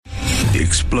The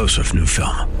explosive new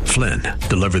film, Flynn,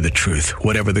 deliver the truth,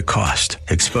 whatever the cost,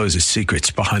 exposes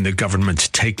secrets behind the government's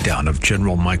takedown of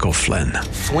General Michael Flynn.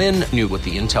 Flynn knew what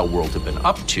the intel world had been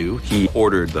up to. He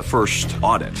ordered the first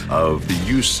audit of the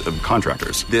use of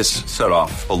contractors. This set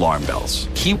off alarm bells.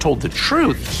 He told the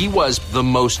truth. He was the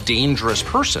most dangerous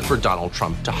person for Donald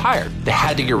Trump to hire. They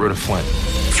had to get rid of Flynn.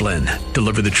 Flynn,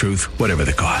 deliver the truth, whatever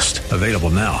the cost. Available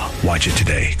now. Watch it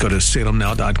today. Go to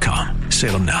salemnow.com.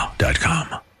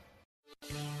 salemnow.com.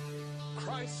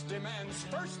 Christ demands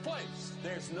first place.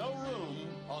 There's no room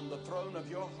on the throne of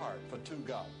your heart for two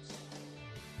gods.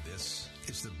 This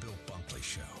is the Bill Bunkley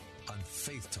Show on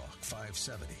Faith Talk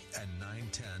 570 and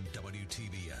 910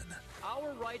 WTBN.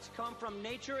 Our rights come from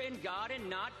nature and God and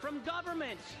not from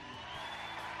government.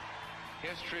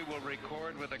 History will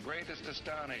record with the greatest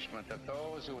astonishment that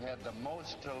those who had the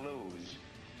most to lose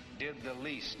did the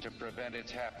least to prevent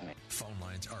its happening. Phone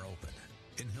lines are open.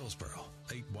 In Hillsborough,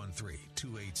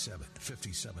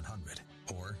 813-287-5700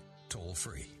 or toll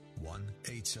free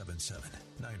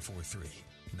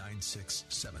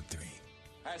 1-877-943-9673.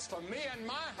 As for me and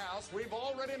my house, we've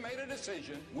already made a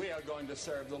decision. We are going to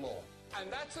serve the Lord. And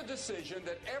that's a decision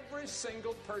that every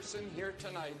single person here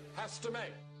tonight has to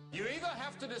make. You either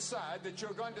have to decide that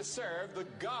you're going to serve the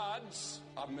gods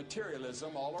of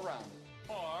materialism all around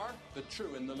you, or the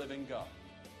true and the living God.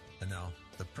 And now,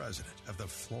 the president of the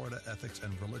Florida Ethics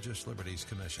and Religious Liberties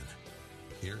Commission.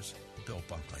 Here's Bill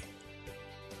Bunkley.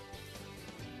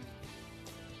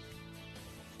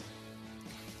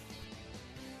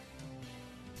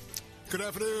 Good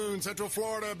afternoon, Central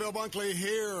Florida. Bill Bunkley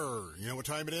here. You know what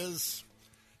time it is?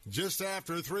 Just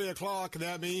after 3 o'clock, and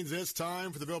that means it's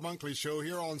time for the Bill Bunkley Show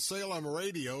here on Salem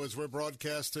Radio as we're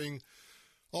broadcasting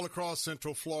all across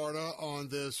Central Florida on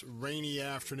this rainy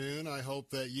afternoon. I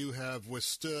hope that you have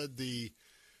withstood the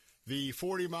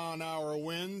 40-mile-an-hour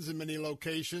winds in many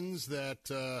locations that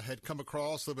had come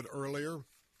across a little bit earlier.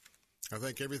 I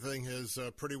think everything has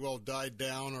pretty well died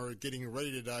down or getting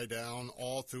ready to die down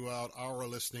all throughout our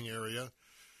listening area.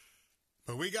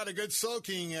 But we got a good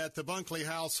soaking at the Bunkley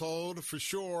household for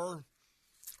sure.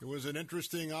 It was an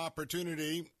interesting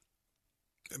opportunity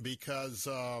because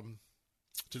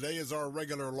today is our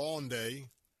regular lawn day.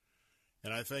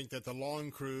 And I think that the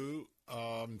lawn crew,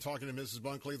 talking to Mrs.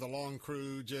 Bunkley, the lawn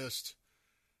crew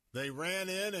they ran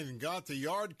in and got the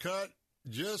yard cut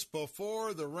just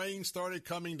before the rain started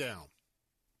coming down.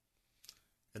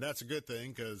 And that's a good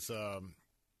thing because,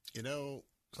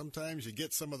 sometimes you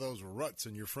get some of those ruts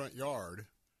in your front yard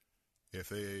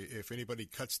if anybody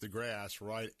cuts the grass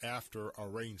right after a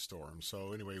rainstorm.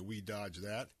 So anyway, we dodge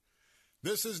that.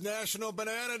 This is National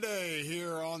Banana Day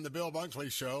here on the Bill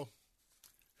Bunkley Show.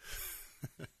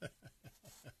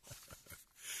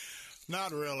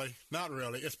 Not really.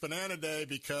 It's Banana Day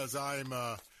because I'm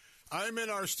in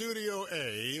our Studio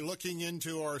A looking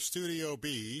into our Studio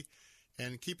B.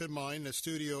 And keep in mind that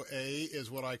Studio A is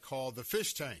what I call the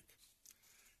fish tank,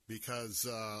 because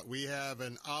we have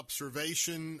an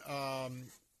observation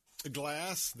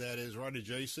glass that is right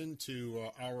adjacent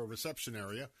to our reception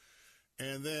area.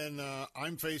 And then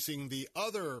I'm facing the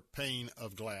other pane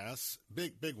of glass,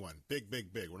 big one, big.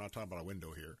 We're not talking about a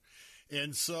window here.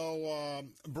 And so,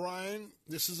 Brian,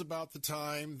 this is about the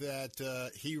time that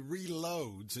he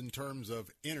reloads in terms of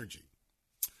energy.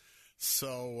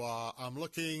 So I'm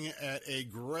looking at a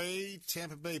gray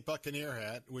Tampa Bay Buccaneer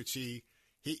hat, which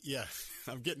yeah,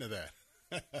 I'm getting to that.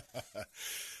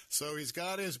 So he's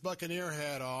got his Buccaneer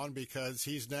hat on because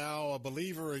he's now a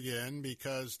believer again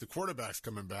because the quarterback's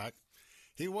coming back.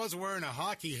 He was wearing a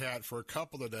hockey hat for a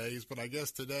couple of days, but I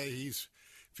guess today he's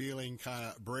feeling kind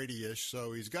of Brady-ish.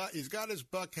 So he's got his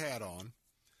Buck hat on.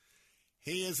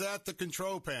 He is at the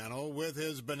control panel with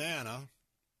his banana.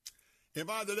 And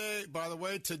by the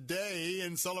way, today,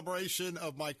 in celebration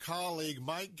of my colleague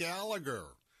Mike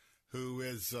Gallagher, who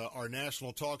is our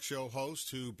national talk show host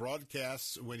who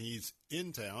broadcasts when he's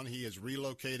in town. He has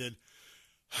relocated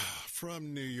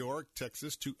from New York,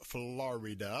 Texas, to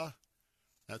Florida.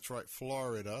 That's right,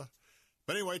 Florida.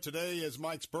 But anyway, today is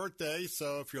Mike's birthday,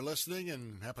 so if you're listening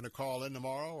and happen to call in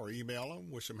tomorrow or email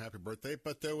him, wish him happy birthday.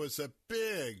 But there was a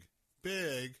big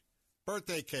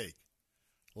birthday cake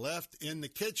left in the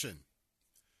kitchen.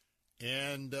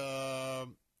 And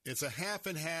it's a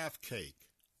half-and-half cake.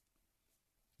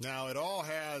 Now, it all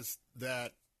has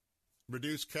that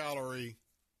reduced calorie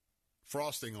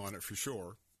frosting on it for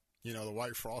sure. You know, the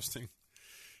white frosting.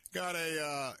 Got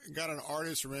an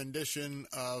artist rendition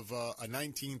of a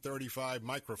 1935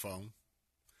 microphone.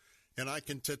 And I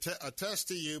can attest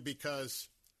to you because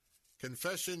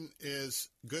confession is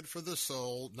good for the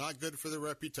soul, not good for the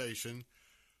reputation.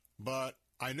 But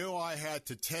I knew I had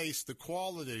to taste the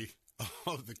quality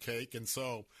of the cake, and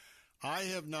so I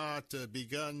have not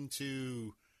begun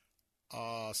to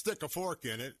stick a fork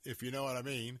in it, if you know what I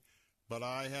mean. But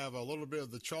I have a little bit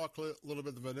of the chocolate, a little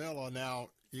bit of the vanilla. Now,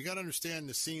 you got to understand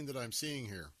the scene that I'm seeing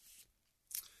here.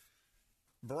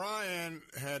 Brian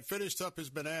had finished up his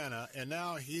banana, and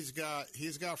now he's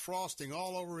got frosting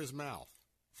all over his mouth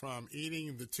from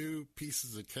eating the 2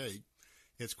 pieces of cake.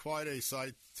 It's quite a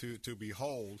sight to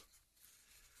behold.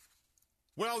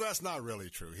 Well, that's not really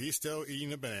true. He's still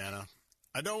eating a banana.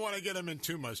 I don't want to get him in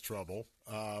too much trouble,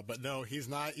 but no, he's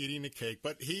not eating the cake.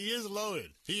 But he is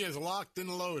loaded. He is locked and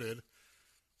loaded.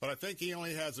 But I think he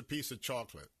only has a piece of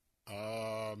chocolate.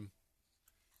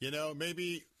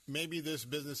 Maybe this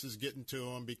business is getting to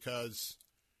him because,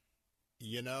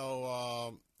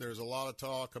 there's a lot of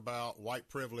talk about white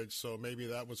privilege, so maybe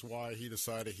that was why he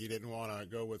decided he didn't want to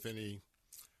go with any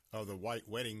of the white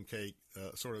wedding cake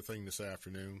sort of thing this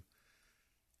afternoon.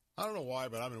 I don't know why,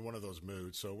 but I'm in one of those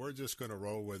moods, so we're just going to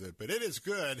roll with it. But it is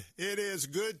good. It is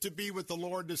good to be with the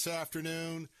Lord this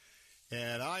afternoon.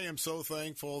 And I am so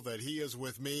thankful that he is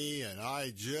with me, and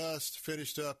I just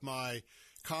finished up my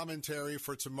commentary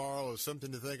for tomorrow of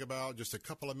something to think about just a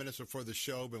couple of minutes before the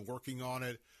show. Been working on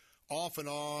it off and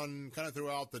on kind of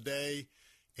throughout the day,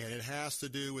 and it has to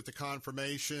do with the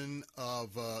confirmation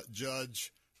of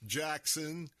Judge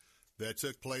Jackson that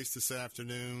took place this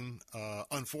afternoon.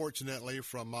 Unfortunately,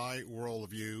 from my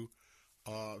worldview,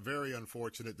 very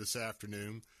unfortunate this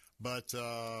afternoon. But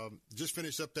just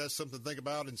finished up that something to think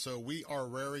about, and so we are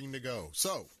raring to go.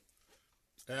 So,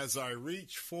 as I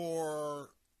reach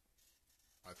for,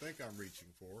 I think I'm reaching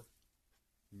for,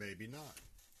 maybe not.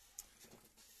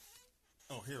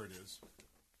 Oh, here it is.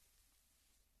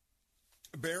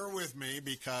 Bear with me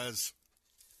because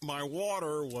my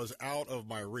water was out of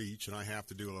my reach, and I have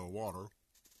to do a little water.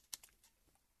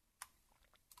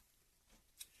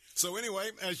 So anyway,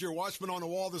 as your watchman on the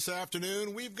wall this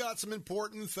afternoon, we've got some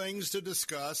important things to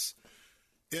discuss.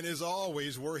 And as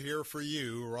always, we're here for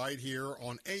you right here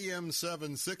on AM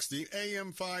 760,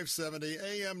 AM 570,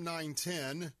 AM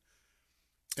 910,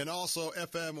 and also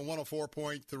FM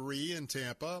 104.3 in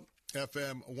Tampa,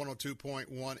 FM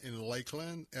 102.1 in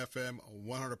Lakeland, FM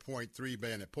 100.3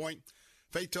 Bandit Point.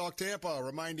 Faith Talk Tampa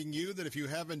reminding you that if you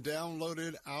haven't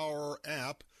downloaded our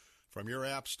app from your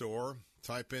app store,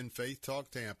 type in Faith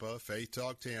Talk Tampa,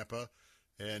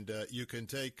 and you can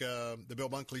take the Bill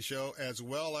Bunkley Show as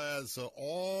well as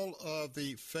all of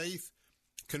the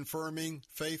faith-confirming,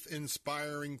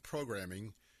 faith-inspiring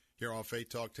programming here on Faith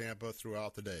Talk Tampa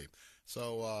throughout the day.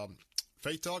 So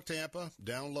Faith Talk Tampa,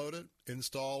 download it,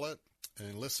 install it,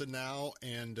 and listen now,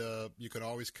 and you can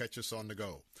always catch us on the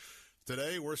go.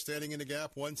 Today, we're standing in the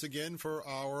gap once again for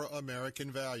our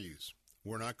American values.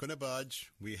 We're not going to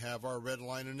budge. We have our red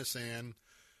line in the sand.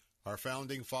 Our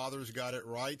founding fathers got it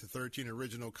right. The 13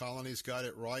 original colonies got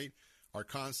it right. Our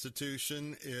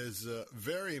Constitution is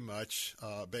very much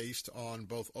based on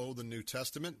both Old and New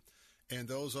Testament, and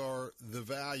those are the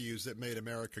values that made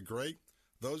America great.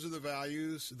 Those are the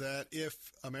values that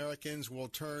if Americans will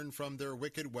turn from their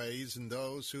wicked ways and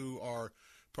those who are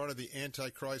part of the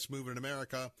Antichrist movement in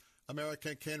America,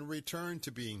 America can return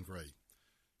to being great.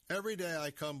 Every day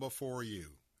I come before you,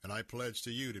 and I pledge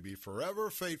to you to be forever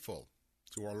faithful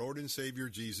to our Lord and Savior,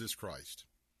 Jesus Christ.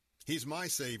 He's my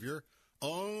Savior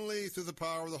only through the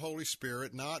power of the Holy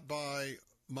Spirit, not by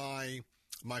my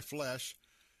flesh,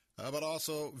 but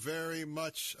also very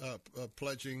much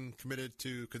pledging, committed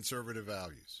to conservative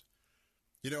values.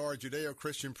 You know, our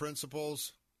Judeo-Christian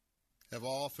principles have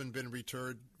often been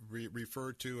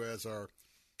referred to as our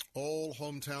old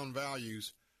hometown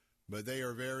values, but they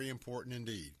are very important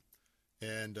indeed.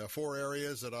 And 4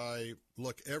 areas that I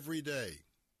look every day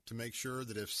to make sure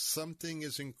that if something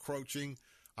is encroaching,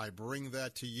 I bring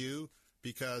that to you,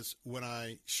 because when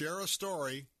I share a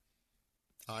story,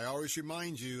 I always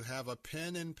remind you, have a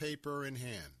pen and paper in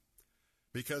hand,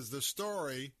 because the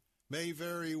story may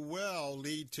very well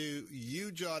lead to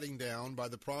you jotting down by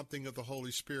the prompting of the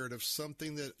Holy Spirit of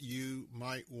something that you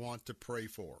might want to pray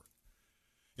for.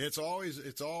 It's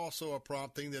also a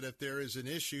prompting that if there is an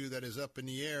issue that is up in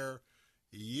the air,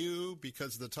 you,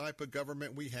 because of the type of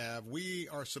government we have, we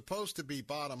are supposed to be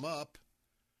bottom up.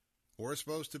 We're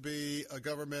supposed to be a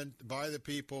government by the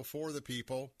people, for the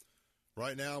people.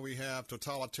 Right now we have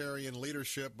totalitarian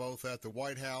leadership both at the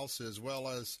White House as well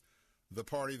as the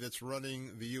party that's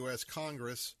running the U.S.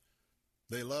 Congress.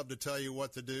 They love to tell you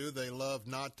what to do. They love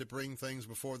not to bring things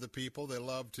before the people. They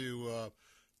love to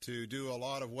do a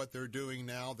lot of what they're doing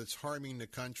now that's harming the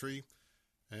country.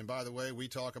 And by the way, we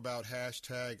talk about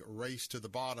hashtag race to the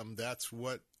bottom. That's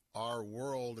what our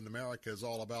world in America is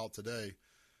all about today.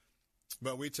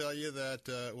 But we tell you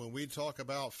that when we talk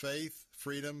about faith,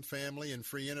 freedom, family, and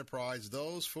free enterprise,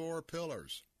 those four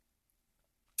pillars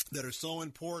that are so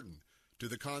important to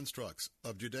the constructs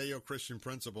of Judeo-Christian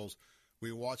principles,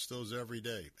 we watch those every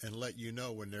day and let you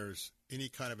know when there's any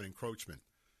kind of an encroachment.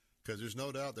 Because there's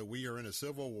no doubt that we are in a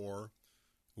civil war.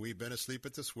 We've been asleep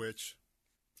at the switch.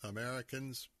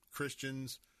 Americans,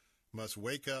 Christians must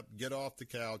wake up, get off the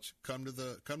couch, come to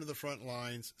the front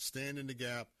lines, stand in the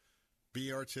gap,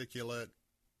 be articulate,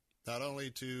 not only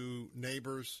to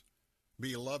neighbors,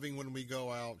 be loving when we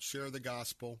go out, share the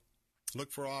gospel,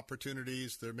 look for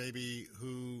opportunities. There may be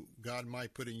who God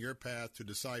might put in your path to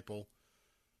disciple.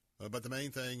 But the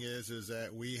main thing is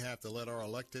that we have to let our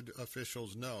elected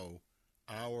officials know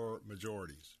our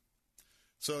majorities.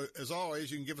 So, as always,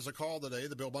 you can give us a call today,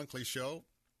 The Bill Bunkley Show.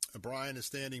 Brian is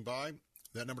standing by.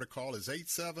 That number to call is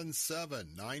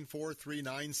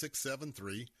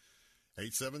 877-943-9673.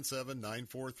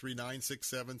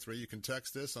 877-943-9673. You can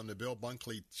text us on the Bill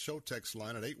Bunkley Show text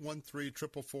line at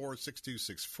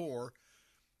 813-444-6264,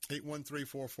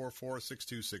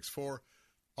 813-444-6264.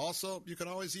 Also, you can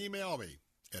always email me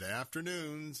at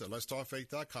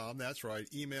afternoons@letstalkfaith.com. That's right,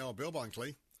 email Bill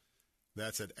Bunkley.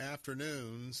 That's at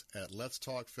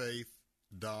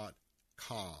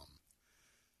afternoons@letstalkfaith.com.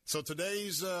 So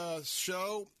today's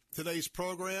show, today's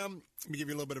program, let me give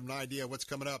you a little bit of an idea of what's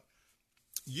coming up.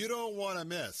 You don't want to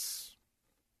miss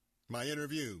my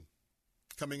interview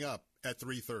coming up at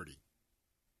 3:30.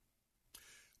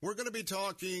 We're going to be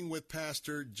talking with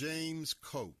Pastor James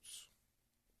Coates.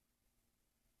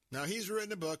 Now, he's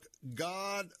written a book,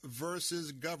 God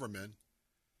versus Government,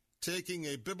 taking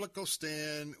a biblical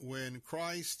stand when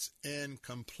Christ and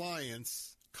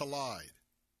compliance collide.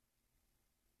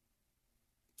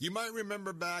 You might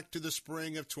remember back to the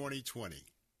spring of 2020.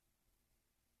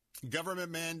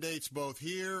 Government mandates both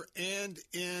here and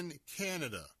in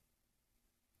Canada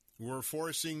were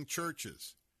forcing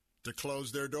churches to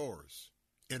close their doors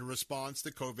in response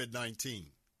to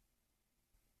COVID-19.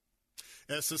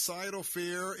 As societal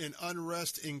fear and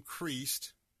unrest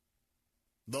increased,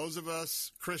 those of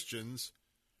us Christians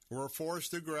were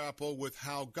forced to grapple with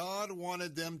how God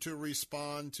wanted them to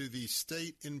respond to the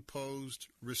state-imposed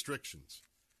restrictions.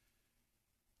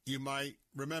 You might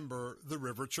remember the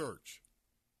River Church.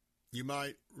 You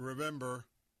might remember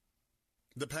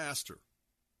the pastor,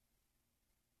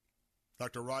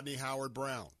 Dr. Rodney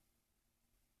Howard-Browne,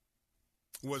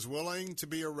 was willing to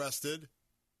be arrested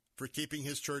for keeping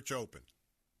his church open.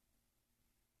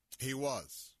 He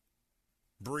was,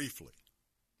 briefly.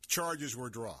 Charges were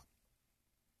dropped.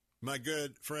 My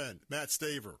good friend, Matt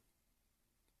Staver,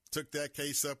 took that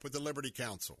case up with the Liberty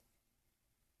Council.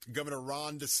 Governor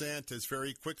Ron DeSantis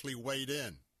very quickly weighed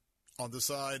in on the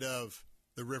side of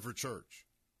the River Church.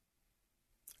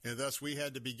 And thus we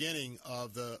had the beginning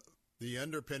of the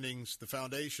underpinnings, the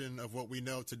foundation of what we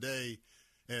know today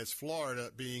as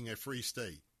Florida being a free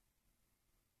state.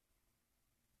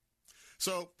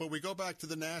 So, but we go back to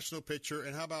the national picture,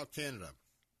 and how about Canada?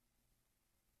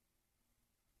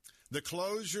 The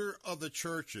closure of the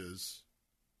churches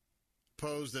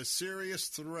posed a serious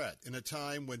threat in a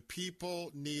time when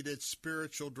people needed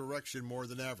spiritual direction more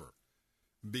than ever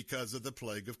because of the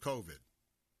plague of COVID.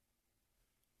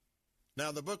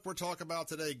 Now, the book we're talking about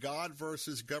today, God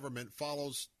versus Government,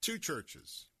 follows two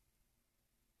churches.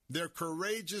 Their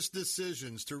courageous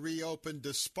decisions to reopen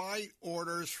despite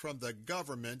orders from the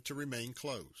government to remain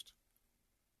closed.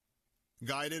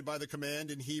 Guided by the command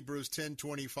in Hebrews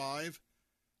 10:25,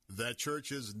 that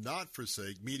churches not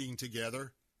forsake meeting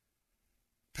together,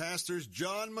 Pastors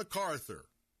John MacArthur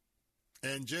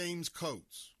and James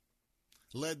Coates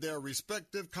led their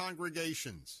respective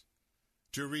congregations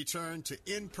to return to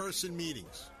in-person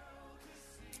meetings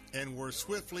and were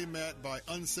swiftly met by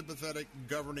unsympathetic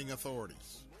governing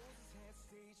authorities.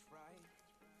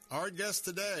 Our guest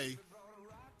today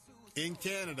in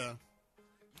Canada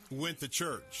went to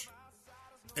church,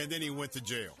 and then he went to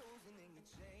jail.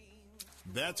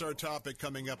 That's our topic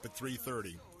coming up at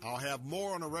 3:30. I'll have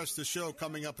more on the rest of the show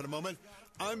coming up in a moment.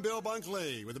 I'm Bill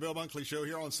Bunkley with the Bill Bunkley Show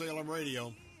here on Salem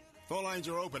Radio. Phone lines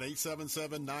are open,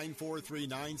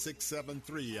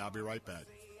 877-943-9673. I'll be right back.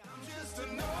 I'm just a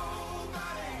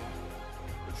nobody,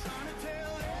 trying to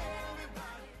tell everybody.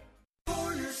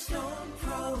 Cornerstone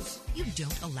Pros. You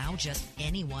don't allow just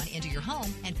anyone into your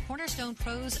home, and Cornerstone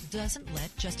Pros doesn't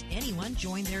let just anyone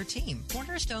join their team.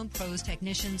 Cornerstone Pros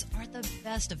technicians are the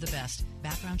best of the best.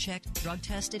 Background checked, drug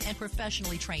tested, and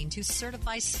professionally trained to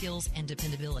certify skills and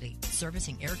dependability.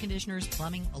 Servicing air conditioners,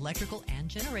 plumbing, electrical, and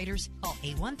generators. Call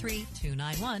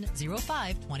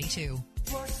 813-291-0522.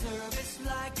 For service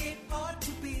like it ought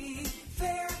to be,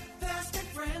 fair, fast, and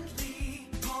friendly.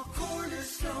 Call Cornerstone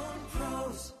Cornerstone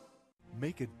Pros.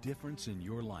 Make a difference in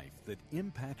your life that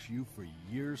impacts you for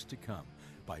years to come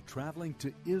by traveling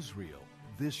to Israel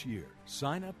this year.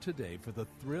 Sign up today for the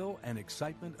thrill and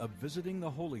excitement of visiting the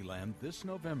Holy Land this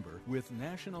November with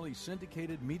nationally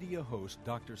syndicated media host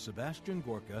Dr. Sebastian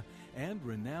Gorka and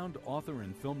renowned author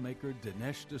and filmmaker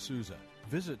Dinesh D'Souza.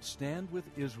 Visit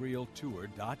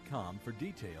StandWithIsraelTour.com for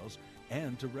details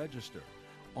and to register.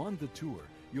 On the tour,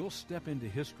 you'll step into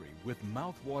history with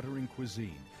mouth-watering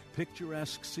cuisine,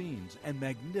 picturesque scenes, and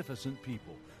magnificent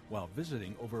people, while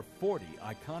visiting over 40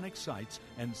 iconic sites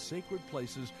and sacred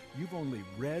places you've only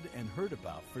read and heard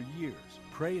about for years.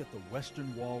 Pray at the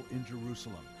Western Wall in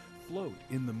Jerusalem, float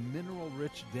in the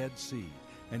mineral-rich Dead Sea,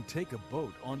 and take a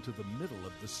boat onto the middle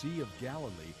of the Sea of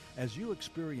Galilee as you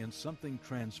experience something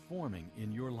transforming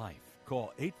in your life.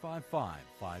 Call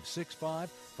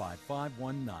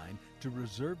 855-565-5519 to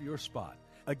reserve your spot.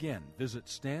 Again, visit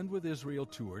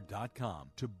StandWithIsraelTour.com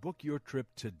to book your trip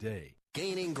today.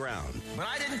 Gaining ground. But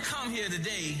I didn't come here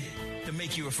today to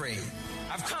make you afraid.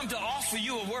 I've come to offer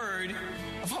you a word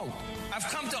of hope. I've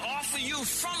come to offer you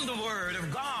from the Word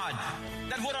of God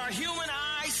that what our human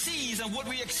eye sees and what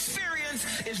we experience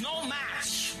is no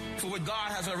match for what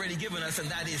God has already given us, and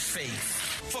that is faith.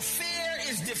 For fear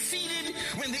is defeated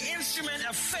when the instrument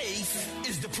of faith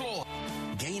is deployed.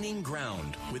 Gaining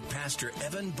Ground with Pastor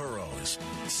Evan Burrows.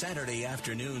 Saturday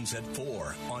afternoons at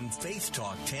 4 on Faith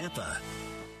Talk Tampa.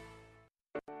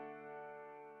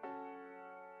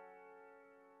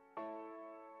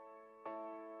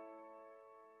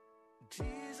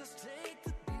 Jesus, take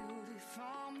the beauty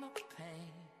from the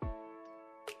pain.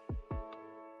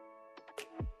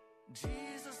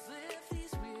 Jesus, lift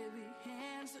these weary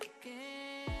hands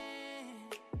again.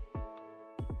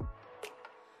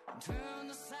 Turn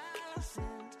the silence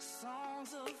into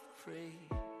songs of praise.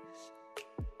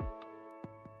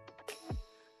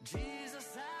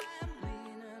 Jesus, I am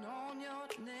leaning on your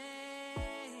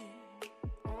name.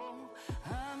 Oh,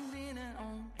 I'm leaning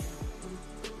on you.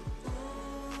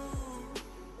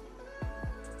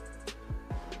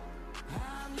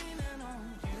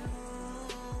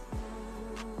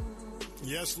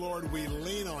 Yes, Lord, we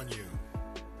lean on you.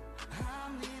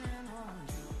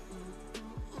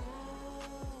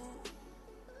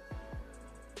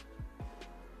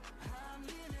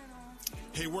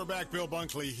 Hey, we're back. Bill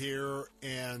Bunkley here,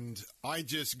 and I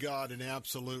just got an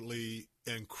absolutely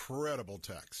incredible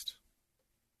text.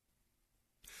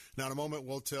 Now, in a moment,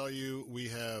 we'll tell you we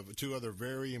have two other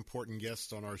very important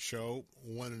guests on our show,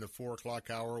 one in the 4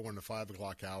 o'clock hour, one in the 5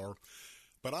 o'clock hour.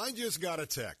 But I just got a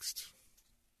text.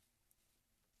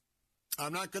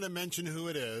 I'm not going to mention who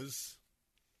it is,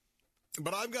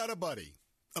 but I've got a buddy,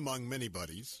 among many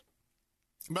buddies.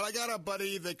 But I got a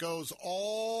buddy that goes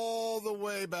all the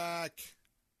way back.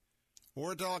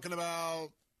 We're talking about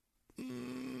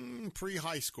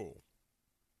pre-high school.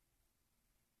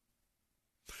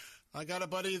 I got a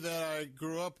buddy that I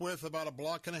grew up with about a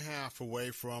block and a half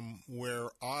away from where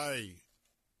I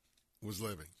was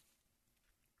living.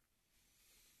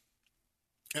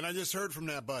 And I just heard from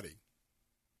that buddy.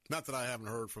 Not that I haven't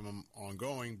heard from him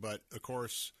ongoing, but, of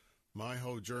course, my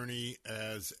whole journey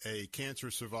as a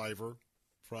cancer survivor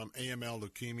from AML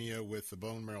leukemia with the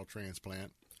bone marrow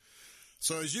transplant.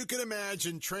 So as you can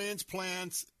imagine,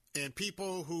 transplants and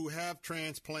people who have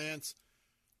transplants,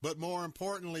 but more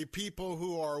importantly, people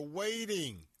who are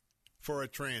waiting for a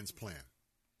transplant.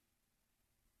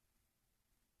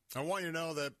 I want you to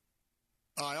know that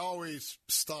I always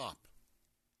stop.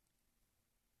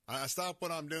 I stop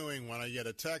what I'm doing when I get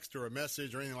a text or a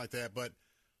message or anything like that, but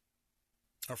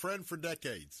a friend for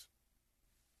decades,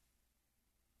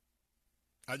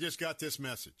 I just got this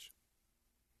message.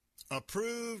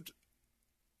 Approved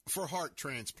for heart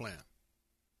transplant.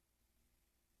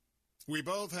 We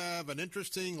both have an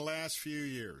interesting last few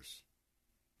years.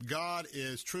 God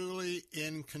is truly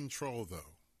in control,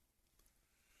 though.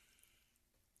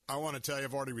 I want to tell you,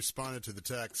 I've already responded to the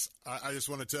text. I just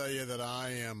want to tell you that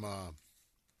I am...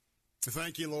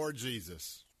 Thank you, Lord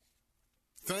Jesus.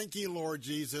 Thank you, Lord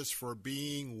Jesus, for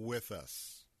being with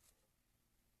us.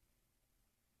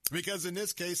 Because in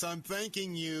this case, I'm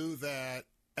thanking you that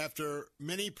after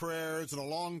many prayers and a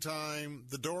long time,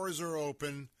 the doors are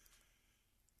open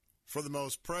for the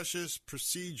most precious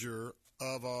procedure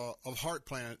of heart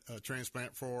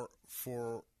transplant for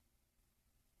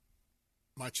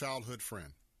my childhood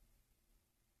friend.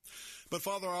 But,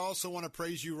 Father, I also want to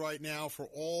praise you right now for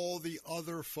all the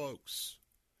other folks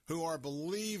who are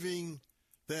believing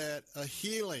that a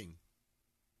healing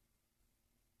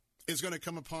is going to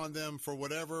come upon them for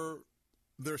whatever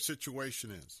their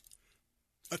situation is.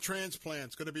 A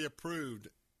transplant's going to be approved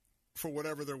for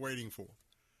whatever they're waiting for.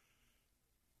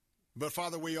 But,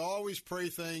 Father, we always pray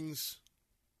things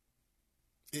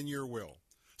in your will.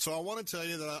 So I want to tell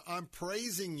you that I'm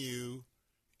praising you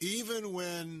even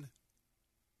when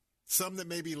some that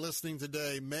may be listening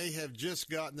today may have just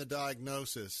gotten the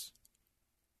diagnosis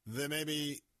that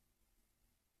maybe,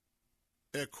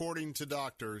 according to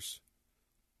doctors,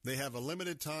 they have a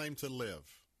limited time to live.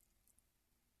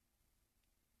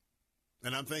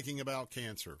 And I'm thinking about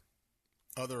cancer,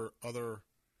 other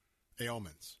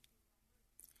ailments.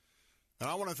 And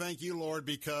I want to thank you, Lord,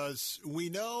 because we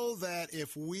know that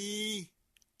if we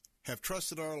have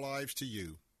trusted our lives to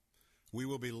you, we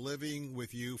will be living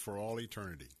with you for all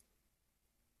eternity.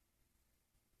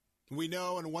 We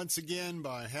know, and once again,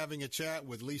 by having a chat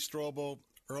with Lee Strobel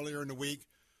earlier in the week,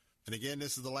 and again,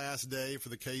 this is the last day for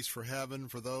the Case for Heaven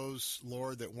for those,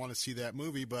 Lord, that want to see that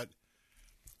movie. But,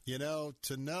 you know,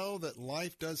 to know that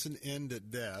life doesn't end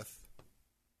at death,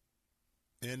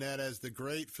 and that as the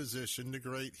great physician, the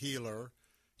great healer,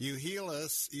 you heal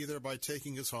us either by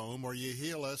taking us home or you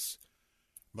heal us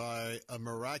by a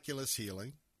miraculous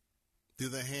healing through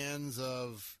the hands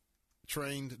of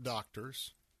trained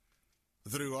doctors,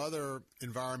 through other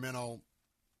environmental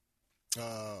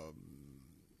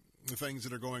things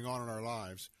that are going on in our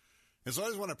lives. And so I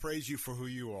just want to praise you for who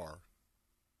you are.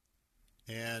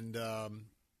 And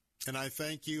I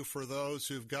thank you for those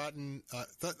who've gotten,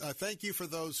 I thank you for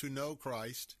those who know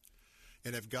Christ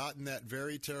and have gotten that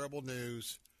very terrible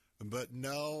news, but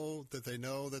know that they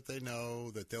know that they know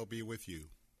that they'll be with you.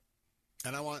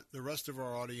 And I want the rest of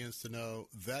our audience to know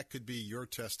that could be your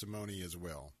testimony as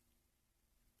well.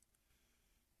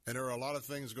 And there are a lot of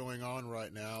things going on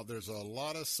right now. There's a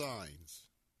lot of signs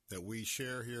that we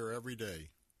share here every day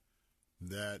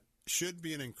that should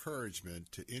be an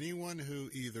encouragement to anyone who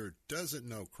either doesn't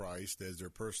know Christ as their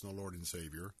personal Lord and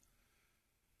Savior,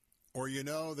 or you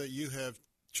know that you have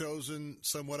chosen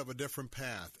somewhat of a different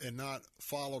path and not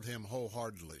followed him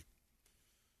wholeheartedly.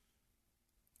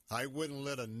 I wouldn't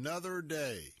let another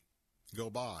day go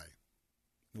by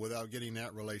without getting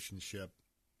that relationship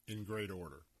in great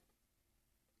order.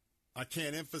 I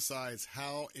can't emphasize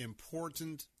how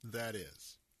important that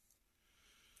is.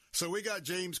 So we got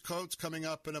James Coates coming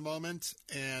up in a moment,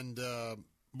 and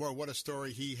boy, what a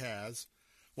story he has.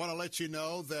 Want to let you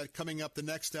know that coming up the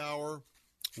next hour,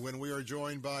 when we are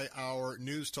joined by our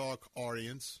News Talk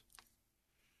audience,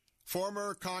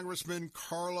 former Congressman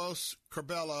Carlos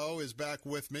Curbelo is back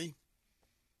with me.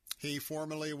 He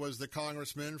formerly was the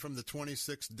congressman from the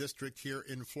 26th District here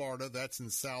in Florida. That's in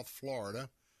South Florida.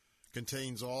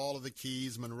 Contains all of the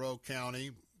Keys, Monroe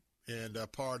County, and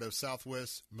part of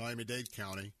Southwest Miami-Dade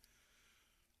County.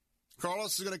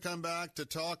 Carlos is going to come back to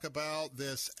talk about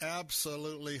this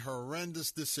absolutely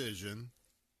horrendous decision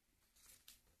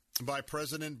by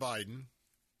President Biden,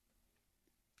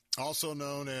 also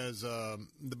known as the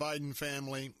Biden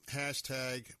family,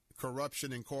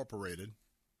 #Corruption Incorporated.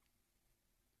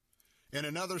 And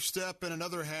another step in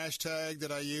another hashtag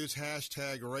that I use,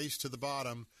 #Race to the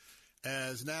Bottom,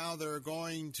 as now they're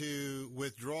going to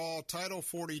withdraw Title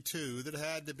 42 that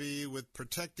had to be with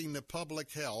protecting the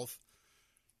public health,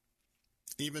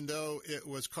 even though it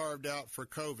was carved out for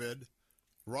COVID.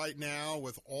 Right now,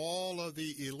 with all of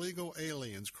the illegal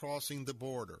aliens crossing the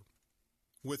border,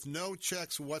 with no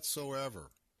checks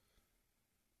whatsoever,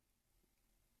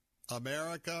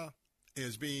 America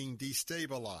is being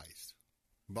destabilized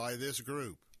by this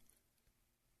group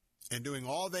and doing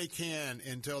all they can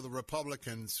until the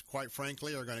Republicans, quite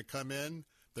frankly, are going to come in.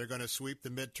 They're going to sweep the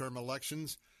midterm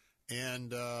elections,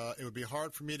 and it would be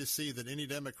hard for me to see that any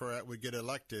Democrat would get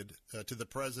elected to the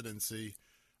presidency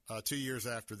 2 years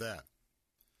after that.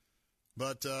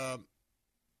 But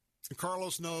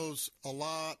Carlos knows a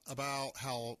lot about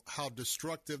how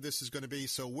destructive this is going to be,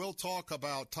 so we'll talk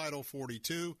about Title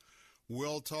 42.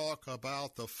 We'll talk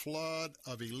about the flood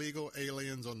of illegal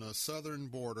aliens on the southern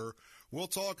border. We'll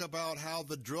talk about how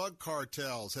the drug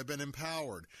cartels have been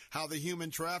empowered, how the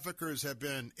human traffickers have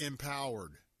been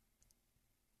empowered.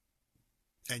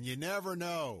 And you never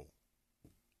know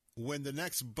when the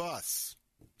next bus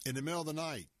in the middle of the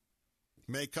night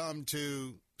may come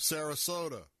to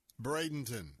Sarasota,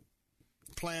 Bradenton,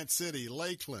 Plant City,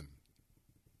 Lakeland,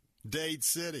 Dade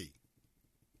City,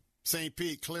 St.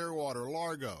 Pete, Clearwater,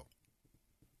 Largo.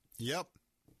 Yep,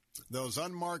 those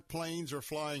unmarked planes are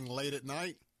flying late at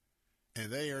night,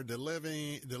 and they are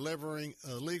delivering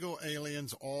illegal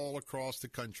aliens all across the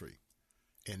country.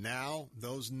 And now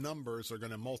those numbers are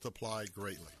going to multiply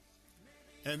greatly.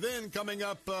 And then coming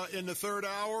up in the third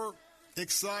hour,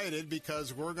 excited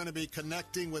because we're going to be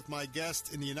connecting with my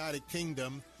guest in the United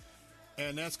Kingdom,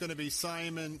 and that's going to be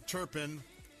Simon Turpin,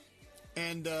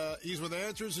 And he's with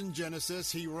Answers in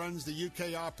Genesis. He runs the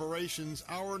UK operations.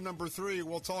 Hour number 3,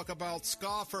 we'll talk about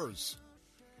scoffers,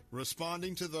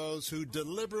 responding to those who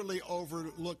deliberately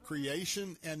overlook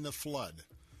creation and the flood.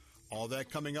 All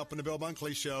that coming up in the Bill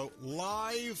Bunkley Show,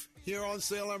 live here on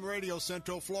Salem Radio,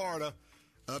 Central Florida.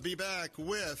 I'll be back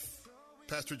with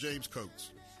Pastor James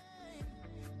Coates.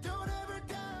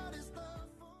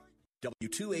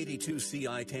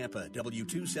 W282CI Tampa,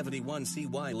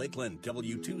 W271CY Lakeland,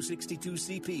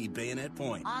 W262CP Bayonet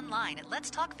Point. Online at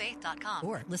letstalkfaith.com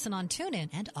or listen on TuneIn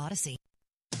and Odyssey.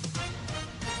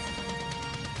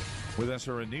 With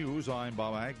SRN News, I'm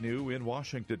Bob Agnew in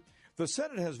Washington. The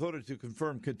Senate has voted to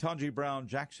confirm Ketanji Brown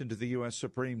Jackson to the U.S.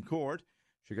 Supreme Court.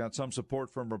 She got some support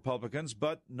from Republicans,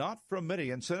 but not from many.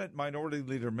 And Senate Minority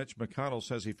Leader Mitch McConnell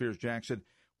says he fears Jackson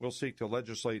will seek to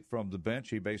legislate from the bench.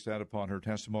 He based that upon her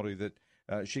testimony that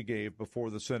she gave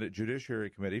before the Senate Judiciary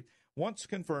Committee. Once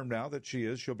confirmed now that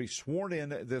she'll be sworn in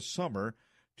this summer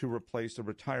to replace the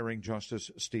retiring Justice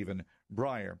Stephen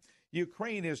Breyer.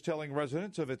 Ukraine is telling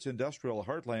residents of its industrial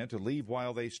heartland to leave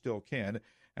while they still can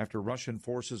after Russian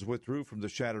forces withdrew from the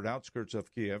shattered outskirts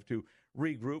of Kiev to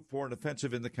regroup for an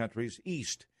offensive in the country's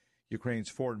east. Ukraine's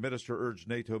foreign minister urged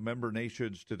NATO member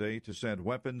nations today to send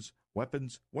weapons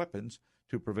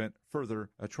to prevent further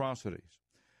atrocities.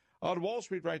 On Wall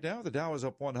Street right now, the Dow is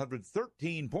up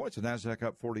 113 points, the Nasdaq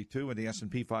up 42, and the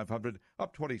S&P 500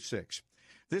 up 26.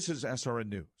 This is SRN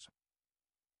News.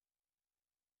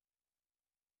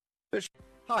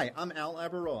 Hi, I'm Al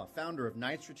Abaroa, founder of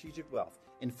Knight Strategic Wealth.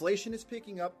 Inflation is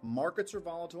picking up, markets are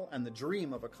volatile, and the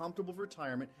dream of a comfortable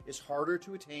retirement is harder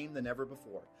to attain than ever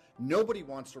before. Nobody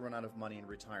wants to run out of money in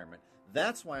retirement.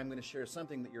 That's why I'm going to share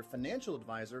something that your financial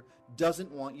advisor doesn't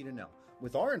want you to know.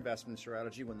 With our investment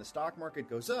strategy, when the stock market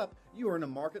goes up, you earn a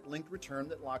market-linked return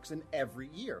that locks in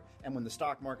every year. And when the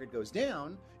stock market goes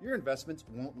down, your investments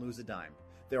won't lose a dime.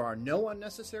 There are no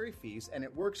unnecessary fees, and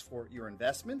it works for your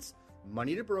investments,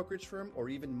 money at a brokerage firm, or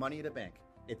even money at a bank.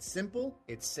 It's simple,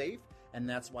 it's safe, and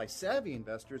that's why savvy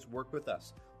investors work with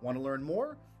us. Want to learn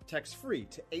more? Text free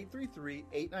to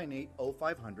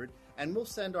 833-898-0500, and we'll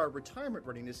send our retirement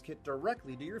readiness kit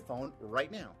directly to your phone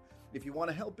right now. If you want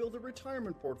to help build a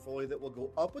retirement portfolio that will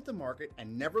go up with the market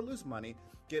and never lose money,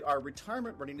 get our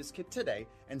retirement readiness kit today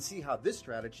and see how this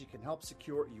strategy can help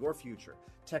secure your future.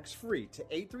 Text free to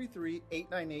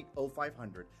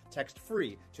 833-898-0500. Text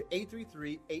free to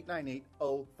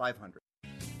 833-898-0500.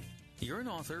 You're an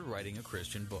author writing a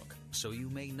Christian book, so you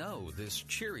may know this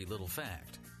cheery little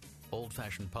fact.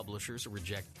 Old-fashioned publishers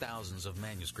reject thousands of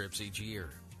manuscripts each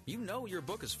year. You know your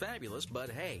book is fabulous, but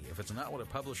hey, if it's not what a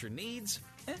publisher needs,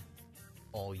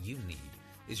 all you need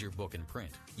is your book in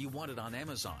print. You want it on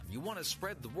Amazon. You want to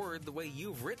spread the word the way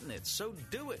you've written it, so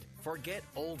do it. Forget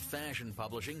old-fashioned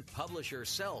publishing. Publish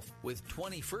yourself with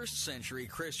 21st century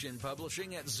Christian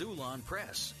publishing at Zulon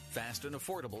Press. Fast and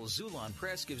affordable, Zulon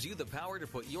Press gives you the power to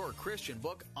put your Christian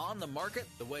book on the market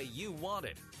the way you want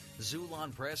it.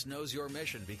 Zulon Press knows your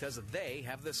mission because they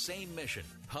have the same mission.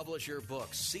 Publish your book.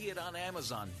 See it on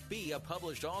Amazon. Be a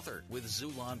published author with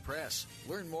Zulon Press.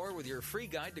 Learn more with your free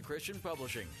guide to Christian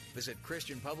publishing. Visit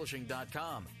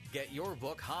ChristianPublishing.com. Get your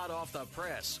book hot off the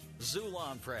press.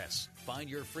 Zulon Press. Find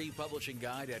your free publishing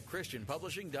guide at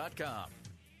ChristianPublishing.com.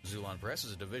 Zulon Press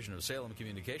is a division of Salem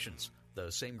Communications,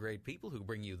 the same great people who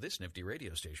bring you this nifty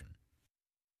radio station.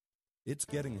 It's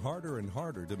getting harder and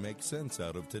harder to make sense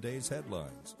out of today's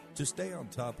headlines. To stay on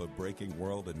top of breaking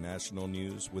world and national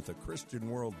news with a Christian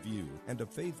worldview and a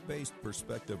faith-based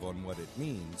perspective on what it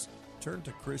means, turn to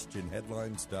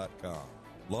ChristianHeadlines.com.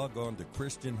 Log on to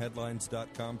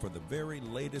ChristianHeadlines.com for the very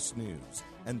latest news,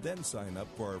 and then sign up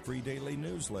for our free daily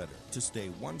newsletter to stay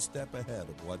one step ahead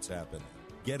of what's happening.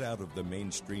 Get out of the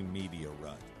mainstream media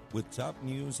rut with top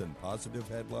news and positive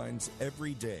headlines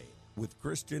every day with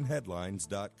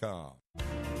ChristianHeadlines.com.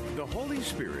 The Holy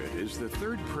Spirit is the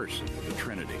third person of the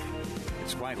Trinity.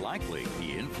 It's quite likely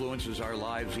he influences our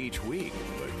lives each week,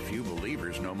 but few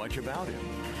believers know much about him.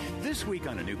 This week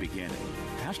on A New Beginning,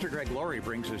 Pastor Greg Laurie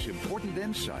brings us important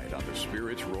insight on the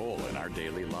Spirit's role in our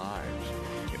daily lives.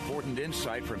 Important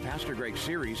insight from Pastor Greg's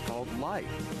series called Life,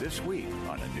 this week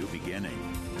on A New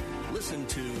Beginning. Listen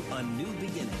to A New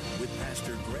Beginning with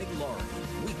Pastor Greg Laurie,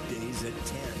 weekdays at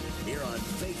 10, here on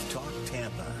Faith Talk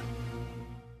Tampa.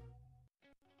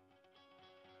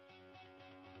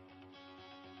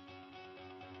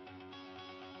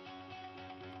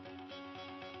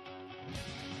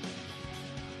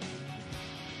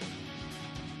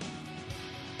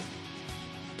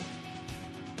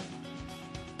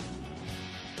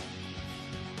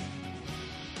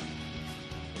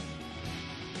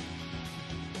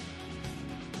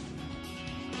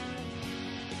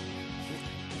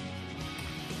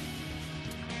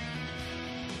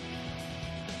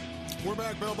 We're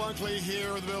back. Bill Bunkley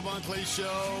here with the Bill Bunkley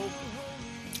Show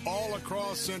all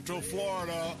across Central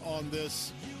Florida on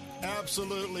this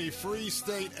absolutely free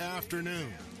state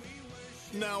afternoon.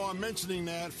 Now, I'm mentioning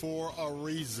that for a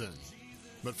reason.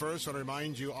 But first, I want to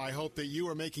remind you, I hope that you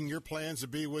are making your plans to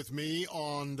be with me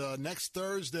on next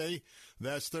Thursday.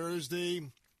 That's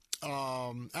Thursday.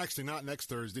 Actually, not next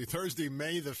Thursday. Thursday,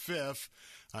 May the 5th.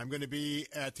 I'm going to be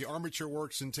at the Armature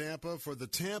Works in Tampa for the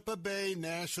Tampa Bay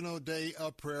National Day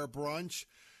of Prayer Brunch.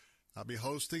 I'll be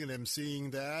hosting and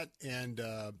emceeing that. And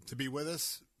to be with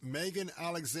us, Megan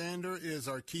Alexander is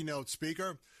our keynote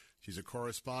speaker. She's a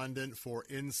correspondent for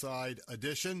Inside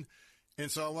Edition.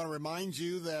 And so I want to remind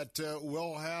you that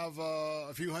we'll have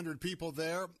a few hundred people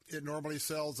there. It normally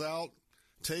sells out.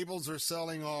 Tables are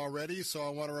selling already, so I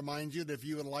want to remind you that if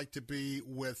you would like to be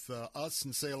with us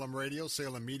in Salem Radio,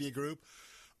 Salem Media Group,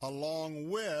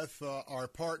 along with our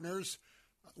partners,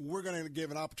 we're going to give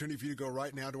an opportunity for you to go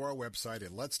right now to our website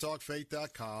at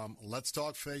letstalkfaith.com,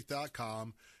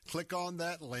 letstalkfaith.com. Click on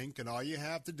that link, and all you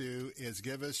have to do is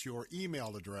give us your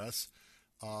email address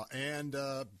and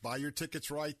buy your tickets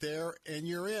right there, and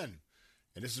you're in.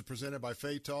 And this is presented by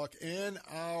Faith Talk and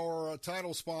our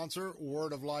title sponsor,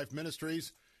 Word of Life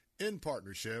Ministries, in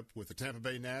partnership with the Tampa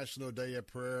Bay National Day of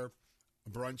Prayer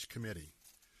Brunch Committee.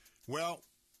 Well,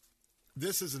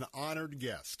 this is an honored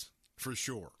guest, for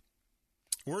sure.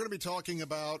 We're going to be talking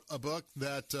about a book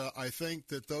that I think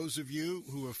that those of you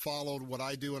who have followed what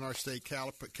I do in our state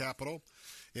capital,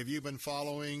 if you've been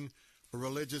following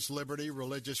religious liberty,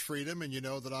 religious freedom, and you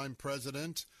know that I'm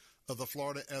president of the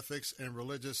Florida Ethics and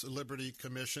Religious Liberty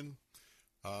Commission,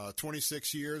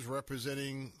 26 years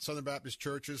representing Southern Baptist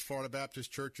churches, Florida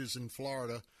Baptist churches in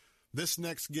Florida. This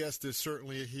next guest is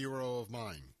certainly a hero of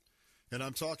mine, and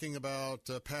I'm talking about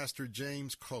Pastor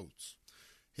James Coates.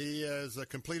 He has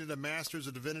completed a Master's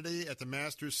of Divinity at the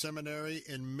Master's Seminary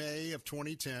in May of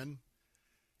 2010,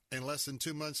 and less than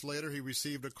 2 months later, he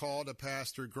received a call to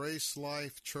pastor Grace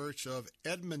Life Church of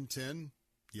Edmonton,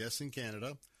 yes, in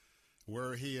Canada,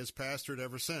 where he has pastored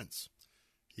ever since.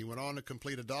 He went on to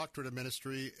complete a doctorate of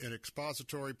ministry in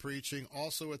expository preaching,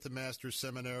 also at the Master's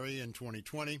Seminary in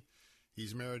 2020.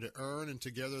 He's married to Ern, and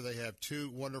together they have 2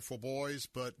 wonderful boys,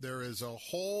 but there is a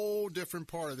whole different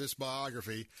part of this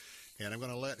biography, and I'm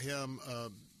going to let him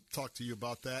talk to you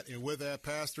about that. And with that,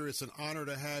 Pastor, it's an honor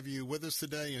to have you with us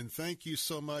today, and thank you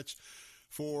so much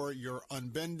for your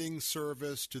unbending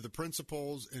service to the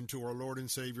principles and to our Lord and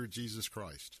Savior, Jesus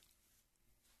Christ.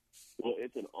 Well,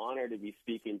 it's an honor to be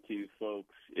speaking to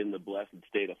folks in the blessed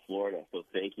state of Florida, so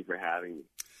thank you for having me.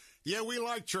 Yeah, we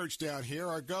like church down here.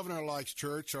 Our governor likes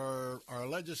church. Our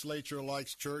legislature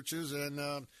likes churches.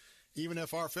 And even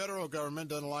if our federal government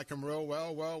doesn't like them real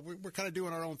well, we're kind of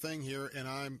doing our own thing here. And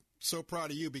I'm so proud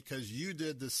of you because you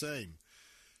did the same.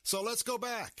 So let's go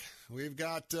back. We've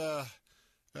got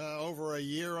over a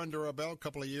year under our belt, a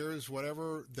couple of years,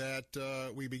 whatever,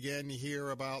 that we began to hear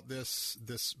about this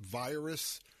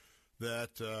virus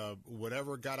that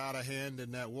whatever got out of hand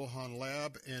in that Wuhan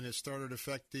lab, and it started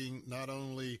affecting not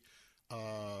only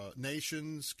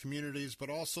nations, communities, but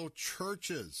also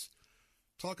churches.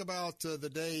 Talk about the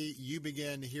day you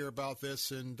began to hear about this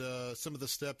and some of the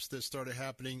steps that started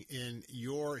happening in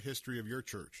your history of your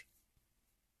church.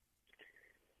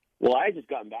 Well, I had just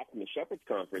gotten back from the Shepherd's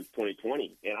Conference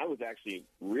 2020, and I was actually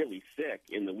really sick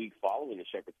in the week following the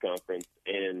Shepherd's Conference,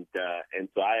 and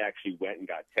so I actually went and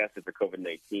got tested for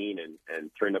COVID-19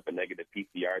 and turned up a negative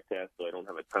PCR test, so I don't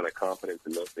have a ton of confidence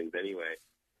in those things anyway.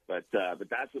 But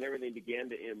that's when everything began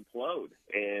to implode,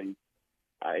 and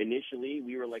initially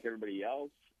we were like everybody else,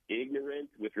 ignorant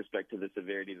with respect to the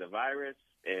severity of the virus,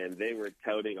 and they were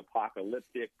touting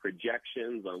apocalyptic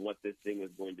projections on what this thing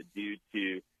was going to do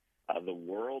to the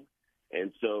world.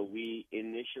 And so we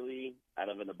initially, out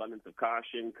of an abundance of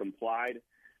caution, complied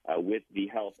with the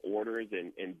health orders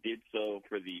and did so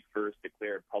for the first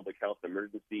declared public health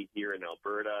emergency here in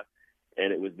Alberta.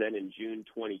 And it was then in June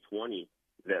 2020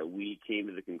 that we came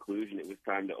to the conclusion it was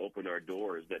time to open our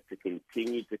doors, that to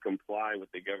continue to comply with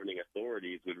the governing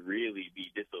authorities would really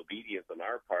be disobedience on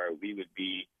our part. We would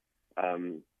be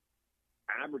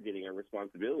abrogating our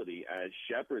responsibility as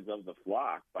shepherds of the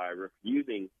flock by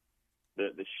refusing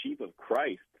the sheep of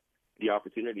Christ the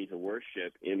opportunity to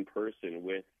worship in person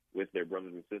with their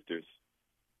brothers and sisters.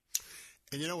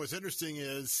 And you know what's interesting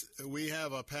is we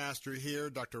have a pastor here,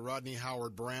 Dr. Rodney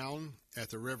Howard Brown, at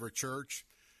the River Church,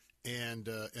 and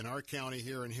in our county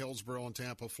here in Hillsborough in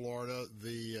Tampa, Florida,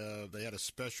 they had a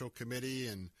special committee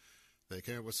and they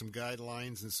came up with some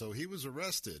guidelines, and so he was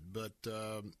arrested, but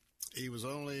he was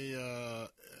only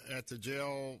at the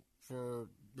jail for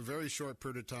a very short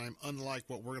period of time, unlike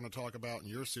what we're going to talk about in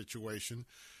your situation.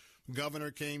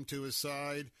 Governor came to his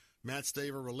side. Matt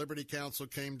Staver of Liberty Counsel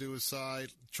came to his side.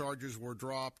 Charges were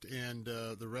dropped, and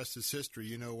the rest is history.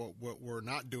 You know what we're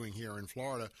not doing here in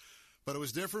Florida. But it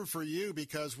was different for you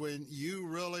because when you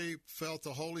really felt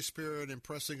the Holy Spirit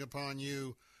impressing upon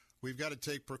you, we've got to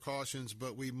take precautions,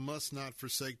 but we must not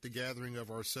forsake the gathering of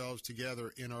ourselves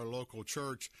together in our local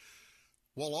church.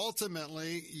 Well,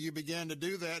 ultimately, you began to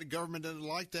do that. The government didn't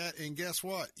like that. And guess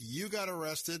what? You got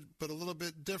arrested, but a little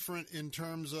bit different in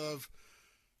terms of,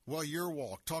 well, your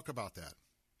walk. Talk about that.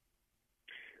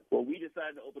 Well, we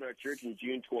decided to open our church in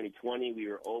June 2020. We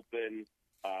were open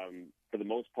for the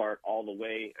most part all the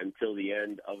way until the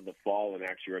end of the fall and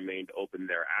actually remained open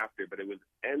thereafter. But it was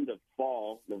end of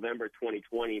fall, November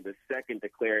 2020, the second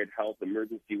declared health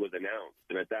emergency was announced.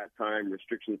 And at that time,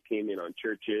 restrictions came in on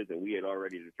churches, and we had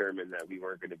already determined that we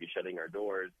weren't going to be shutting our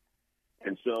doors.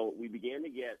 And so we began to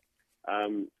get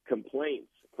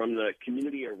complaints from the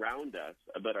community around us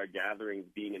about our gatherings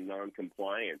being in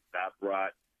non-compliance. That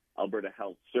brought Alberta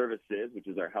Health Services, which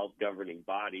is our health governing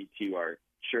body, to our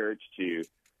church to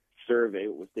survey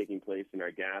what was taking place in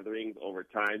our gatherings. Over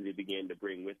time, they began to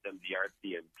bring with them the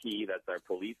RCMP, that's our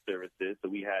police services. So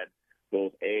we had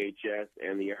both AHS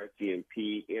and the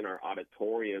RCMP in our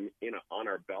auditorium on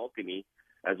our balcony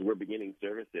as we're beginning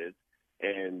services.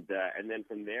 And then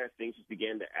from there, things just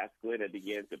began to escalate. I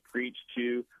began to preach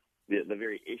to the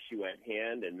very issue at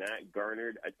hand, and that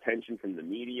garnered attention from the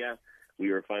media.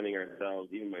 We were finding ourselves,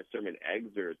 even my sermon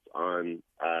excerpts on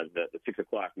the 6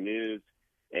 o'clock news.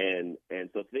 And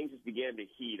so things just began to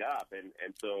heat up.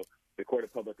 And so the court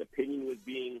of public opinion was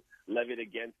being levied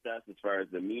against us as far as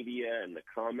the media and the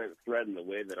comment thread and the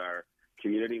way that our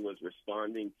community was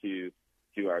responding to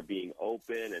our being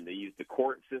open. And they used the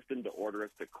court system to order us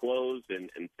to close. And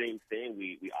same thing,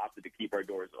 we opted to keep our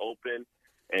doors open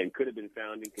and could have been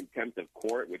found in contempt of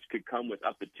court, which could come with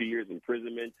up to 2 years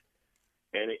imprisonment.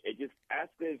 And it just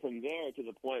escalated from there to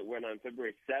the point when on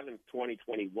February 7th,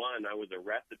 2021, I was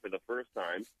arrested for the first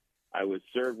time. I was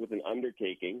served with an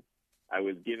undertaking. I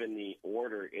was given the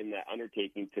order in that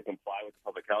undertaking to comply with the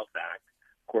Public Health Act.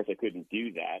 Of course, I couldn't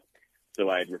do that. So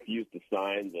I had refused to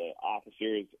sign. The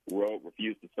officers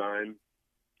refused to sign.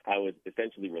 I was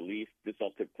essentially released. This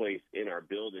all took place in our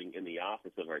building in the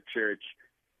office of our church.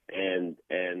 And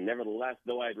nevertheless,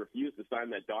 though I had refused to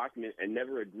sign that document and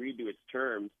never agreed to its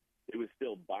terms, it was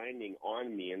still binding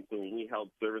on me. And so when we held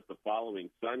service the following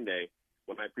Sunday,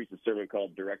 when I preached a sermon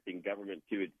called Directing Government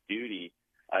to Its Duty,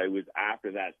 it was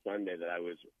after that Sunday that I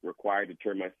was required to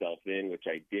turn myself in, which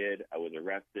I did. I was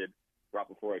arrested, brought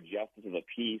before a justice of the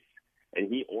peace, and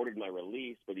he ordered my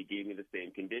release, but he gave me the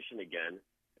same condition again.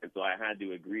 And so I had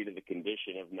to agree to the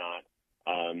condition of not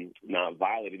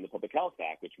violating the Public Health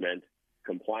Act, which meant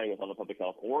complying with all the public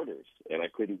health orders. And I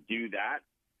couldn't do that.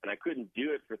 And I couldn't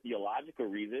do it for theological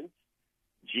reasons.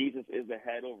 Jesus is the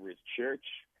head over his church.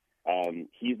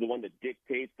 He's the one that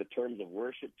dictates the terms of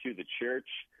worship to the church.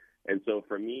 And so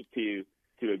for me to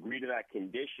agree to that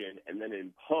condition and then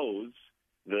impose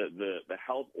the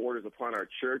health orders upon our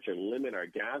church and limit our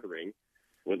gathering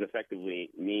was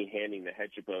effectively me handing the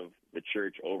headship of the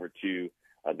church over to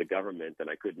the government,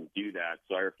 and I couldn't do that.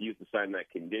 So I refused to sign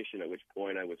that condition, at which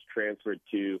point I was transferred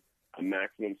to a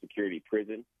maximum security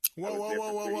prison. Whoa.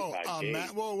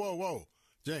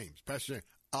 James, Pastor James,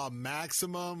 a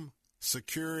maximum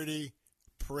security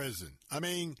prison. I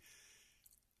mean,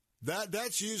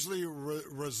 that's usually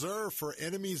reserved for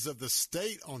enemies of the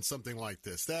state on something like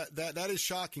this. That is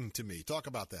shocking to me. Talk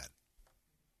about that.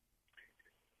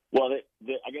 Well,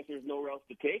 I guess there's nowhere else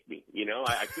to take me. You know,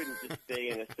 I couldn't just stay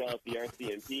in a cell at the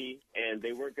RCMP, and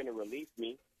they weren't going to release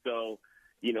me. So,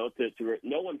 you know,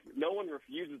 no one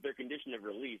refuses their condition of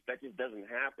release. That just doesn't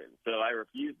happen. So I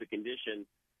refused the condition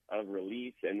of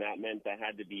release, and that meant I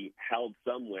had to be held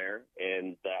somewhere.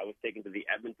 And I was taken to the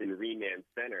Edmonton Remand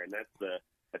Center, and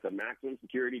that's a maximum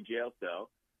security jail cell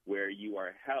where you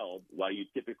are held while you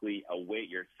typically await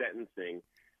your sentencing,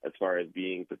 as far as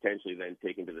being potentially then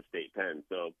taken to the state pen.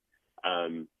 So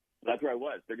that's where I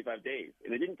was, 35 days.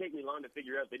 And it didn't take me long to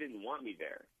figure out they didn't want me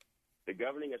there. The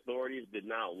governing authorities did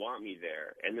not want me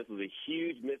there. And this was a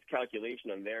huge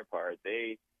miscalculation on their part.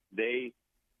 They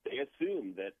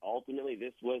assumed that ultimately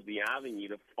this was the avenue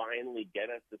to finally get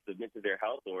us to submit to their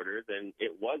health orders, and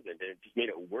it wasn't. And it just made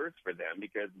it worse for them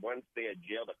because once they had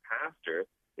jailed a pastor,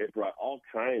 it brought all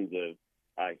kinds of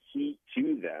heat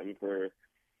to them for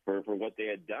what they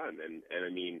had done. And I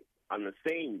mean, on the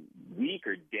same week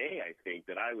or day, I think,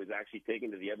 that I was actually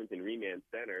taken to the Edmonton Remand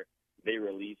Center, they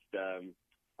released a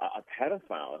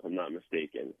pedophile, if I'm not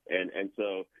mistaken. And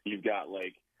so you've got,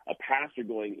 like, a pastor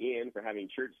going in for having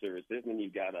church services, and then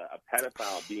you've got a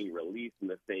pedophile being released in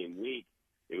the same week.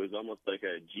 It was almost like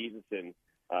a Jesus and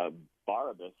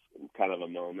Barabbas kind of a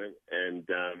moment. And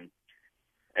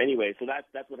anyway, so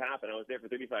that's what happened. I was there for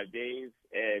 35 days,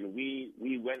 and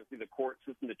we went through the court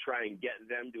system to try and get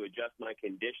them to adjust my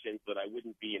conditions so that I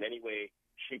wouldn't be in any way,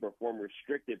 shape, or form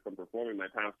restricted from performing my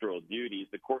pastoral duties.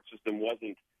 The court system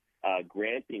wasn't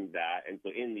granting that, and so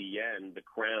in the end, the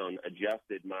Crown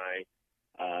adjusted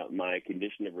my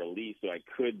condition of release so I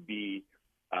could be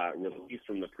released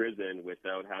from the prison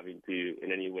without having to,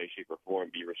 in any way, shape, or form,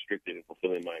 be restricted in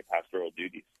fulfilling my pastoral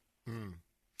duties.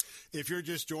 If you're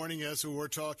just joining us, we're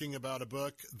talking about a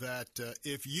book that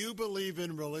if you believe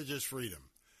in religious freedom,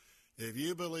 if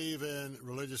you believe in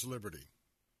religious liberty,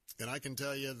 and I can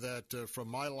tell you that from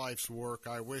my life's work,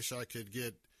 I wish I could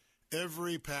get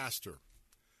every pastor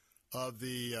of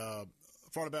the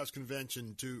Florida Baptist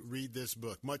Convention to read this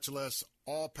book, much less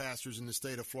all pastors in the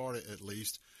state of Florida at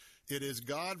least. It is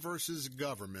God versus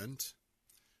Government,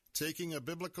 Taking a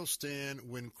Biblical Stand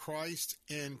When Christ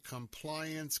and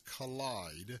Compliance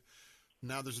Collide.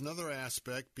 Now, there's another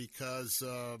aspect because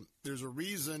there's a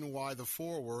reason why the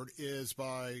foreword is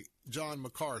by John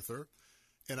MacArthur.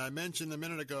 And I mentioned a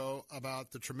minute ago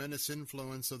about the tremendous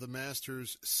influence of the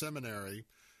Master's Seminary.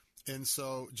 And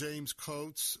so James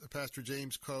Coates, Pastor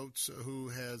James Coates, who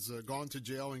has gone to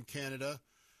jail in Canada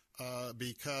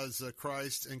because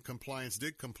Christ and Compliance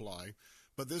did comply.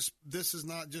 But this is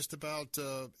not just about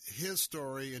his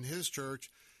story in his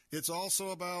church. It's also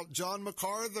about John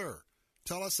MacArthur.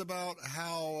 Tell us about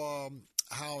how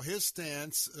his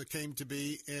stance came to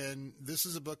be. And this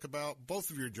is a book about both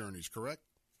of your journeys, correct?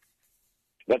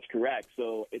 That's correct.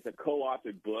 So it's a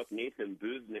co-authored book. Nathan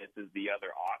Business is the other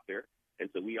author. And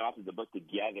so we authored the book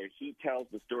together. He tells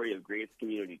the story of Grace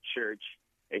Community Church,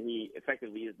 and he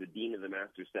effectively is the dean of the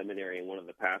Master's Seminary and one of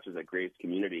the pastors at Grace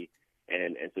Community.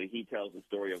 And so he tells the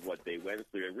story of what they went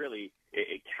through. And really,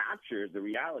 it captures the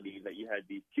reality that you had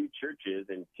these two churches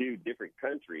in two different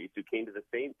countries who came to the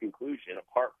same conclusion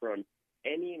apart from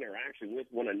any interaction with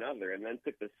one another, and then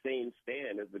took the same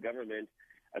stand as the government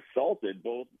assaulted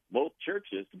both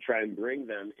churches to try and bring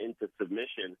them into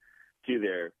submission to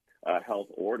their health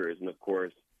orders. And of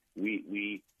course,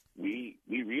 we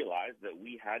realized that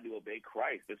we had to obey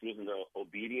Christ. This was an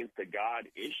obedience to God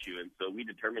issue, and so we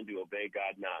determined to obey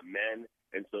God, not men.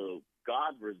 And so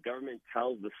God versus Government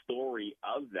tells the story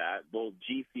of that, both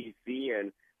GCC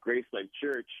and Grace Life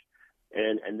Church,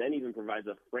 and then even provides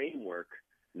a framework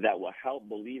that will help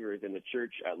believers in the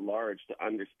church at large to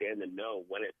understand and know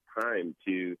when it's time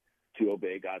to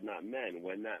obey God, not men,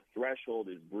 when that threshold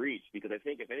is breached. Because I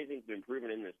think if anything's been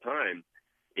proven in this time,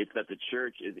 it's that the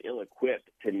church is ill-equipped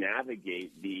to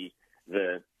navigate the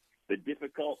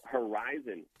difficult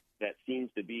horizon that seems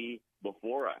to be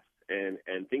before us.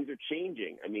 And things are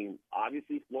changing. I mean,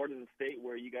 obviously, Florida is a state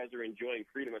where you guys are enjoying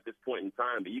freedom at this point in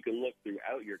time, but you can look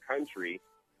throughout your country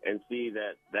and see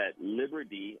that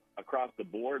liberty across the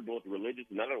board, both religious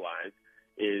and otherwise,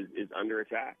 is under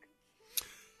attack.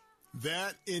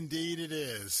 That indeed it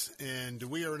is. And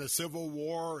we are in a civil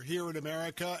war here in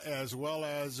America, as well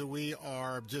as we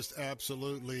are just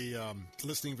absolutely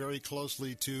listening very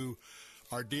closely to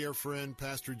our dear friend,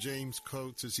 Pastor James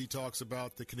Coates, as he talks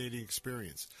about the Canadian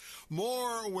experience.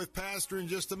 More with Pastor in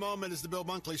just a moment. It's the Bill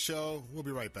Bunkley Show. We'll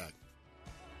be right back.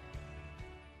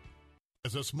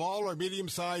 As a small or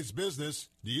medium-sized business,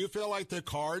 do you feel like the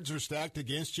cards are stacked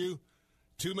against you?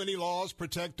 Too many laws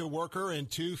protect a worker and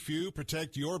too few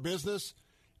protect your business?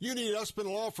 You need Usman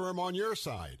Law Firm on your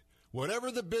side. Whatever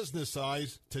the business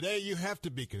size, today you have to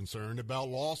be concerned about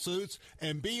lawsuits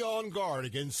and be on guard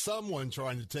against someone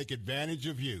trying to take advantage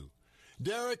of you.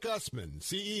 Derek Usman,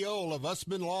 CEO of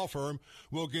Usman Law Firm,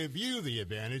 will give you the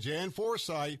advantage and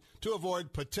foresight to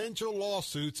avoid potential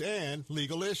lawsuits and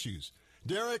legal issues.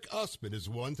 Derek Usman is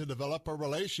one to develop a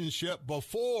relationship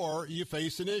before you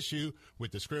face an issue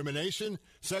with discrimination,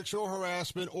 sexual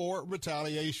harassment, or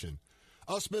retaliation.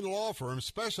 Usman Law Firm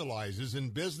specializes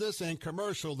in business and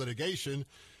commercial litigation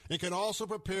and can also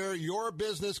prepare your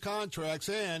business contracts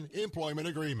and employment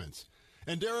agreements.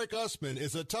 And Derek Usman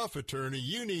is a tough attorney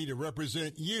you need to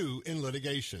represent you in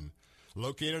litigation.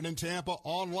 Located in Tampa,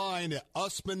 online at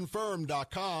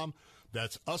usmanfirm.com.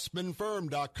 That's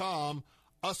usmanfirm.com.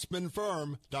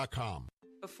 usmanfirm.com.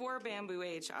 Before Bamboo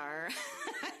HR,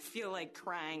 I feel like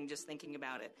crying just thinking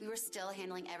about it. We were still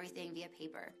handling everything via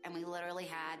paper, and we literally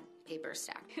had paper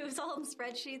stacked. It was all in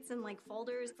spreadsheets and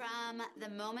folders. From the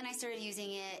moment I started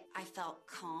using it, I felt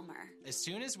calmer. As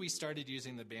soon as we started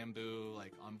using the Bamboo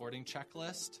onboarding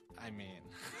checklist, I mean,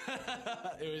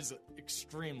 it was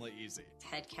extremely easy.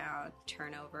 Head count,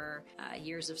 turnover,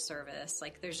 years of service.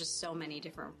 There's just so many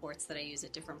different reports that I use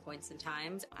at different points in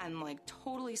time. I'm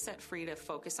totally set free to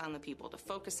focus on the people, to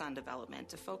focus on development,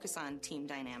 to focus on team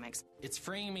dynamics. It's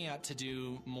freeing me up to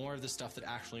do more of the stuff that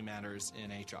actually matters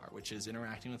in HR, which is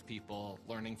interacting with people,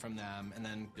 learning from them, and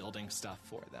then building stuff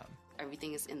for them.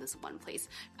 Everything is in this one place.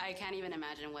 I can't even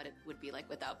imagine what it would be like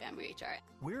without Bamboo HR.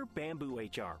 We're Bamboo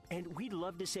HR, and we'd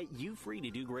love to set you free to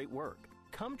do great work.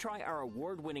 Come try our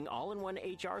award-winning all-in-one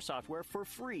HR software for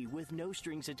free with no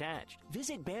strings attached.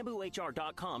 Visit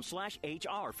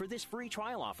bamboohr.com/HR for this free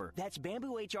trial offer. That's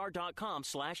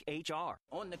bamboohr.com/HR.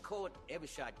 On the court, every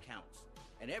shot counts.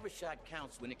 And every shot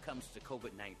counts when it comes to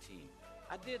COVID-19.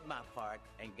 I did my part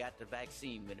and got the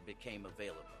vaccine when it became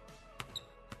available.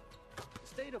 The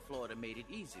state of Florida made it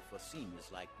easy for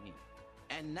seniors like me.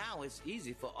 And now it's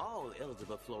easy for all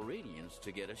eligible Floridians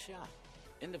to get a shot.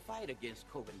 In the fight against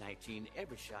COVID-19,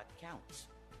 every shot counts.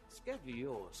 Schedule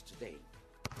yours today.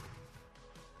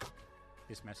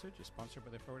 This message is sponsored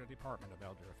by the Florida Department of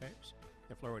Elder Affairs,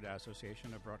 the Florida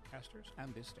Association of Broadcasters,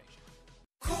 and this station.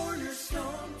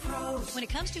 Cornerstone Pros. When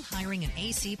it comes to hiring an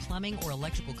AC, plumbing, or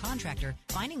electrical contractor,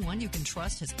 finding one you can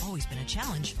trust has always been a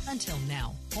challenge until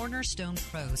now. Cornerstone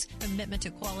Pros. Commitment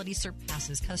to quality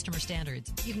surpasses customer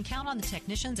standards. You can count on the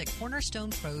technicians at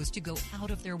Cornerstone Pros to go out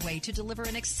of their way to deliver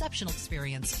an exceptional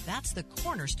experience. That's the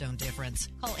Cornerstone difference.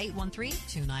 Call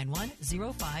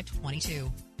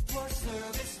 813-291-0522. For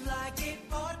service like it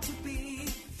ought to be,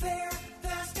 fair,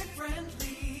 fast, and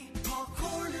friendly. Call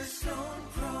Cornerstone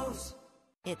Pros.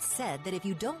 It's said that if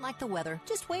you don't like the weather,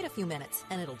 just wait a few minutes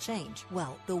and it'll change.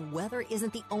 Well, the weather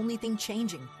isn't the only thing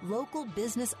changing. Local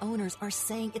business owners are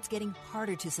saying it's getting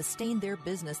harder to sustain their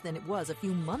business than it was a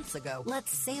few months ago. Let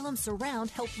Salem Surround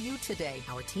help you today.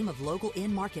 Our team of local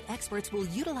in-market experts will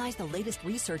utilize the latest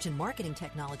research and marketing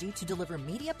technology to deliver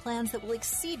media plans that will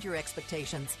exceed your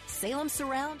expectations. Salem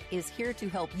Surround is here to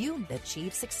help you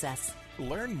achieve success.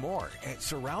 Learn more at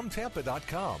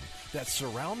surroundtampa.com. That's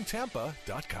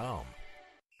surroundtampa.com.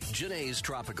 Janae's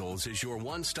Tropicals is your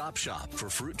one-stop shop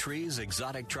for fruit trees,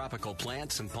 exotic tropical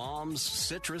plants and palms,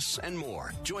 citrus, and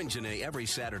more. Join Janae every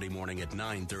Saturday morning at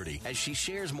 9:30 as she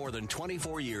shares more than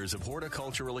 24 years of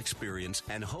horticultural experience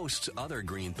and hosts other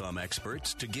Green Thumb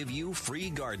experts to give you free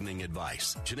gardening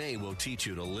advice. Janae will teach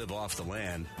you to live off the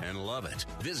land and love it.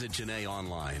 Visit Janae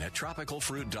online at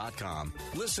tropicalfruit.com.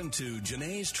 Listen to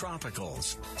Janae's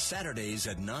Tropicals, Saturdays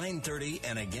at 9:30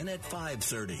 and again at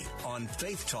 5:30 on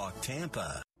Faith Talk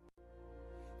Tampa.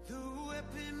 The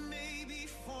weapon may be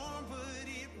formed, but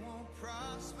it won't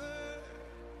prosper.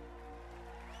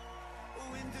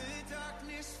 When the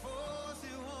darkness falls,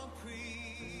 it won't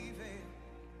prevail.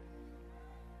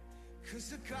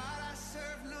 'Cause the God I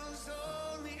serve knows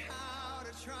only how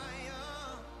to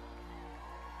triumph.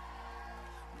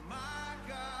 My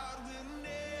God will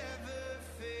never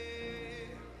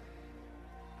fail.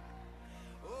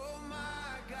 Oh,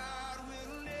 my God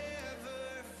will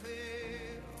never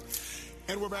fail.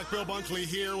 And we're back. Bill Bunkley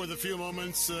here with a few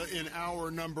moments in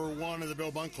hour number one of the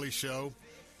Bill Bunkley Show.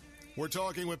 We're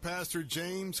talking with Pastor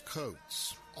James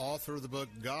Coates, author of the book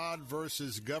God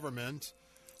versus Government,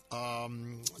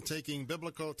 taking a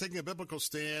biblical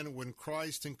stand when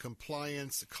Christ and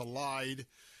compliance collide.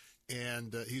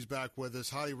 And he's back with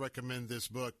us. Highly recommend this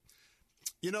book.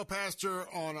 You know, Pastor,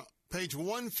 on page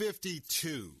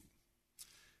 152,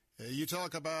 you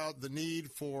talk about the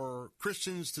need for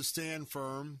Christians to stand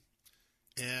firm.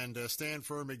 And stand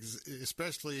firm,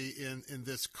 especially in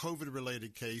this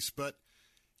COVID-related case. But,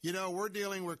 you know, we're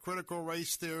dealing with critical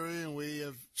race theory, and we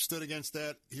have stood against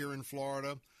that here in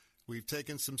Florida. We've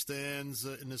taken some stands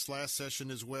in this last session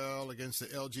as well against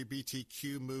the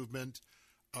LGBTQ movement.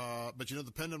 But, you know,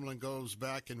 the pendulum goes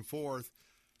back and forth.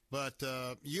 But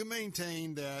you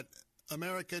maintain that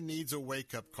America needs a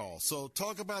wake-up call. So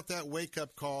talk about that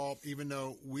wake-up call, even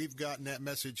though we've gotten that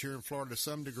message here in Florida to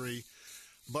some degree.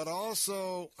 But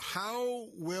also, how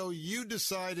will you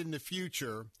decide in the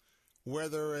future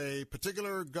whether a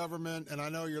particular government, and I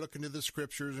know you're looking to the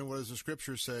scriptures and what does the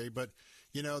scriptures say, but,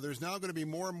 you know, there's now going to be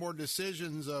more and more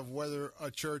decisions of whether a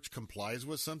church complies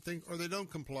with something or they don't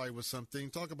comply with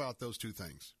something. Talk about those two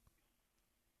things.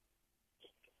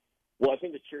 Well, I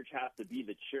think the church has to be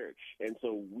the church. And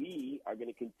so we are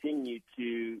going to continue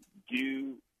to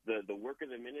do the work of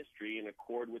the ministry in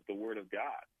accord with the Word of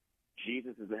God.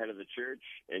 Jesus is the head of the church,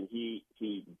 and he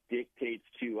dictates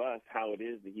to us how it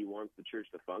is that he wants the church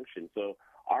to function. So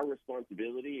our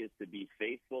responsibility is to be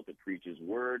faithful, to preach his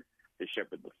word, to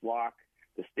shepherd the flock,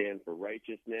 to stand for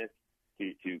righteousness,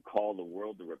 to call the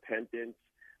world to repentance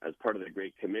as part of the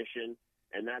Great Commission.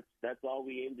 And that's all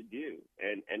we aim to do.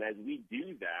 And as we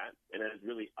do that, and as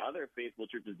really other faithful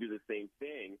churches do the same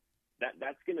thing,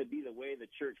 that's going to be the way the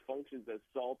church functions as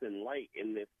salt and light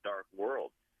in this dark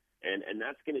world. And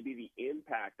that's going to be the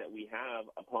impact that we have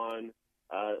upon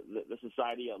the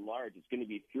society at large. It's going to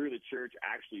be through the church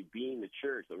actually being the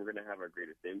church that we're going to have our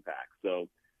greatest impact. So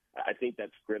I think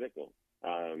that's critical.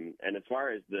 And as far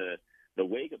as the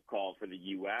wake-up call for the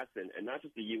U.S., and not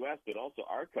just the U.S., but also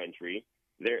our country,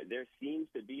 there seems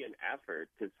to be an effort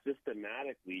to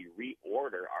systematically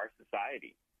reorder our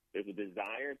society. There's a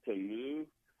desire to move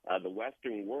the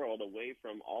Western world away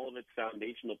from all of its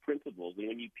foundational principles. And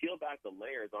when you peel back the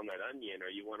layers on that onion, or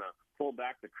you want to pull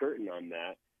back the curtain on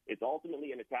that, it's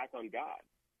ultimately an attack on God.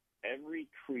 Every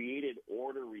created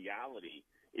order reality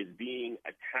is being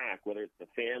attacked, whether it's the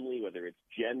family, whether it's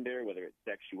gender, whether it's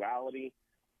sexuality.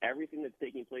 Everything that's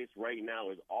taking place right now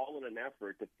is all in an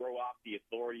effort to throw off the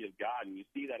authority of God. And you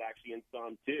see that actually in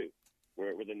Psalm 2,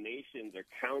 where the nations are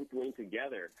counseling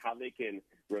together how they can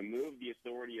remove the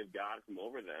authority of God from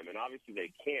over them. And obviously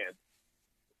they can't.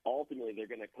 Ultimately, they're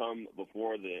going to come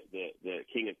before the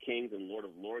King of Kings and Lord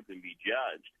of Lords and be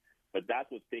judged. But that's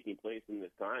what's taking place in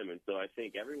this time. And so I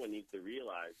think everyone needs to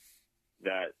realize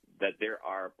that there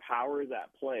are powers at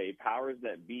play, powers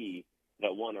that be,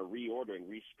 that want to reorder and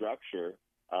restructure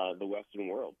the Western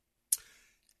world.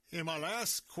 And my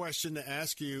last question to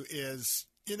ask you is,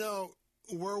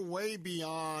 we're way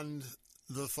beyond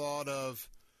the thought of,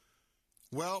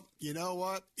 well, you know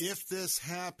what? If this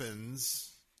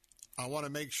happens, I want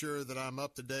to make sure that I'm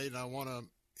up to date, and I want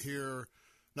to hear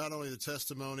not only the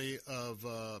testimony of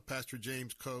Pastor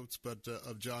James Coates, but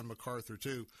of John MacArthur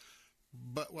too.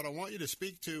 But what I want you to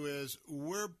speak to is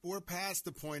we're past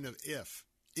the point of if.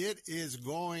 It is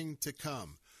going to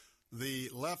come. The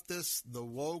leftists, the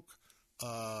woke,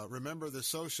 remember the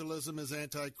socialism is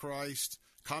antichrist,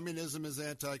 communism is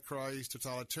antichrist,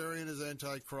 totalitarian is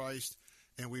antichrist,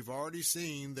 and we've already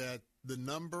seen that the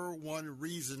number one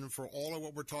reason for all of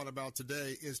what we're talking about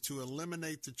today is to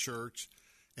eliminate the church,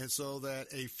 and so that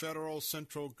a federal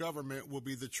central government will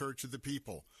be the church of the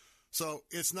people. So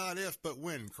it's not if, but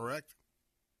when, correct?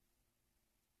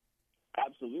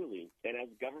 Absolutely. And as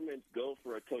governments go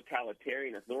for a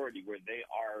totalitarian authority where they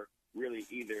are really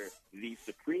either the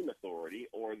supreme authority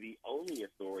or the only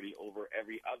authority over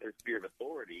every other sphere of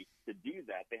authority, to do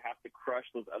that, they have to crush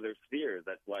those other spheres.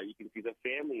 That's why you can see the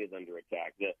family is under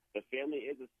attack. The family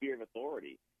is a sphere of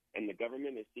authority, and the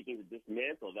government is seeking to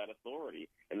dismantle that authority.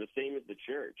 And the same as the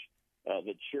church.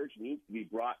 The church needs to be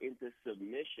brought into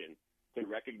submission to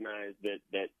recognize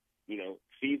that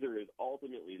Caesar is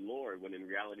ultimately Lord, when in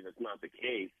reality that's not the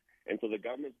case. And so the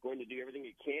government's going to do everything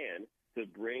it can to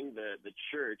bring the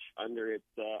church under its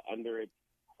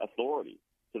authority,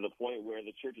 to the point where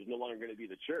the church is no longer going to be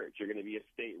the church. You're going to be a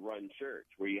state-run church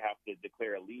where you have to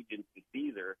declare allegiance to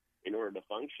Caesar in order to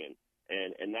function.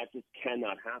 And that just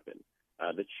cannot happen.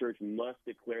 The church must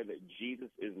declare that Jesus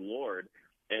is Lord,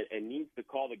 and needs to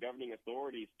call the governing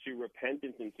authorities to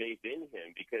repentance and faith in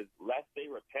him, because lest they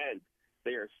repent,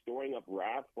 they are storing up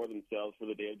wrath for themselves for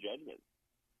the day of judgment.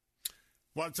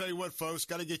 Well, I'll tell you what, folks,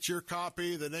 got to get your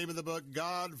copy. The name of the book,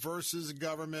 God versus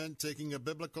Government, Taking a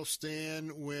Biblical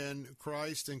Stand When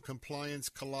Christ and Compliance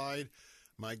Collide.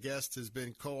 My guest has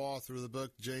been co-author of the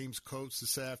book, James Coates,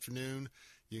 this afternoon.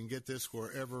 You can get this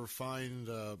wherever fine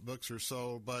books are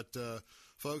sold. But,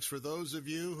 folks, for those of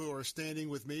you who are standing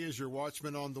with me as your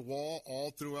watchman on the wall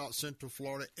all throughout Central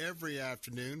Florida every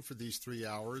afternoon for these 3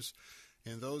 hours,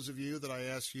 and those of you that I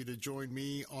ask you to join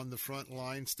me on the front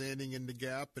line, standing in the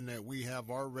gap, and that we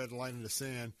have our red line in the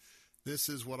sand, this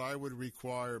is what I would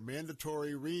require: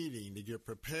 mandatory reading to get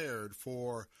prepared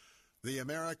for the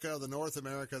North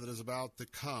America that is about to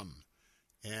come.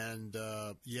 And,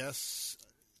 yes,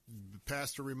 the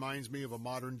pastor reminds me of a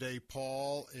modern-day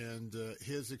Paul and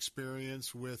his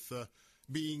experience with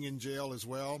being in jail as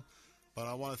well. But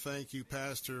I want to thank you,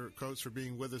 Pastor Coates, for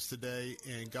being with us today,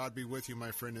 and God be with you,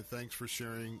 my friend, and thanks for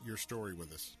sharing your story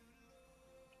with us.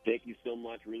 Thank you so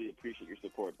much. Really appreciate your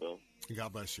support, Bill.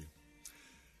 God bless you.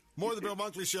 More of the Bill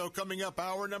Bunkley Show coming up,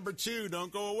 hour number 2.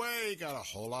 Don't go away. Got a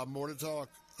whole lot more to talk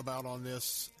about on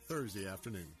this Thursday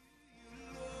afternoon.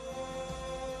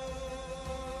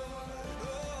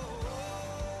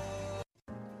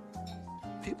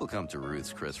 People come to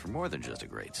Ruth's Chris for more than just a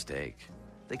great steak.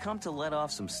 They come to let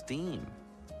off some steam.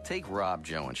 Take Rob,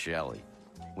 Joe, and Shelley.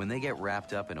 When they get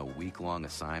wrapped up in a week-long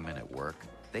assignment at work,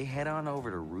 they head on over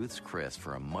to Ruth's Chris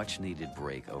for a much-needed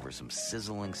break over some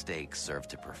sizzling steaks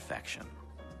served to perfection.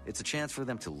 It's a chance for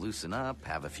them to loosen up,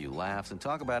 have a few laughs, and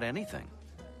talk about anything.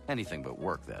 Anything but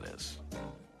work, that is.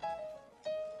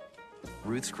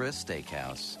 Ruth's Chris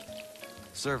Steakhouse,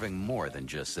 serving more than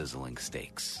just sizzling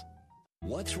steaks.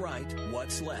 What's right,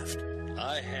 what's left?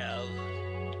 I have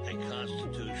a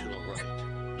constitutional right.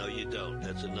 No, you don't.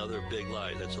 That's another big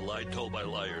lie. That's a lie told by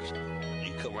liars.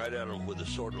 You come right at them with the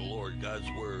sword of the Lord, God's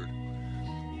word.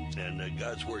 And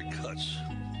God's word cuts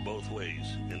both ways.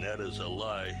 And that is a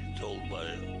lie told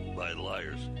by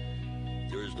liars.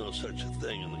 There is no such a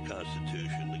thing in the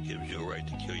Constitution that gives you a right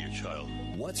to kill your child.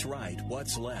 What's right,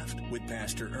 what's left with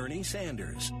Pastor Ernie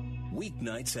Sanders.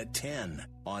 Weeknights at 10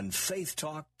 on Faith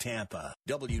Talk Tampa.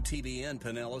 WTBN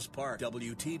Pinellas Park.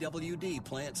 WTWD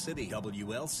Plant City.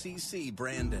 WLCC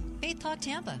Brandon. Faith Talk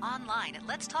Tampa. Online at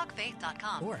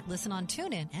letstalkfaith.com. Or listen on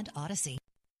TuneIn and Odyssey.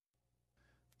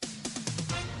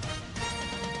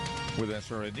 With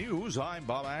SRN News, I'm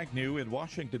Bob Agnew in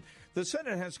Washington. The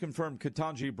Senate has confirmed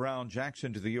Ketanji Brown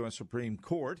Jackson to the U.S. Supreme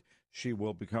Court. She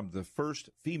will become the first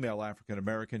female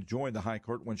African-American to join the High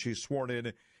Court when she's sworn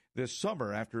in this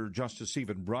summer after Justice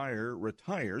Stephen Breyer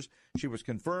retires. She was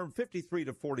confirmed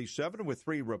 53-47 with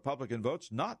 3 Republican votes,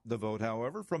 not the vote,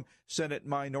 however, from Senate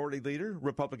Minority Leader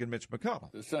Republican Mitch McConnell.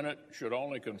 The Senate should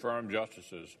only confirm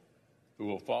justices who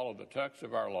will follow the text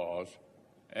of our laws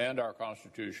and our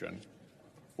Constitution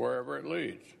wherever it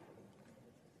leads,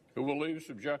 who will leave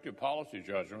subjective policy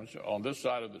judgments on this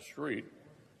side of the street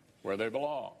where they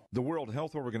belong. The World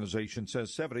Health Organization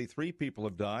says 73 people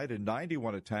have died in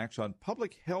 91 attacks on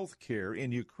public health care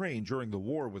in Ukraine during the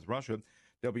war with Russia.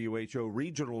 WHO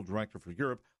Regional Director for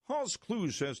Europe, Hans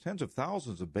Kluge, says tens of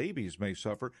thousands of babies may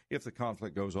suffer if the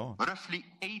conflict goes on. Roughly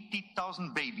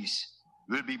 80,000 babies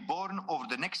will be born over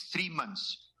the next 3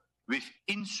 months with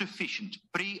insufficient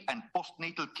pre- and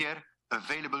postnatal care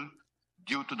available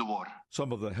due to the war.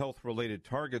 Some of the health-related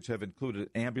targets have included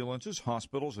ambulances,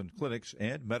 hospitals and clinics,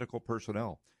 and medical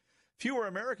personnel. Fewer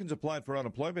Americans applied for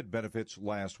unemployment benefits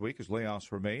last week as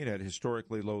layoffs remain at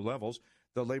historically low levels.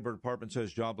 The Labor Department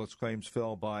says jobless claims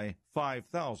fell by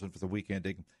 5,000 for the week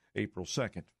ending April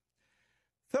 2nd.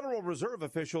 Federal Reserve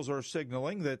officials are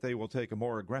signaling that they will take a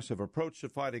more aggressive approach to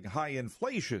fighting high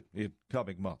inflation in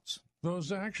coming months.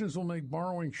 Those actions will make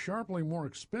borrowing sharply more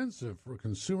expensive for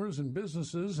consumers and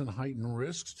businesses and heighten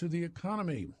risks to the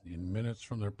economy. In minutes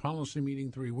from their policy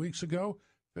meeting 3 weeks ago,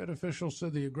 Fed officials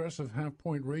said the aggressive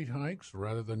half-point rate hikes,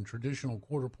 rather than traditional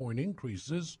quarter-point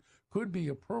increases, could be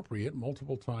appropriate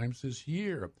multiple times this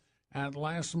year. At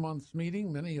last month's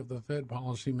meeting, many of the Fed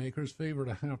policymakers favored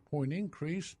a half-point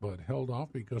increase, but held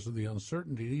off because of the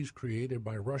uncertainties created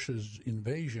by Russia's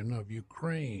invasion of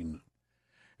Ukraine.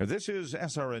 This is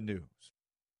SRN News.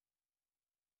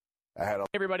 Hey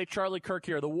everybody, Charlie Kirk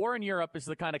here. The war in Europe is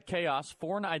the kind of chaos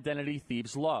foreign identity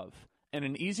thieves love. And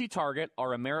an easy target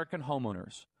are American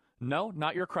homeowners. No,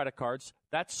 not your credit cards.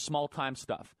 That's small-time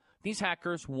stuff. These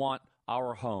hackers want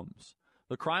our homes.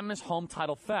 The crime is home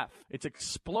title theft. It's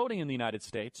exploding in the United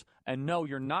States. And no,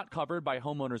 you're not covered by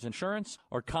homeowners insurance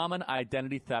or common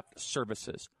identity theft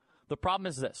services. The problem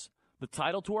is this. The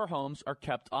title to our homes are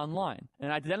kept online.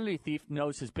 An identity thief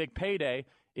knows his big payday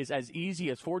is as easy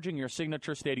as forging your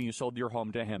signature stating you sold your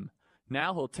home to him.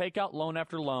 Now he'll take out loan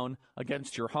after loan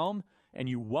against your home, and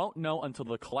you won't know until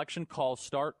the collection calls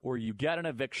start or you get an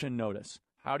eviction notice.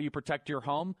 How do you protect your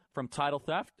home from title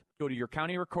theft? Go to your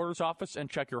county recorder's office and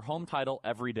check your home title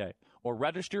every day. Or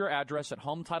register your address at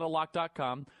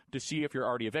HometitleLock.com to see if you're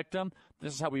already a victim.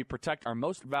 This is how we protect our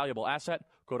most valuable asset.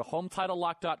 Go to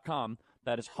HometitleLock.com.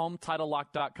 That is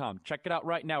HometitleLock.com. Check it out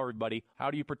right now, everybody.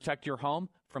 How do you protect your home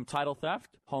from title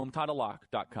theft?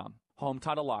 HometitleLock.com.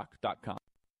 HometitleLock.com.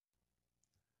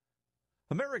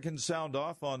 Americans sound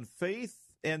off on faith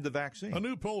and the vaccine. A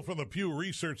new poll from the Pew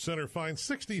Research Center finds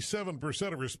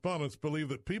 67% of respondents believe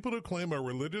that people who claim a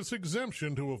religious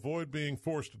exemption to avoid being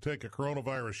forced to take a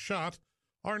coronavirus shot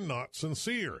are not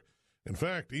sincere. In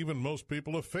fact, even most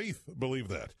people of faith believe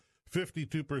that.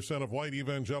 52% of white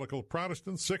evangelical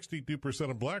Protestants, 62%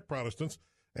 of black Protestants,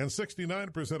 and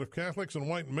 69% of Catholics and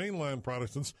white mainline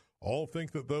Protestants all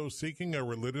think that those seeking a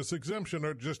religious exemption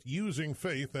are just using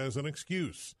faith as an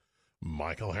excuse.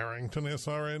 Michael Harrington,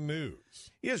 SRN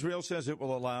News. Israel says it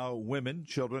will allow women,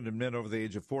 children, and men over the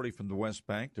age of 40 from the West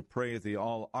Bank to pray at the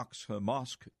Al-Aqsa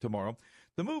Mosque tomorrow.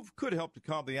 The move could help to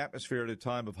calm the atmosphere at a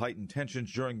time of heightened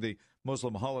tensions during the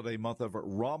Muslim holiday month of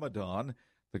Ramadan.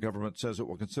 The government says it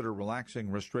will consider relaxing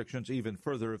restrictions even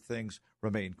further if things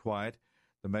remain quiet.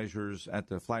 The measures at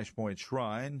the Flashpoint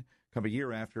Shrine come a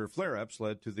year after flare-ups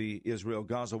led to the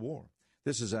Israel-Gaza war.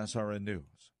 This is SRN News.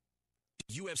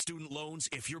 You have student loans?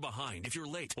 If you're behind, if you're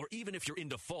late, or even if you're in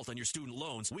default on your student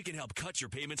loans, we can help cut your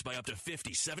payments by up to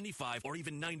 50, 75, or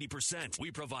even 90%.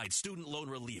 We provide student loan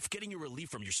relief, getting you relief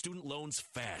from your student loans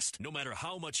fast. No matter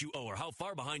how much you owe or how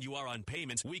far behind you are on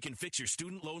payments, we can fix your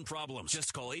student loan problems.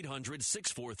 Just call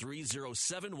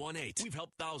 800-643-0718. We've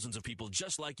helped thousands of people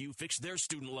just like you fix their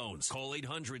student loans. Call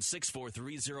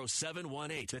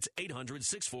 800-643-0718. That's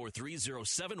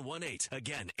 800-643-0718.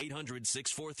 Again,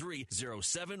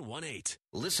 800-643-0718.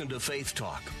 Listen to Faith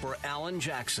Talk for Alan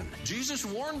Jackson. Jesus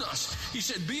warned us. He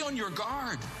said, be on your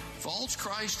guard. False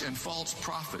Christ and false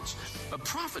prophets. A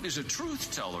prophet is a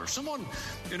truth teller. Someone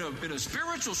in a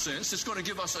spiritual sense that's going to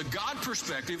give us a God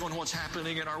perspective on what's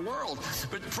happening in our world.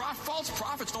 But false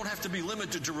prophets don't have to be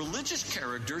limited to religious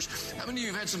characters. How many of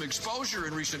you have had some exposure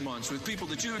in recent months with people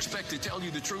that you expect to tell you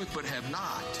the truth but have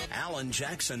not? Alan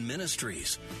Jackson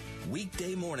Ministries.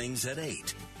 Weekday mornings at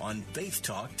 8 on Faith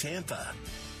Talk Tampa.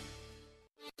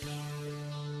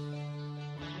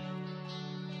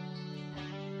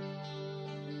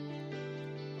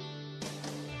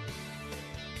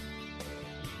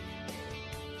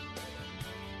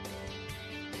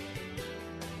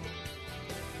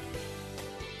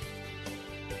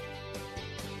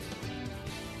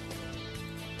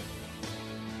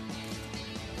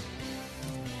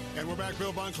 And we're back,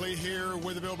 Bill Bunkley here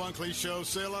with the Bill Bunkley Show,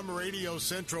 Salem Radio,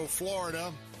 Central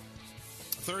Florida,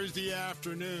 Thursday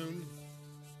afternoon.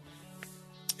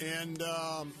 And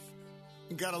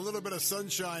got a little bit of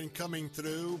sunshine coming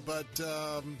through, but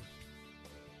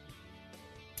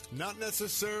not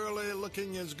necessarily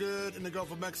looking as good in the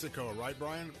Gulf of Mexico, right,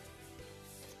 Brian?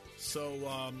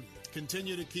 So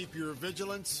continue to keep your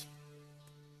vigilance.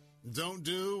 Don't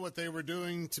do what they were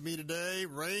doing to me today,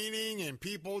 raining and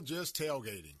people just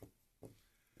tailgating.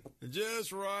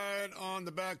 Just right on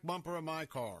the back bumper of my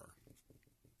car.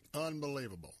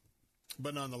 Unbelievable.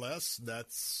 But nonetheless,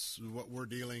 that's what we're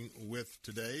dealing with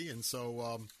today. And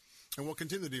so, and we'll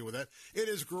continue to deal with that. It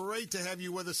is great to have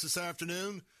you with us this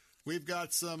afternoon. We've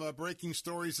got some breaking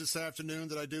stories this afternoon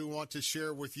that I do want to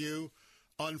share with you.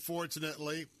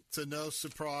 Unfortunately, to no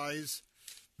surprise,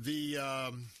 the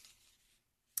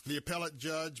appellate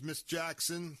judge, Miss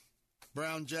Jackson,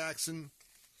 Brown Jackson,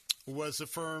 was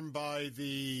affirmed by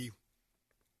the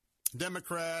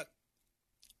Democrat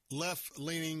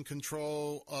left-leaning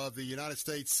control of the United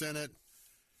States Senate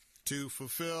to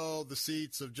fulfill the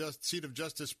seat of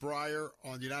Justice Breyer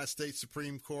on the United States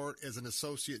Supreme Court as an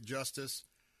associate justice.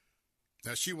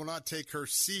 Now, she will not take her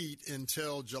seat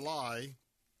until July,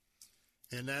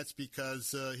 and that's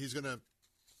because he's going to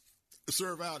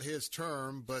serve out his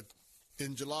term. But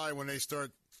in July, when they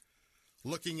start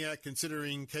looking at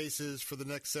considering cases for the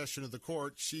next session of the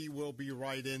court, she will be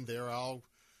right in there. I'll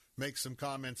make some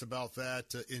comments about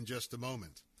that in just a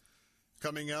moment.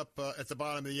 Coming up at the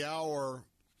bottom of the hour,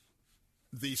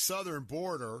 the southern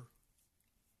border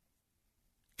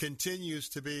continues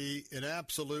to be an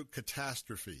absolute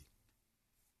catastrophe.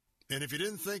 And if you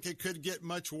didn't think it could get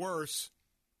much worse,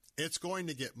 it's going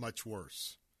to get much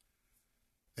worse.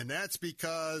 And that's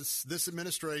because this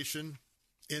administration,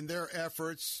 in their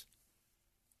efforts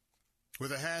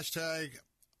with a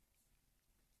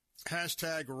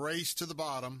hashtag race to the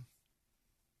bottom,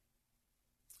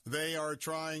 they are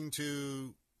trying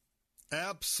to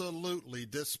absolutely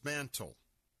dismantle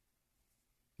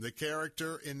the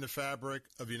character in the fabric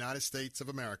of the United States of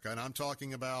America. And I'm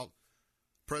talking about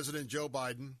President Joe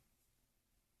Biden.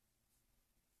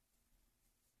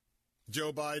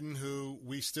 Joe Biden, who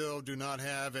we still do not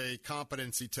have a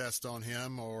competency test on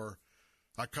him or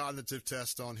a cognitive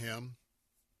test on him.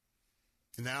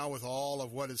 Now, with all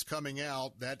of what is coming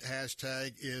out, that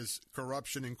hashtag is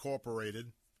Corruption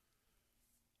Incorporated.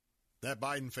 That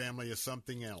Biden family is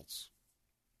something else.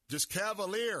 Just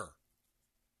cavalier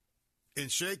in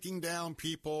shaking down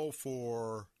people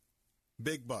for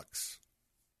big bucks.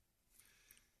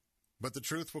 But the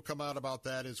truth will come out about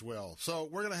that as well. So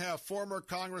we're going to have former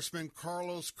Congressman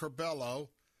Carlos Curbelo.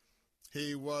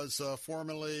 He was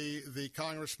formerly the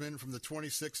congressman from the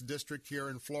 26th district here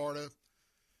in Florida,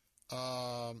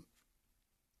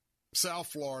 South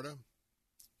Florida.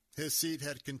 His seat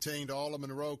had contained all of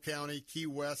Monroe County, Key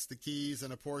West, the Keys,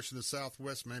 and a portion of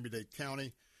southwest Miami-Dade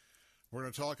County. We're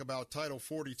going to talk about Title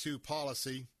 42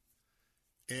 policy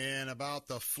and about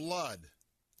the flood.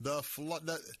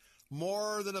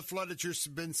 More than a flood that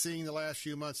you've been seeing the last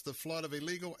few months, the flood of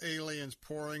illegal aliens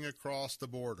pouring across the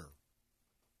border.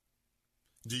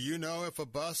 Do you know if a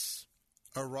bus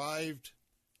arrived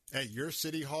at your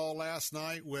city hall last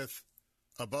night with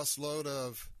a busload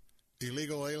of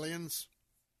illegal aliens?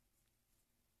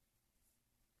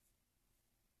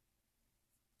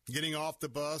 getting off the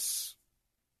bus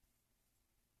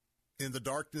in the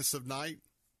darkness of night?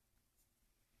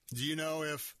 Do you know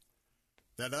if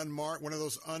that one of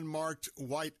those unmarked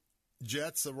white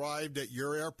jets arrived at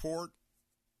your airport,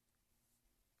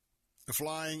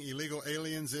 flying illegal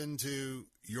aliens into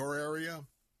your area?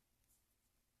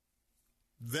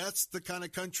 That's the kind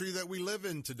of country that we live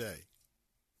in today.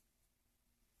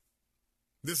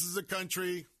 This is a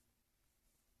country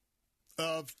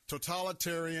of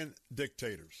totalitarian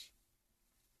dictators.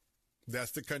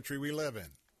 That's the country we live in.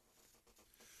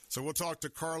 So we'll talk to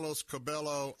Carlos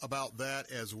Cabello about that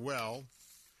as well.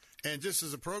 And just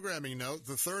as a programming note,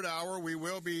 the third hour we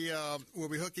will be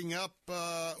hooking up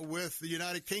with the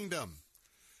United Kingdom.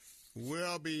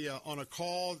 We'll be on a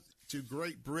call to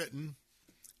Great Britain,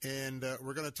 and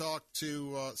we're going to talk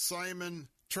to Simon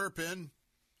Turpin,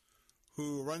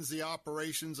 who runs the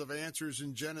operations of Answers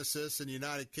in Genesis in the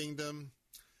United Kingdom.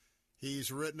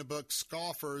 He's written a book,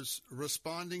 Scoffers,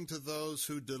 Responding to Those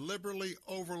Who Deliberately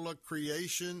Overlook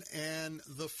Creation and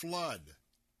the Flood.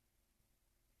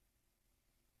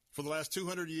 For the last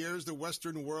 200 years, the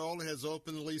Western world has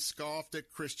openly scoffed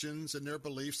at Christians and their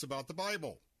beliefs about the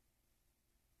Bible.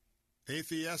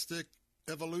 Atheistic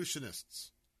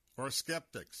evolutionists or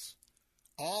skeptics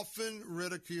often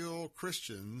ridicule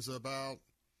Christians about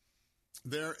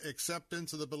their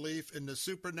acceptance of the belief in the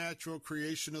supernatural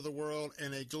creation of the world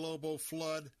and a global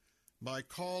flood by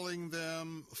calling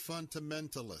them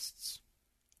fundamentalists.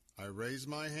 I raise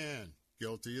my hand.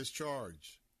 Guilty as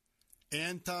charged.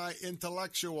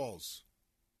 Anti-intellectuals.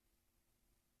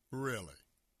 Really?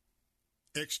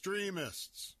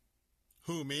 Extremists.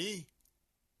 Who, me?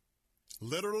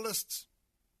 Literalists?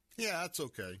 Yeah, that's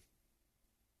okay.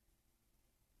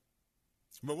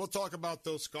 But we'll talk about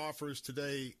those scoffers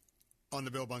today on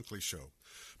the Bill Bunkley Show.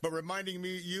 But reminding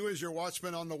me, you as your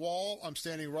watchman on the wall, I'm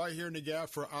standing right here in the gap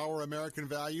for our American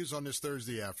values on this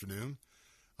Thursday afternoon.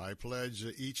 I pledge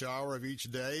each hour of each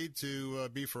day to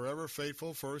be forever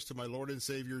faithful, first to my Lord and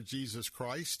Savior Jesus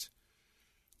Christ,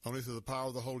 only through the power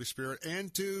of the Holy Spirit,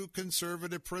 and to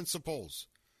conservative principles.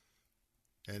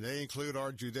 And they include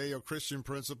our Judeo-Christian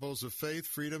principles of faith,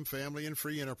 freedom, family, and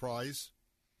free enterprise.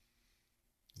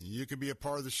 You can be a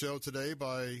part of the show today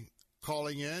by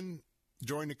calling in.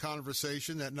 Join the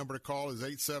conversation. That number to call is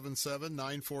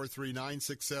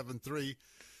 877-943-9673.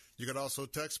 You can also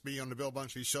text me on the Bill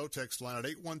Bunkley Show text line at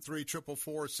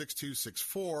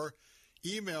 813-444-6264.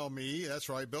 Email me, that's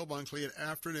right, Bill Bunkley at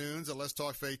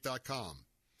afternoons@letstalkfaith.com.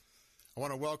 I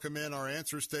want to welcome in our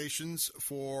answer stations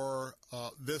for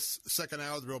this second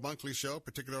hour of the Bill Bunkley Show,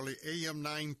 particularly AM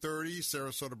 930,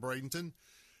 Sarasota, Bradenton,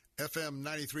 FM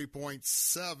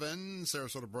 93.7,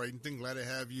 Sarasota, Bradenton. Glad to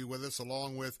have you with us,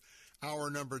 along with hour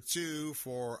number 2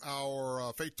 for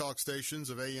our Faith Talk stations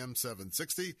of AM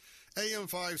 760, AM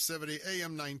 570,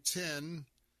 AM 910,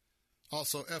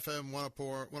 also FM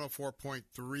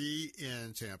 104.3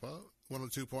 in Tampa,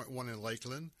 102.1 in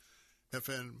Lakeland,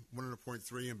 FM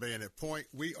 100.3 in Bayonet Point.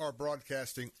 We are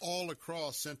broadcasting all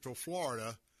across Central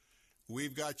Florida.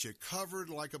 We've got you covered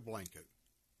like a blanket.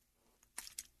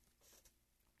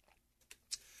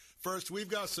 First, we've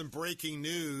got some breaking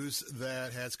news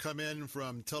that has come in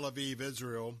from Tel Aviv,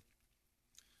 Israel.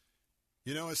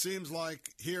 You know, it seems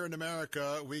like here in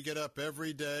America, we get up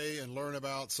every day and learn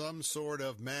about some sort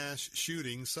of mass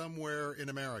shooting somewhere in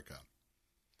America.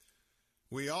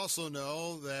 We also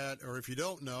know that, or if you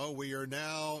don't know, we are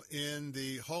now in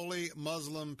the holy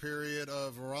Muslim period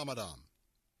of Ramadan.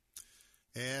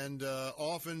 And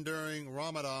often during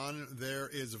Ramadan, there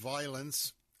is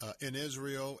violence in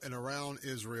Israel and around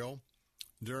Israel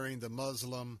during the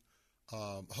Muslim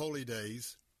holy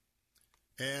days.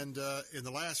 And in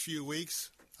the last few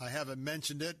weeks, I haven't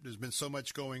mentioned it. There's been so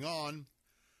much going on,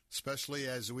 especially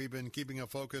as we've been keeping a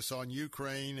focus on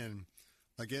Ukraine. And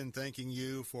again, thanking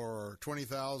you for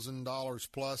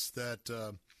 $20,000 plus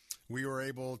that we were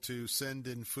able to send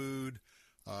in food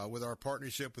with our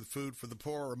partnership with Food for the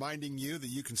Poor, reminding you that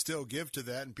you can still give to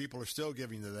that, and people are still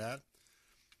giving to that.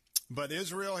 But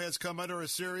Israel has come under a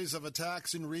series of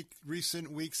attacks in recent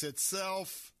weeks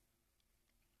itself.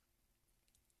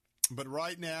 But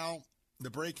right now, the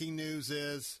breaking news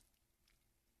is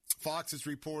Fox is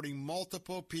reporting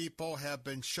multiple people have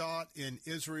been shot in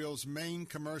Israel's main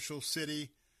commercial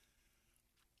city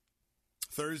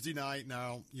Thursday night.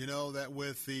 Now, you know that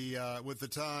with the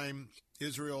time,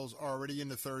 Israel's already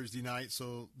into Thursday night,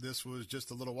 so this was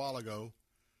just a little while ago.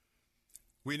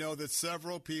 We know that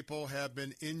several people have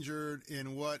been injured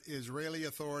in what Israeli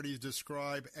authorities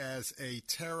describe as a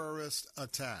terrorist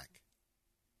attack.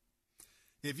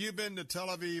 If you've been to Tel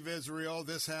Aviv, Israel,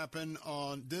 this happened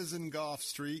on Dizengoff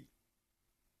Street.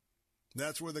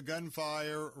 That's where the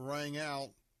gunfire rang out.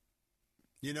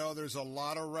 You know, there's a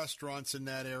lot of restaurants in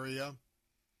that area.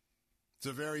 It's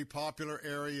a very popular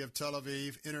area of Tel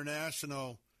Aviv,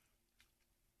 international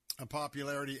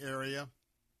popularity area.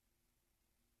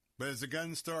 But as the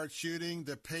guns start shooting,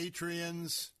 the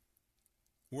patrons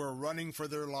were running for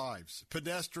their lives.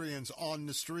 Pedestrians on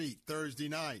the street Thursday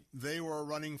night, they were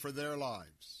running for their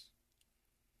lives.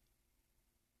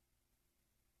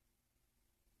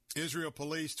 Israel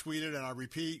police tweeted, and I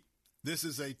repeat, this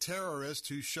is a terrorist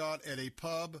who shot at a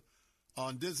pub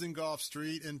on Dizengoff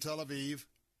Street in Tel Aviv,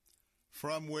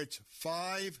 from which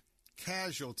 5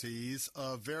 casualties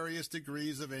of various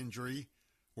degrees of injury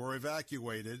were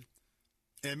evacuated,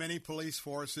 and many police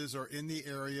forces are in the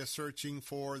area searching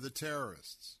for the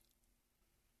terrorists.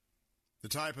 The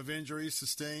type of injuries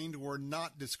sustained were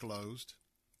not disclosed.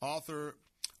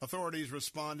 Authorities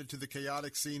responded to the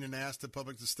chaotic scene and asked the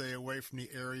public to stay away from the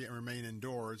area and remain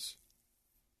indoors.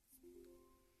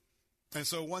 And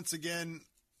so once again,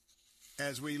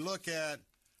 as we look at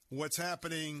what's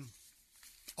happening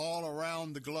all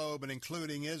around the globe and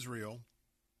including Israel,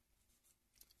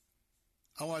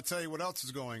 I want to tell you what else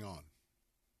is going on.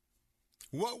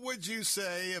 What would you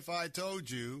say if I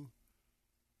told you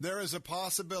there is a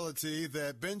possibility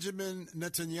that Benjamin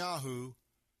Netanyahu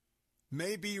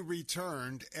may be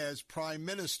returned as Prime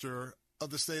Minister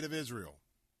of the State of Israel?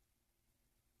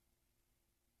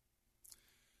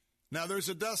 Now, there's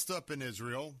a dust-up in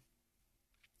Israel,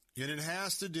 and it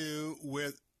has to do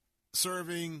with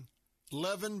serving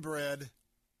leavened bread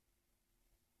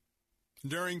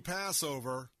during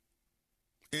Passover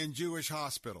in Jewish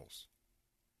hospitals.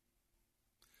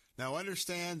 Now,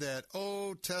 understand that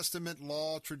Old Testament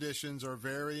law traditions are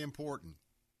very important.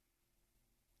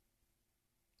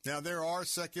 Now, there are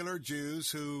secular Jews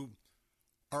who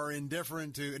are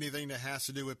indifferent to anything that has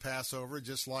to do with Passover,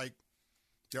 just like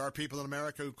there are people in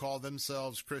America who call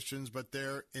themselves Christians, but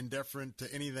they're indifferent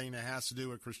to anything that has to do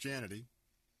with Christianity.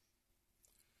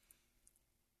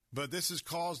 But this has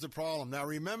caused a problem. Now,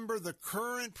 remember, the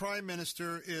current prime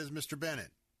minister is Mr.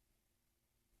 Bennett.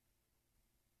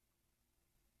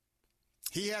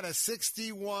 He had a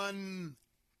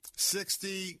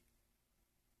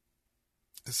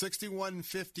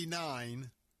 61-59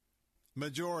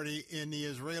 majority in the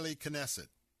Israeli Knesset,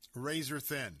 razor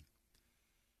thin.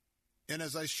 And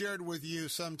as I shared with you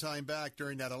some time back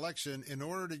during that election, in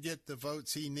order to get the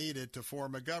votes he needed to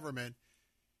form a government,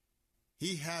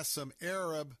 he has some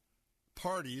Arab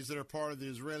parties that are part of the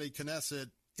Israeli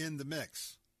Knesset in the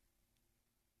mix.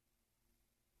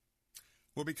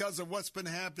 Well, because of what's been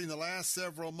happening the last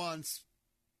several months,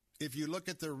 if you look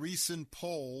at the recent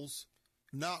polls,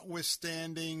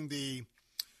 notwithstanding the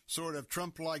sort of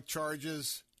Trump-like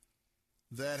charges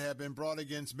that have been brought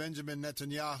against Benjamin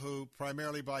Netanyahu,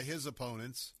 primarily by his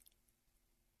opponents,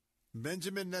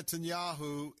 Benjamin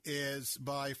Netanyahu is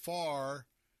by far,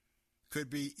 could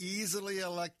be easily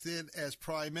elected as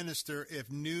prime minister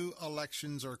if new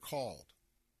elections are called.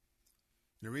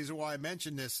 The reason why I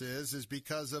mention this is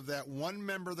because of that one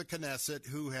member of the Knesset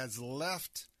who has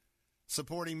left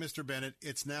supporting Mr. Bennett.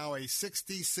 It's now a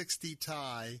 60-60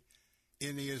 tie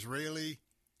in the Israeli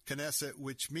Knesset,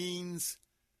 which means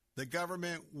the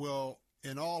government will,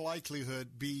 in all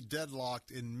likelihood, be deadlocked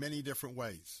in many different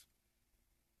ways.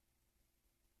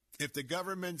 If the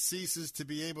government ceases to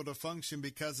be able to function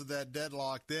because of that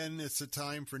deadlock, then it's a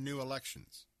time for new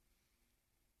elections.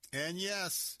 And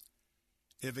yes,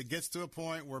 if it gets to a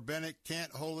point where Bennett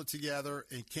can't hold it together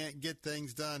and can't get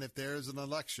things done if there is an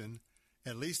election,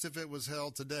 at least if it was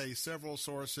held today, several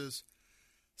sources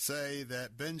say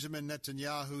that Benjamin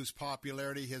Netanyahu's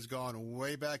popularity has gone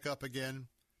way back up again,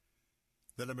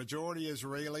 that a majority of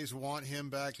Israelis want him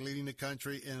back leading the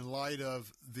country in light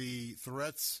of the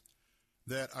threats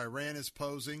that Iran is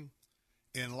posing,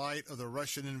 in light of the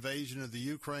Russian invasion of the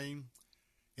Ukraine,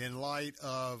 in light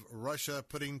of Russia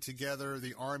putting together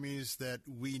the armies that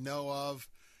we know of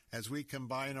as we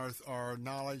combine our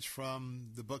knowledge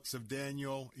from the books of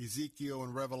Daniel, Ezekiel,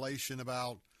 and Revelation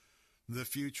about the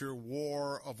future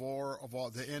war of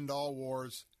all, to end all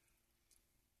wars.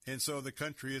 And so the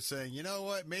country is saying, you know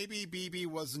what, maybe Bibi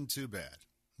wasn't too bad.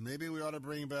 Maybe we ought to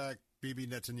bring back Bibi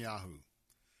Netanyahu.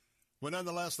 Well,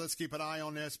 nonetheless, let's keep an eye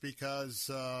on this because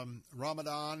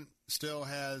Ramadan still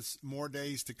has more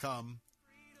days to come.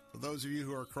 For those of you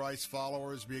who are Christ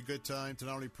followers, it'd be a good time to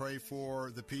not only pray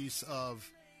for the peace of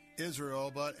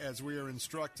Israel, but as we are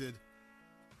instructed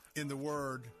in the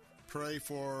Word, pray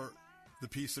for the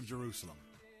peace of Jerusalem.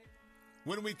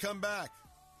 When we come back,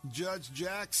 Judge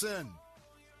Jackson,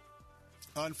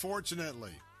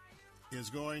 unfortunately, is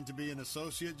going to be an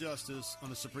associate justice on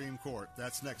the Supreme Court.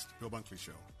 That's next, Bill Bunkley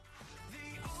Show.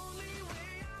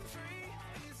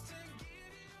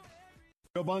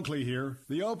 Bill Bunkley here.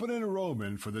 The open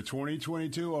enrollment for the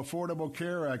 2022 Affordable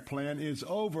Care Act plan is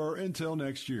over until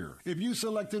next year. If you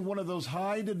selected one of those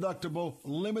high-deductible,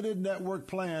 limited network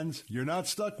plans, you're not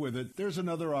stuck with it. There's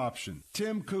another option.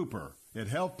 Tim Cooper at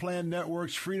Health Plan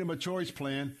Network's Freedom of Choice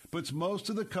plan puts most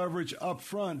of the coverage up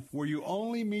front, where you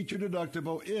only meet your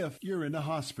deductible if you're in the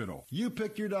hospital. You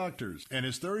pick your doctors, and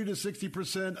it's 30 to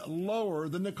 60% lower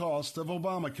than the cost of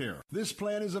Obamacare. This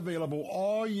plan is available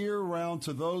all year round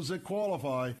to those that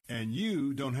qualify, and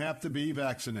you don't have to be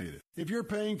vaccinated. If you're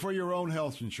paying for your own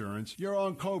health insurance, you're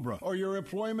on COBRA, or your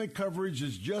employment coverage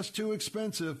is just too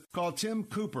expensive, call Tim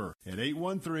Cooper at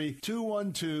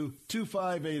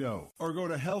 813-212-2580 or go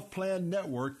to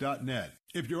healthplannetwork.net.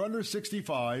 If you're under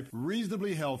 65,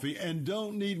 reasonably healthy, and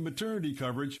don't need maternity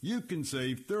coverage, you can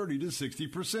save 30 to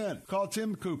 60%. Call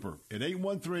Tim Cooper at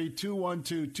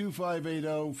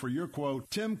 813-212-2580 for your quote.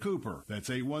 Tim Cooper. That's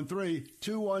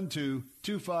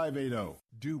 813-212-2580.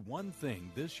 Do one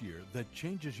thing this year that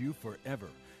changes you forever.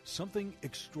 Something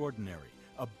extraordinary.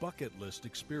 A bucket list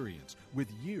experience with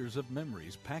years of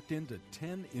memories packed into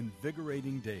 10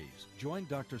 invigorating days. Join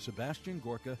Dr. Sebastian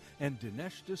Gorka and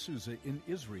Dinesh D'Souza in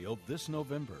Israel this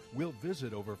November. We'll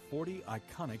visit over 40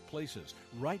 iconic places,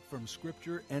 right from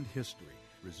scripture and history.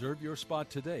 Reserve your spot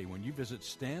today when you visit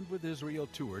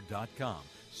standwithisraeltour.com,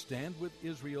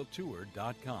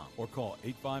 standwithisraeltour.com, or call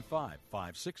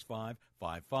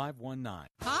 855-565-5519.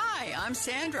 Hi, I'm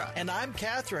Sandra. And I'm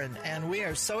Catherine, and we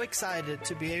are so excited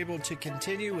to be able to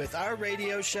continue with our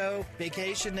radio show,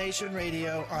 Vacation Nation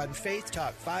Radio, on Faith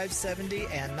Talk 570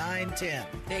 and 910.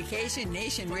 Vacation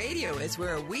Nation Radio is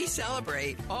where we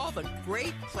celebrate all the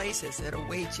great places that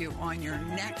await you on your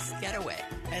next getaway.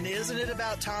 And isn't it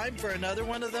about time for another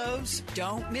one of those?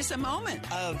 Don't miss a moment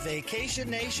of Vacation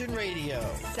Nation Radio.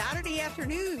 Saturday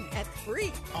afternoon at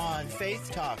 3 on Faith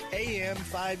Talk, AM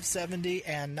 570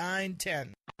 and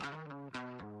 910.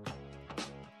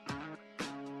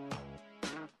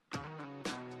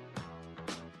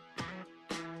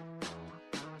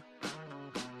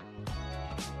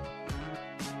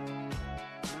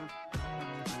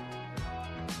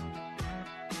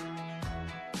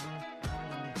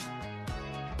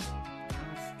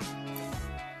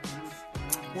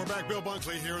 We're back. Bill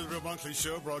Bunkley here with the Bill Bunkley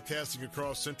Show, broadcasting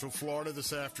across Central Florida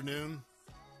this afternoon.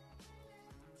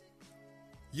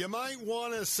 You might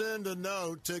want to send a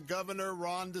note to Governor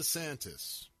Ron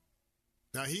DeSantis.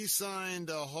 Now, he signed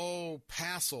a whole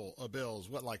passel of bills,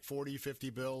 like 40, 50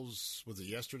 bills, was it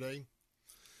yesterday?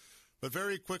 But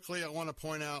very quickly, I want to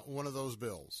point out one of those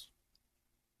bills.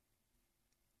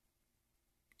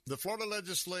 The Florida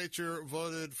legislature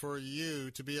voted for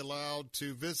you to be allowed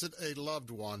to visit a loved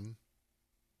one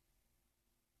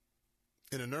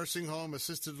in a nursing home,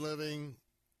 assisted living,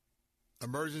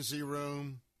 emergency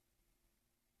room,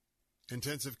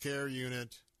 intensive care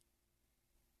unit,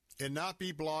 and not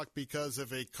be blocked because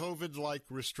of a COVID-like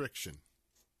restriction.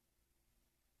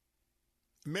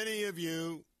 Many of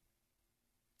you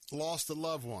lost a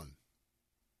loved one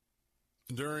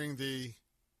during the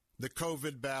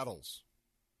COVID battles,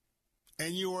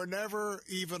 and you were never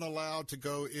even allowed to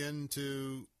go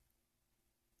into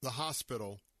the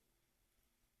hospital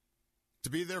to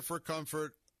be there for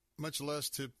comfort, much less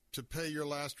to pay your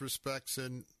last respects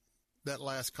in that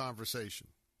last conversation.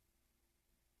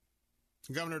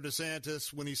 Governor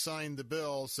DeSantis, when he signed the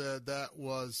bill, said that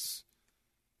was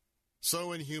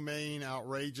so inhumane,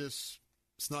 outrageous.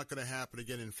 It's not going to happen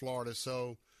again in Florida.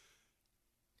 So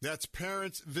that's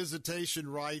parents' visitation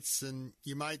rights, and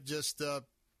you might just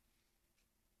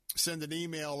send an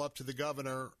email up to the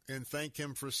governor and thank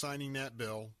him for signing that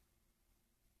bill.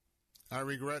 I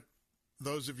regret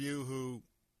those of you who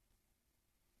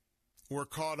were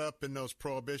caught up in those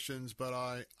prohibitions, but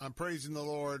I'm praising the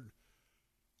Lord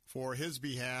for his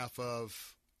behalf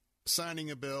of signing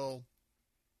a bill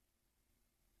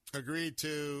agreed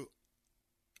to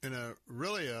in a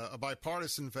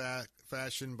bipartisan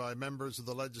fashion by members of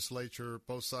the legislature,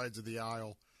 both sides of the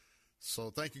aisle.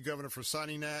 So thank you, Governor, for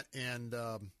signing that. And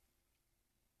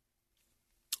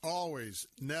always,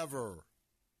 never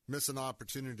miss an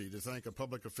opportunity to thank a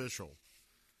public official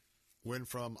when,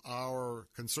 from our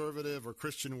conservative or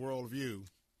Christian worldview,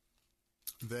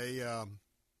 they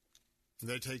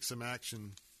take some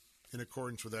action in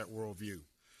accordance with that worldview.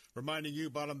 Reminding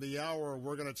you, bottom of the hour,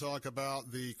 we're going to talk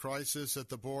about the crisis at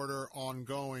the border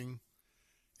ongoing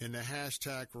in the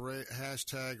hashtag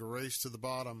race to the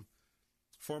bottom.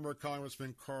 Former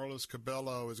Congressman Carlos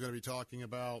Cabello is going to be talking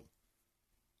about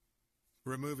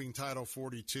removing Title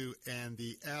 42 and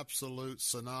the absolute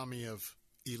tsunami of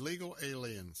illegal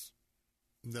aliens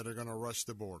that are going to rush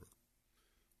the border.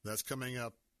 That's coming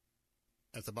up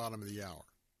at the bottom of the hour.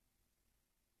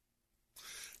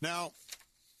 Now,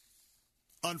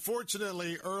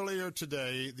 unfortunately, earlier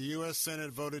today, the U.S.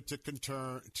 Senate voted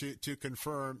to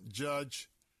confirm Judge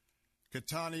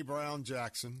Ketanji Brown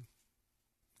Jackson.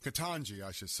 Ketanji,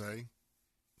 I should say.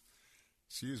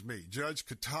 Excuse me. Judge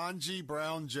Ketanji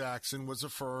Brown Jackson was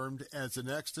affirmed as the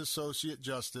next Associate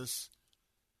Justice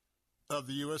of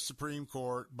the U.S. Supreme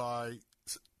Court by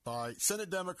Senate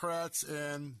Democrats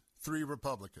and 3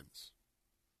 Republicans.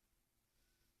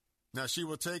 Now, she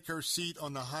will take her seat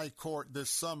on the High Court this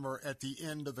summer at the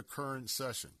end of the current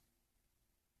session.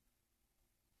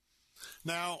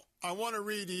 Now, I want to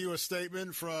read to you a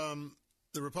statement from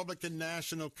the Republican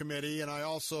National Committee, and I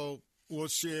also will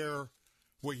share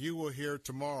what you will hear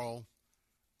tomorrow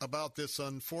about this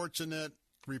unfortunate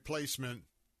replacement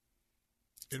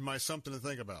in my Something to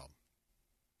Think About.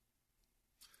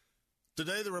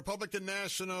 Today, the Republican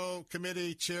National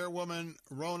Committee Chairwoman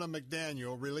Ronna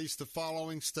McDaniel released the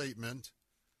following statement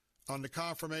on the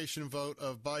confirmation vote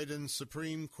of Biden's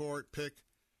Supreme Court pick,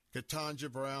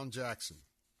 Ketanji Brown Jackson.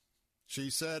 She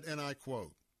said, and I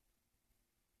quote,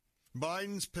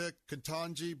 "Biden's pick,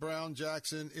 Ketanji Brown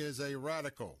Jackson, is a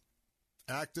radical,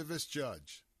 activist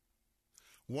judge,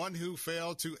 one who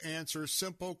failed to answer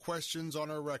simple questions on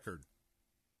her record,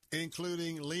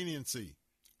 including leniency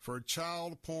for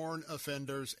child porn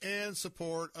offenders and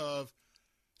support of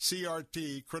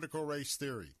CRT, critical race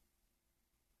theory.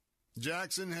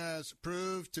 Jackson has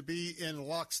proved to be in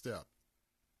lockstep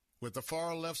with the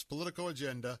far left's political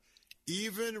agenda,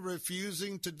 even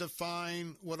refusing to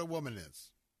define what a woman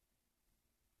is.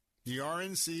 The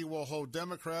RNC will hold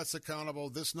Democrats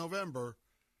accountable this November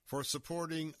for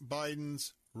supporting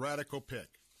Biden's radical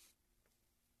pick."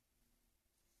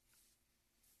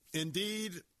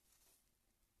 Indeed,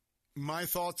 my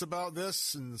thoughts about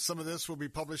this, and some of this will be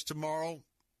published tomorrow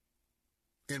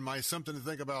in my Something to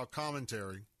Think About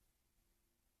commentary.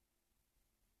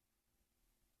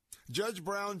 Judge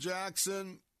Brown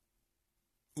Jackson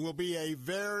will be a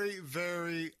very,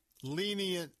 very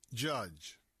lenient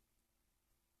judge,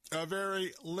 a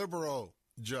very liberal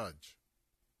judge.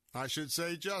 I should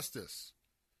say justice,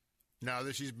 now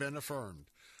that she's been affirmed.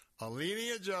 A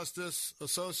lenient justice,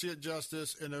 associate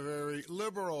justice, and a very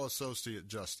liberal associate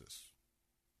justice.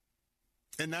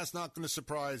 And that's not going to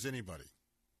surprise anybody.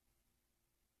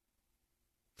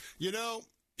 You know,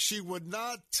 she would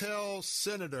not tell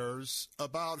senators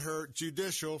about her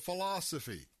judicial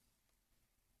philosophy.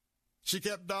 She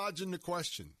kept dodging the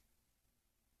question.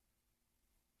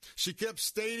 She kept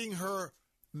stating her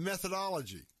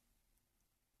methodology.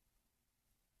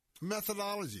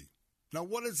 Methodology. Now,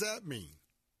 what does that mean?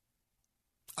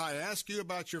 I ask you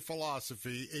about your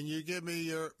philosophy, and you give me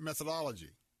your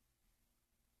methodology.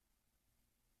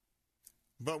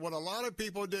 But what a lot of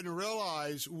people didn't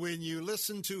realize when you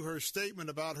listen to her statement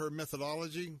about her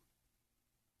methodology,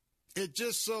 it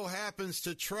just so happens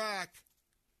to track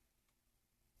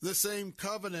the same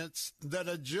covenants that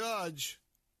a judge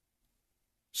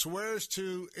swears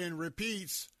to and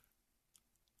repeats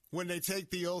when they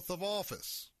take the oath of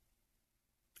office.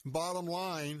 Bottom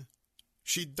line,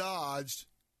 she dodged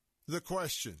the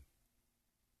question.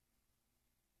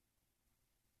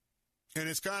 And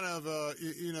it's kind of,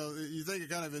 you think it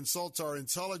kind of insults our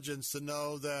intelligence to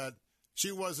know that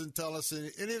she wasn't telling us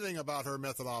anything about her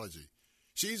methodology.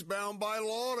 She's bound by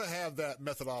law to have that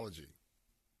methodology.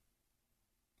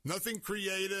 Nothing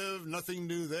creative, nothing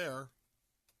new there.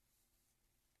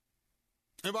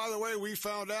 And by the way, we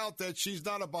found out that she's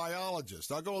not a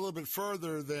biologist. I'll go a little bit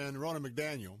further than Ronna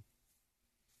McDaniel.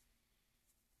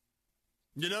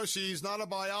 You know, she's not a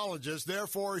biologist,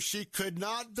 therefore she could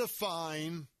not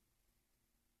define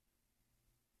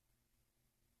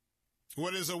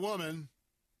what is a woman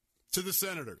to the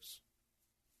senators.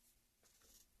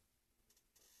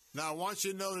 Now, I want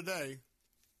you to know today,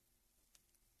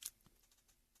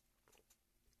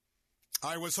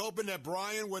 I was hoping that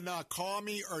Brian would not call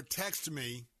me or text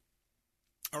me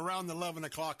around the 11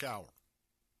 o'clock hour.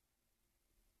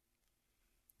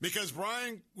 Because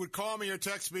Brian would call me or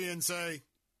text me and say,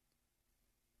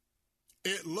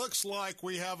 "It looks like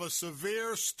we have a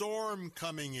severe storm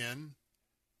coming in.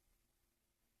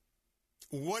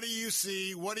 What do you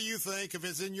see? What do you think if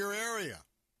it's in your area?"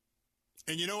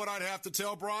 And you know what I'd have to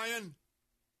tell Brian?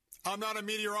 I'm not a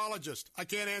meteorologist. I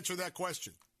can't answer that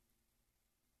question.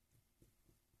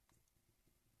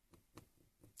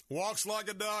 Walks like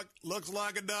a duck, looks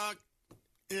like a duck,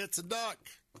 it's a duck.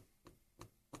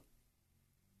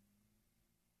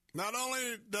 Not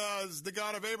only does the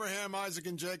God of Abraham, Isaac,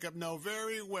 and Jacob know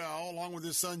very well, along with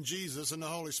his son Jesus and the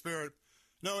Holy Spirit,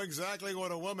 know exactly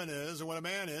what a woman is and what a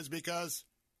man is, because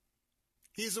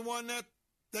he's the one that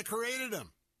created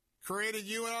them, created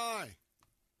you and I.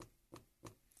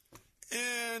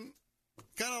 And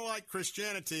kind of like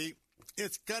Christianity,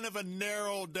 it's kind of a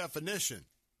narrow definition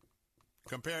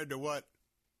compared to what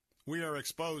we are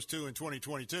exposed to in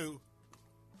 2022.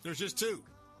 There's just two.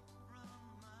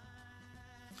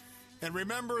 And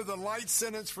remember the light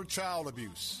sentence for child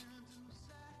abuse.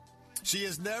 She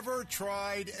has never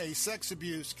tried a sex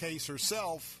abuse case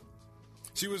herself.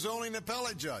 She was only an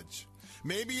appellate judge.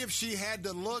 Maybe if she had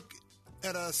to look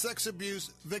at a sex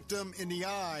abuse victim in the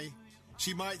eye,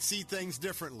 she might see things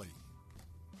differently.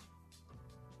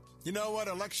 You know what?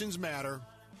 Elections matter.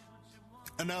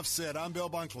 Enough said. I'm Bill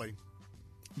Bunkley,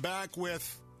 back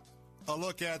with a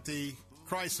look at the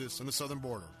crisis on the southern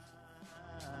border.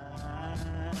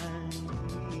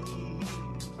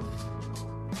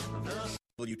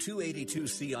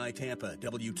 W282CI Tampa,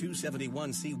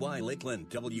 W271CY Lakeland,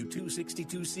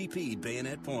 W262CP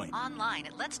Bayonet Point. Online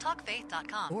at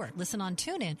letstalkfaith.com or listen on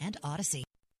TuneIn and Odyssey.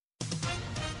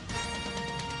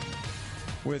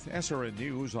 With SRN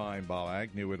News, I'm Bob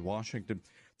Agnew in Washington.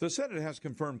 The Senate has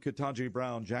confirmed Ketanji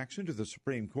Brown Jackson to the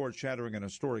Supreme Court, shattering an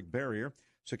historic barrier,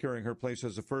 securing her place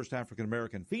as the first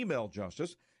African-American female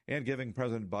justice, and giving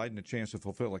President Biden a chance to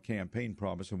fulfill a campaign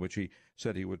promise in which he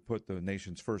said he would put the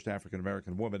nation's first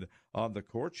African-American woman on the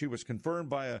court. She was confirmed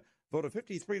by a vote of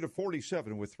 53 to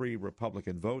 47 with 3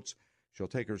 Republican votes. She'll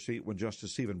take her seat when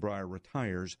Justice Stephen Breyer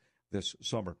retires this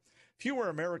summer. Fewer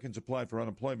Americans applied for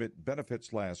unemployment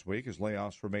benefits last week as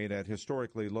layoffs remain at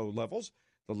historically low levels.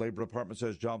 The Labor Department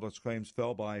says jobless claims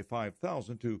fell by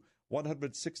 5,000 to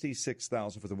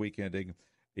 166,000 for the week ending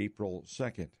April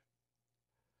 2nd.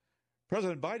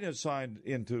 President Biden has signed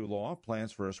into law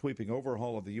plans for a sweeping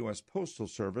overhaul of the U.S. Postal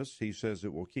Service. He says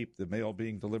it will keep the mail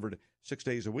being delivered 6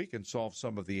 days a week and solve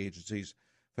some of the agency's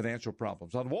financial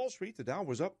problems. On Wall Street, the Dow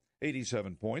was up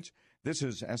 87 points. This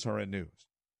is SRN News.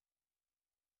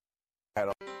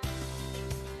 The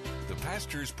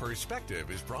Pastor's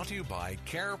Perspective is brought to you by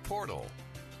Care Portal.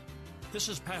 This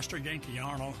is Pastor Yankee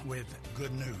Arnold with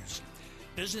good news.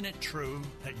 Isn't it true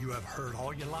that you have heard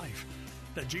all your life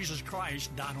that Jesus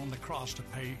Christ died on the cross to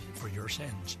pay for your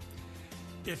sins?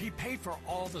 If he paid for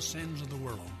all the sins of the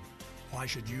world, why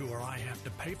should you or I have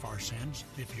to pay for our sins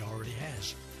if he already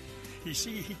has? You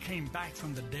see, he came back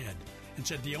from the dead and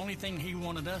said the only thing he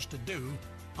wanted us to do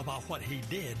about what he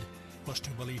did was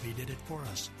to believe he did it for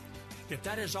us. If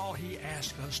that is all he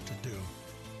asked us to do,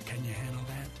 can you handle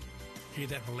that? He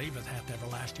that believeth hath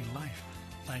everlasting life.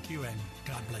 Thank you, and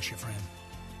God bless you, friend.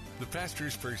 The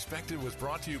Pastor's Perspective was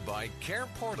brought to you by Care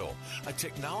Portal, a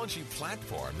technology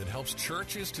platform that helps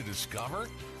churches to discover,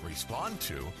 respond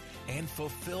to, and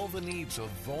fulfill the needs of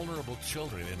vulnerable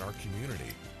children in our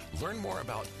community. Learn more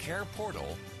about Care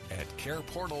Portal at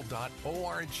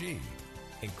careportal.org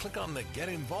and click on the Get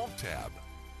Involved tab.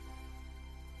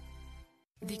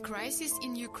 The crisis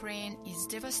in Ukraine is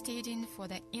devastating for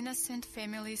the innocent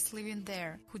families living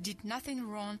there who did nothing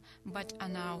wrong but are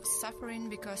now suffering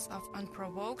because of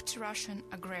unprovoked Russian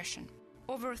aggression.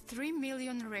 Over 3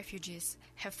 million refugees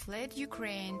have fled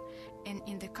Ukraine, and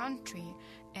in the country,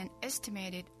 an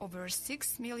estimated over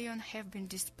 6 million have been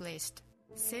displaced.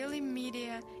 Salem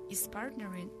Media is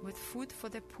partnering with Food for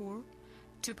the Poor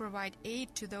to provide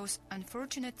aid to those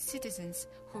unfortunate citizens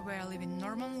who were living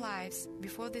normal lives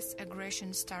before this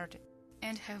aggression started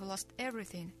and have lost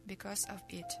everything because of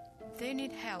it. They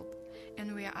need help,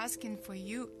 and we are asking for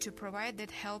you to provide that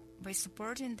help by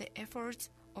supporting the efforts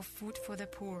of Food for the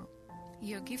Poor.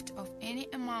 Your gift of any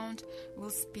amount will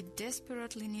speed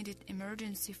desperately needed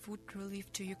emergency food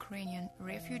relief to Ukrainian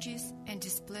refugees and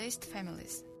displaced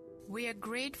families. We are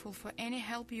grateful for any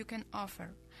help you can offer,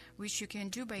 which you can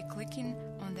do by clicking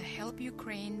on the Help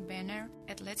Ukraine banner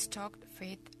at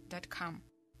letstalkfaith.com.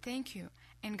 Thank you,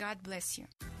 and God bless you.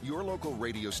 Your local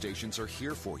radio stations are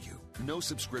here for you. No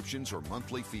subscriptions or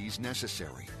monthly fees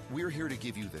necessary. We're here to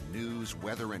give you the news,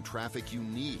 weather, and traffic you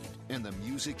need, and the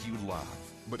music you love.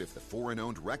 But if the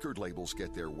foreign-owned record labels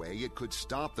get their way, it could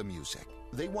stop the music.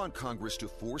 They want Congress to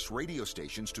force radio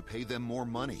stations to pay them more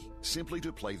money, simply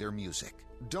to play their music.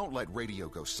 Don't let radio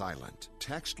go silent.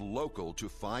 Text LOCAL to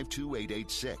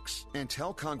 52886 and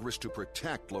tell Congress to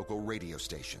protect local radio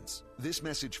stations. This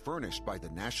message furnished by the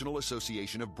National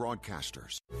Association of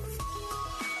Broadcasters.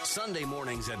 Sunday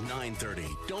mornings at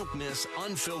 9:30. Don't miss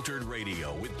Unfiltered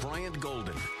Radio with Bryant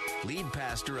Golden, lead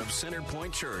pastor of Center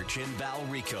Point Church in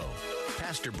Valrico.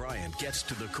 Pastor Bryant gets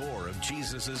to the core of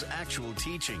Jesus' actual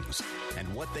teachings and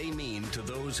what they mean to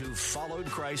those who've followed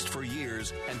Christ for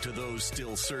years and to those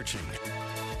still searching.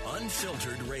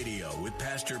 Unfiltered Radio with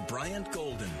Pastor Bryant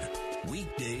Golden.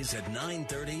 Weekdays at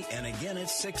 9:30 and again at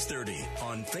 6:30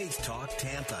 on Faith Talk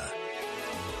Tampa.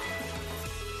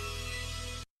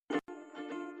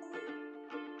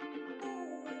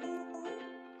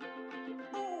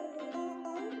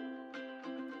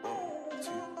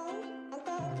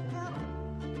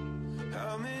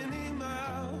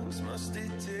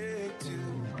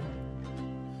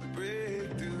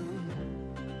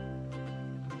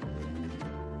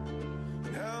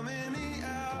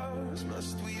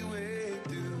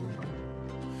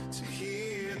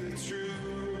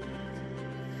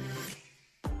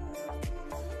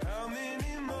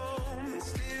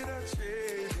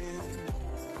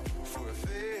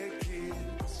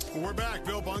 We're back.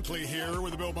 Bill Bunkley here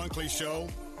with the Bill Bunkley Show,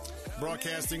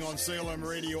 broadcasting on Salem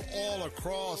Radio all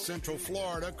across Central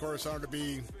Florida. Of course, honored to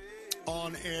be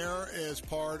on air as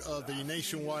part of the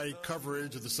nationwide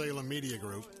coverage of the Salem Media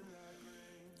Group.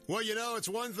 Well, you know, it's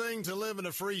one thing to live in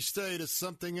a free state. It's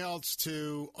something else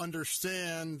to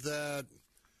understand that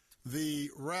the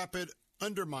rapid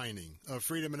undermining of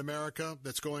freedom in America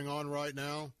that's going on right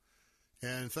now.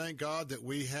 And thank God that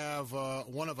we have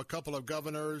one of a couple of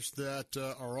governors that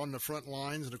are on the front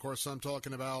lines. And, of course, I'm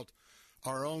talking about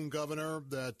our own governor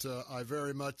that I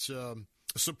very much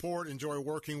support, enjoy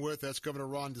working with. That's Governor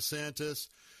Ron DeSantis.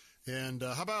 And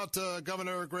how about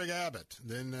Governor Greg Abbott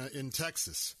in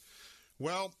Texas?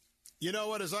 Well, you know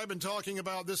what? As I've been talking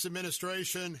about this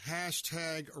administration,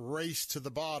 hashtag race to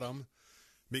the bottom,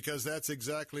 because that's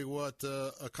exactly what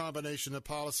a combination of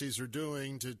policies are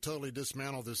doing to totally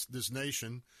dismantle this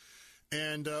nation.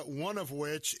 And one of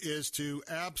which is to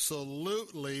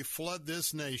absolutely flood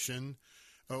this nation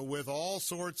with all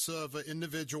sorts of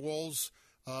individuals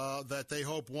that they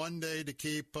hope one day to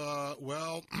keep,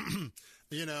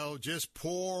 just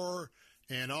poor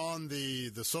and on the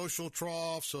social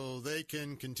trough so they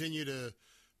can continue to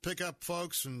pick up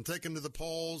folks and take them to the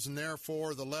polls, and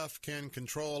therefore the left can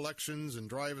control elections and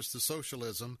drive us to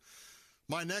socialism.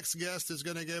 My next guest is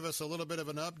going to give us a little bit of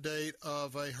an update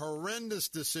of a horrendous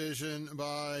decision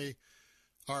by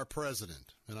our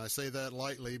president. And I say that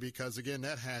lightly because, again,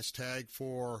 that hashtag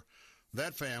for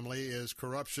that family is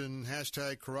corruption,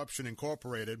 hashtag Corruption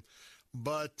Incorporated.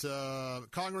 But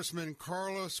Congressman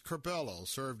Carlos Curbelo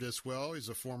served us well. He's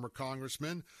a former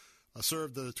congressman.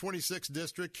 Served the 26th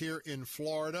district here in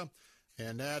Florida,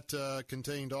 and that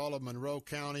contained all of Monroe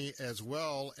County as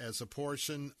well as a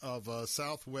portion of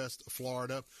southwest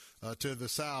Florida to the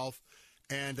south.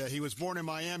 And he was born in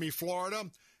Miami, Florida.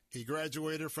 He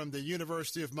graduated from the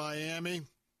University of Miami.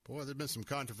 Boy, there's been some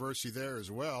controversy there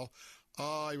as well.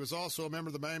 He was also a member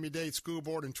of the Miami-Dade School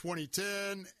Board in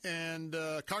 2010. And,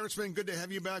 Congressman, good to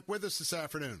have you back with us this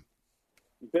afternoon.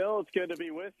 Bill, it's good to be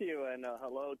with you, and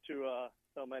hello to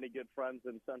so many good friends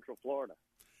in Central Florida.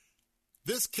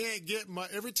 This can't get much.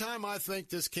 Every time I think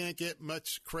this can't get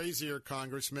much crazier,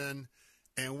 Congressman,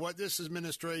 and what this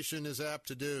administration is apt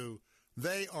to do,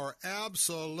 they are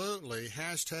absolutely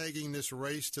hashtagging this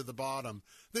race to the bottom.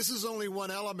 This is only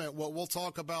one element, what we'll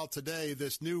talk about today,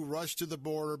 this new rush to the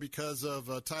border because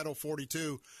of Title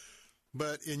 42.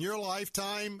 But in your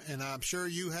lifetime, and I'm sure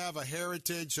you have a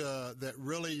heritage that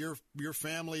really your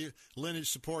family lineage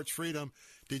supports freedom,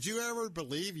 did you ever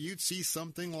believe you'd see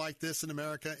something like this in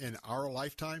America in our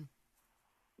lifetime?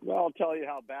 Well, I'll tell you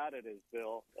how bad it is,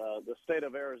 Bill. The state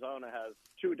of Arizona has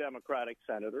two Democratic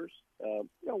senators.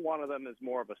 One of them is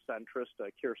more of a centrist,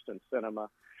 Kyrsten Sinema.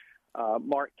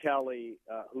 Mark Kelly,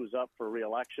 who's up for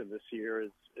re-election this year,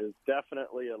 is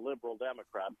definitely a liberal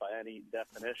Democrat by any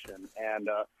definition. And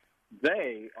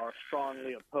they are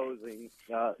strongly opposing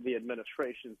the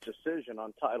administration's decision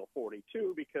on Title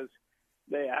 42 because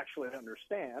they actually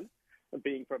understand,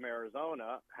 being from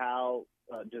Arizona, how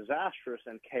disastrous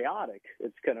and chaotic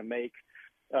it's going to make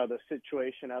the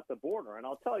situation at the border. And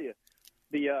I'll tell you,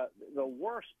 the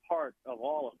worst part of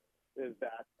all of it is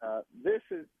that this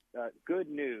is good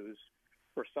news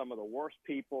for some of the worst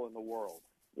people in the world,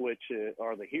 which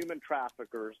are the human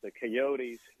traffickers, the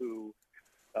coyotes who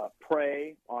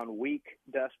prey on weak,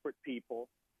 desperate people,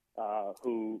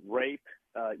 who rape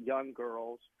young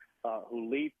girls, who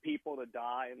leave people to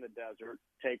die in the desert,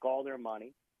 take all their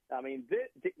money. I mean,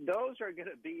 those are going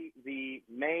to be the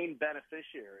main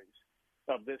beneficiaries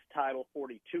of this Title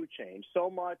 42 change. So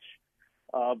much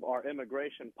of our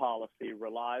immigration policy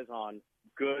relies on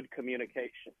good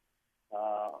communication.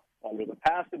 Under the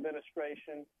past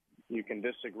administration, you can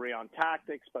disagree on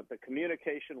tactics, but the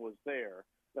communication was there.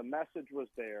 The message was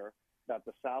there that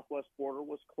the southwest border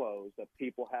was closed, that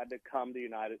people had to come to the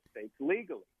United States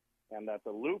legally, and that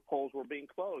the loopholes were being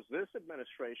closed. This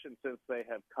administration, since they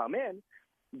have come in,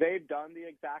 they've done the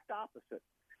exact opposite.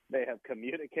 They have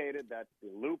communicated that the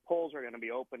loopholes are going to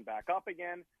be opened back up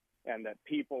again and that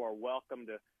people are welcome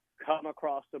to come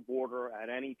across the border at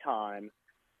any time.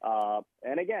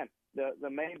 And again, the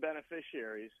main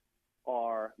beneficiaries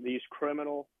are these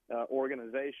criminal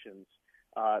organizations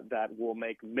that will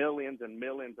make millions and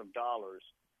millions of dollars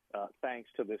thanks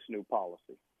to this new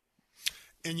policy.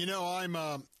 And, you know,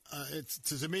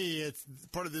 to me, it's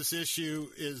part of this issue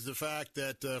is the fact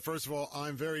that, first of all,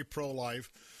 I'm very pro-life.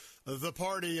 The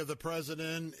party of the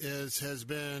president has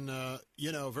been,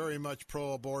 very much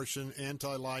pro-abortion,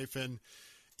 anti-life. And,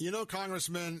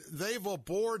 Congressman, they've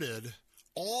aborted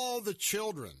all the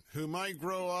children who might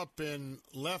grow up in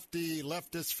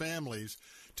leftist families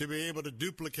to be able to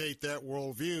duplicate that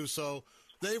worldview. So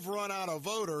they've run out of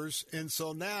voters, and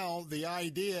so now the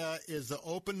idea is to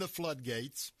open the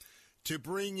floodgates, to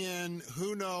bring in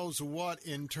who knows what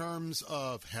in terms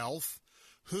of health,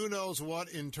 who knows what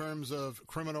in terms of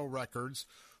criminal records,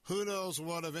 who knows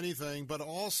what of anything. But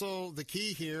also the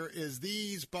key here is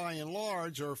these, by and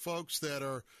large, are folks that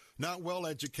are not well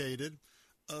educated.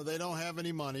 They don't have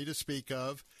any money to speak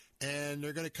of, and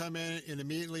they're going to come in and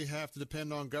immediately have to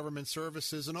depend on government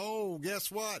services. And, oh,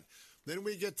 guess what? Then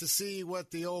we get to see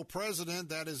what the old president,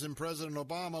 that is in President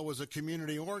Obama, was a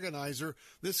community organizer.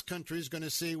 This country is going to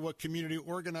see what community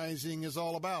organizing is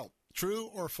all about. True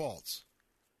or false?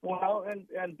 Well,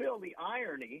 and Bill, the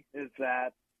irony is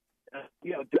that,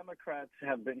 Democrats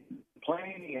have been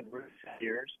complaining in recent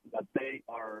years that they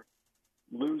are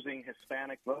losing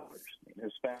Hispanic voters.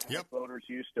 Hispanic voters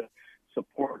used to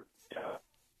support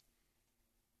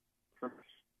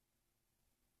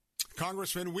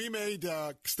Congressman, we made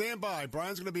stand by.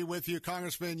 Brian's going to be with you.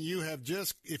 Congressman, you have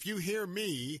just, if you hear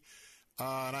me,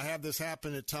 and I have this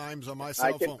happen at times on my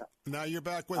cell phone. Now you're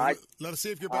back with us. Let us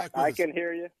see if you're back with us. I can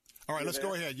hear you. All right, let's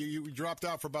go ahead. You dropped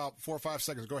out for about 4 or 5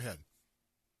 seconds. Go ahead.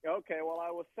 Okay, well,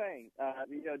 I was saying,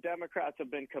 Democrats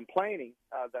have been complaining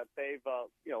that they've,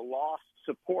 lost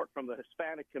support from the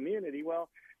Hispanic community. Well,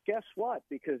 guess what?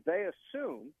 Because they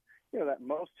assume, that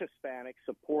most Hispanics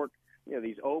support,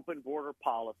 these open border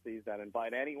policies that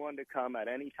invite anyone to come at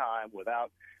any time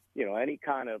without, any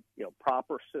kind of,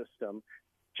 proper system,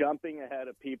 jumping ahead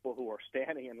of people who are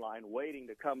standing in line waiting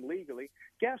to come legally.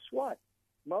 Guess what?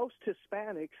 Most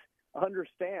Hispanics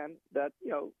understand that,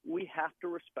 we have to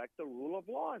respect the rule of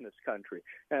law in this country,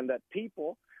 and that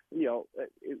people,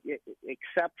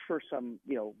 except for some,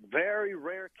 very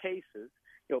rare cases,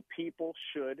 people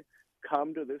should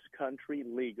come to this country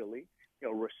legally,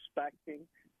 respecting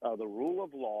the rule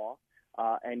of law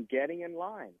and getting in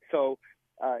line. So,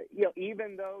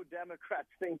 even though Democrats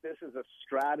think this is a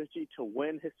strategy to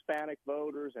win Hispanic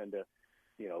voters and to,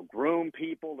 groom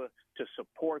people to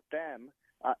support them,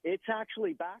 it's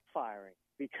actually backfiring,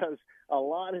 because a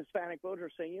lot of Hispanic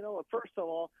voters are saying, first of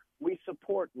all, we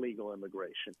support legal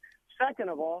immigration. Second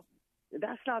of all,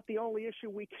 that's not the only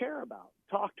issue we care about.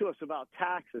 Talk to us about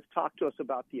taxes. Talk to us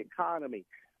about the economy,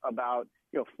 about,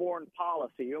 foreign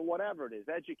policy, or whatever it is,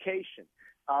 education.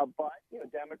 But,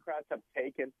 Democrats have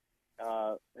taken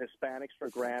Hispanics for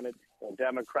granted.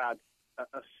 Democrats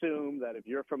assume that if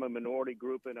you're from a minority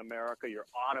group in America, you're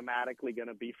automatically going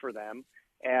to be for them.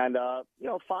 And,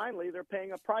 finally, they're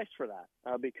paying a price for that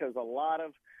because a lot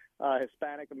of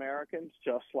Hispanic Americans,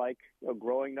 just like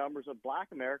growing numbers of Black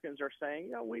Americans, are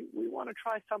saying, we want to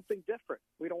try something different.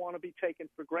 We don't want to be taken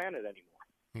for granted anymore.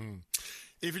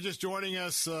 If you're just joining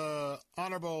us,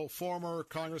 Honorable former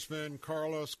Congressman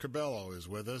Carlos Curbelo is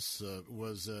with us,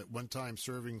 was at one time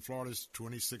serving Florida's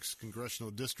 26th Congressional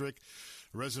District,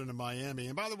 resident of Miami.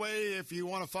 And by the way, if you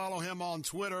want to follow him on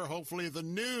Twitter, hopefully the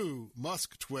new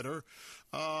Musk Twitter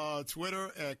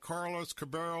at Carlos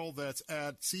Curbelo, that's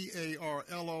at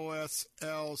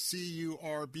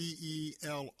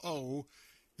CarlosLCurbelo.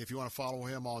 If you want to follow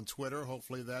him on Twitter,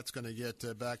 hopefully that's going to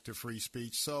get back to free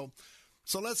speech. So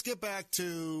let's get back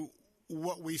to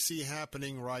what we see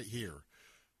happening right here.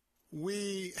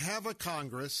 We have a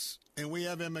Congress and we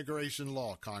have immigration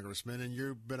law, Congressman, and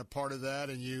you've been a part of that,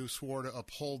 and you swore to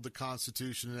uphold the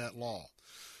Constitution and that law.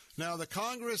 Now, the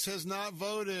Congress has not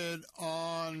voted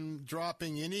on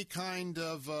dropping any kind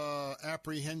of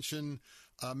apprehension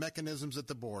mechanisms at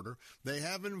the border. They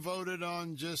haven't voted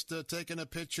on just taking a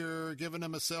picture, giving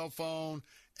them a cell phone,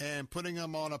 and putting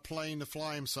them on a plane to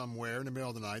fly them somewhere in the middle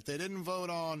of the night. They didn't vote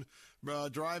on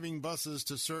driving buses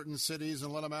to certain cities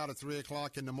and let them out at 3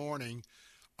 o'clock in the morning.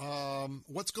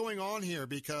 What's going on here?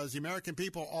 Because the American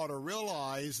people ought to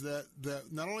realize that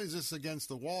not only is this against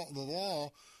the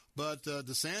law, but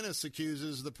DeSantis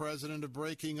accuses the president of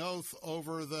breaking oath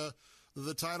over the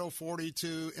Title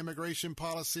 42 immigration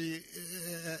policy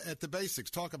at the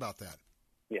basics. Talk about that.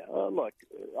 Yeah, look,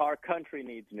 our country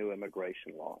needs new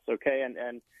immigration laws, okay?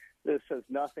 And this has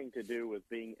nothing to do with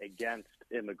being against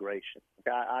immigration.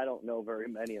 I don't know very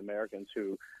many Americans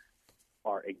who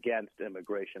are against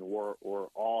immigration. We're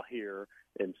all here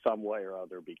in some way or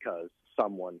other because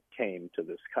someone came to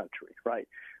this country, right?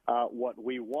 What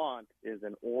we want is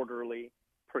an orderly,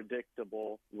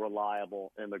 predictable,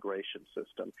 reliable immigration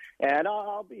system. And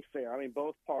I'll be fair. I mean,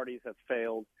 both parties have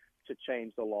failed to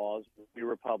change the laws. We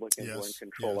Republicans were in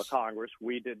control of Congress.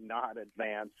 We did not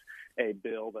advance a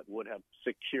bill that would have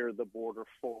secured the border,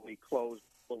 fully closed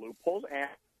the loopholes, and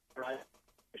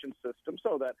system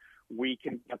so that we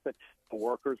can get the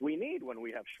workers we need when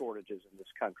we have shortages in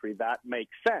this country. That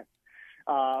makes sense.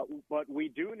 But we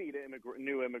do need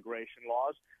new immigration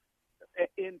laws,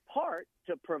 in part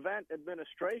to prevent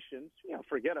administrations,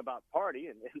 forget about party.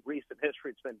 In recent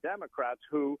history, it's been Democrats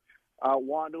who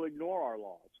want to ignore our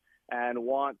laws and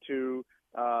want to,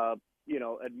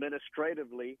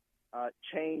 administratively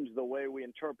change the way we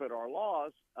interpret our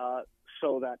laws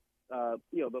so that,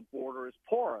 the border is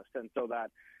porous and so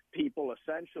that people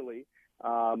essentially,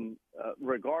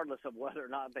 regardless of whether or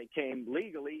not they came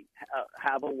legally,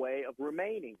 have a way of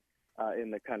remaining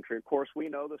in the country. Of course, we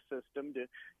know the system,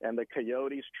 and the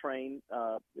coyotes train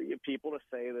people to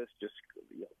say this, just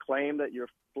claim that you're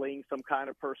fleeing some kind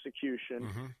of persecution.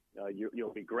 Mm-hmm.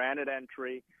 You'll be granted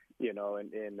entry,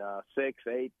 in 6,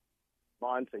 8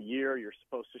 months, a year. You're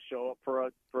supposed to show up for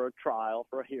a trial,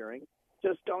 for a hearing.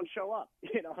 Just don't show up.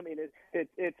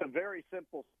 It's a very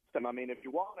simple system. I mean, if you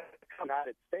want to come to the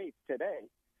United States today,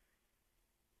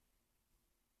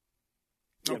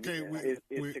 is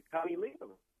to come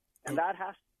illegally. And that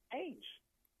has to change.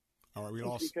 All right, we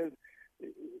lost. Because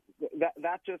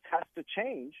that just has to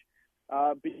change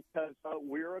because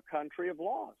we're a country of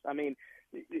laws. I mean,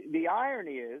 the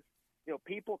irony is,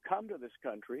 people come to this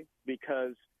country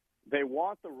because they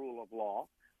want the rule of law,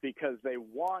 because they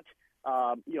want,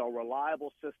 a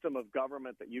reliable system of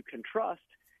government that you can trust,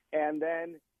 and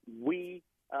then we,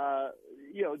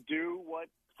 do what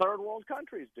third world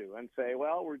countries do and say,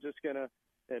 well, we're just going to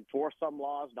enforce some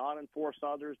laws, not enforce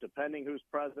others, depending who's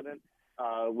president.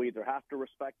 We either have to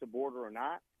respect the border or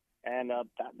not. And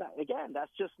again,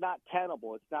 that's just not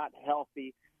tenable. It's not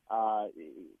healthy.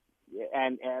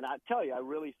 And I tell you, I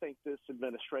really think this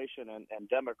administration and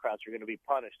Democrats are going to be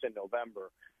punished in November,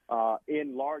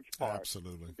 in large part,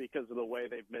 absolutely, because of the way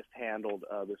they've mishandled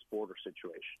this border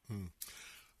situation.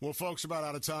 Well, folks, about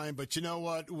out of time, but you know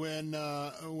what? When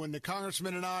the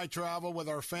congressman and I travel with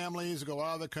our families, go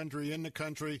out of the country, in the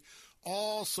country,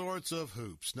 all sorts of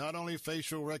hoops, not only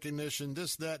facial recognition,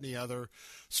 this, that, and the other.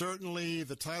 Certainly,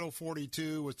 the Title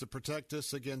 42 was to protect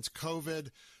us against COVID,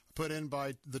 put in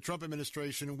by the Trump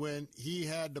administration when he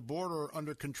had the border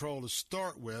under control to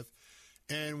start with.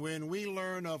 And when we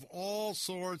learn of all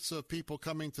sorts of people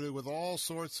coming through with all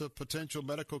sorts of potential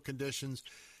medical conditions,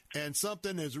 and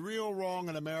something is real wrong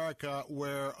in America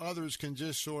where others can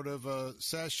just sort of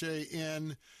sashay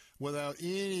in without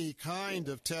any kind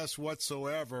of test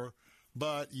whatsoever,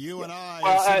 but you and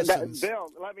I, as citizens... Bill,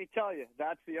 let me tell you,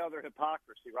 that's the other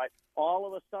hypocrisy, right? All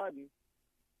of a sudden,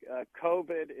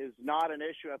 COVID is not an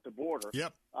issue at the border.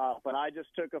 Yep. But I just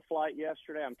took a flight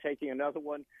yesterday. I'm taking another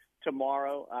one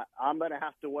tomorrow. I'm going to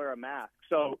have to wear a mask.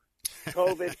 So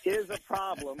COVID is a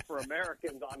problem for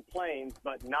Americans on planes,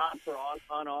 but not for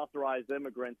unauthorized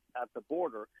immigrants at the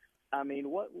border. I mean,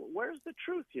 where's the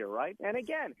truth here, right? And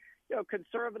again,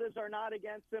 conservatives are not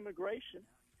against immigration.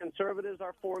 Conservatives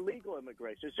are for legal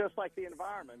immigration. It's just like the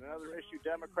environment, another issue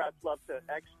Democrats love to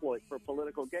exploit for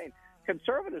political gain.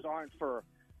 Conservatives aren't for,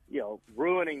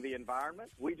 ruining the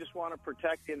environment. We just want to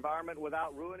protect the environment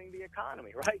without ruining the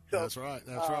economy, right? So, that's right.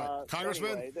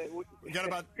 Congressman, anyway, we got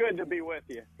about good to be with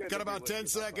you. Got about 10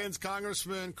 seconds.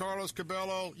 Congressman Carlos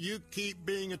Curbelo, you keep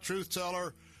being a truth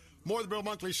teller. More of the Bill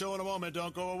Bunkley Show in a moment.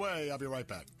 Don't go away. I'll be right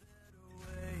back.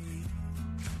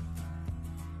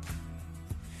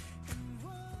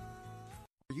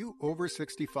 Are you over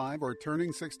 65 or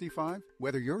turning 65?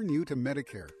 Whether you're new to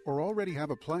Medicare or already have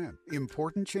a plan,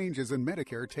 important changes in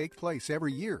Medicare take place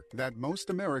every year that most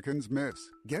Americans miss.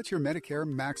 Get your Medicare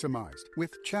maximized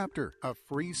with Chapter, a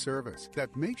free service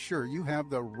that makes sure you have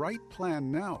the right plan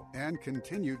now and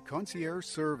continued concierge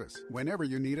service whenever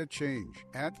you need a change.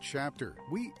 At Chapter,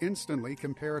 we instantly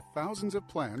compare thousands of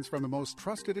plans from the most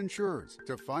trusted insurers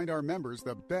to find our members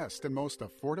the best and most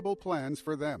affordable plans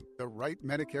for them, the right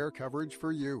Medicare coverage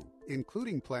for you,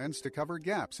 including plans to cover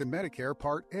gaps in Medicare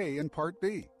Part A and Part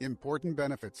B, important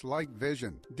benefits like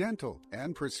vision, dental,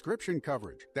 and prescription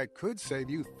coverage that could save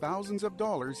you thousands of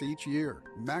dollars each year.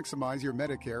 Maximize your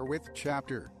Medicare with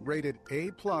Chapter, rated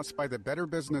A+ by the Better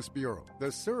Business Bureau.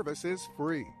 The service is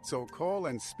free, so call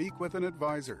and speak with an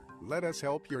advisor. Let us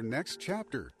help your next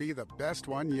chapter be the best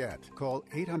one yet. Call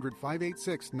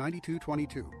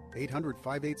 800-586-9222,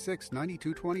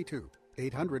 800-586-9222.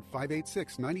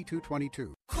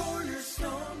 800-586-9222.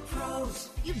 Cornerstone Pros.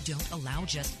 You don't allow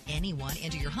just anyone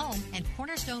into your home, and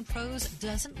Cornerstone Pros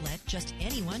doesn't let just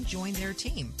anyone join their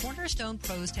team. Cornerstone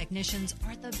Pros technicians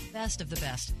are the best of the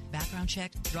best. Background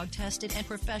checked, drug tested, and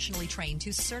professionally trained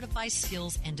to certify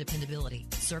skills and dependability.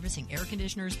 Servicing air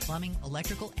conditioners, plumbing,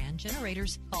 electrical, and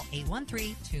generators. Call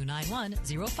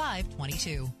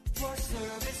 813-291-0522. For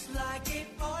service like it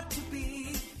ought to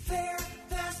be, fair,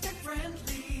 fast, and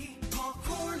friendly. Call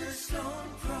Cornerstone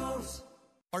Pros.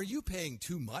 Are you paying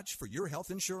too much for your health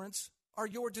insurance? Are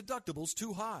your deductibles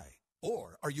too high?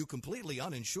 Or are you completely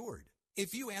uninsured?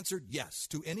 If you answered yes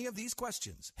to any of these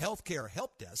questions, Healthcare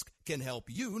Help Desk can help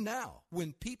you now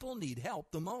when people need help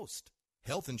the most.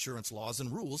 Health insurance laws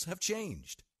and rules have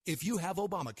changed. If you have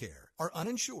Obamacare, are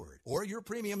uninsured, or your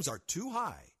premiums are too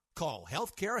high, call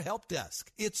Healthcare Help Desk.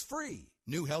 It's free.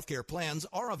 New healthcare plans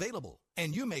are available,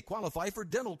 and you may qualify for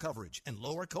dental coverage and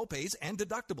lower copays and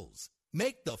deductibles.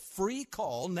 Make the free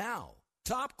call now.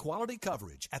 Top quality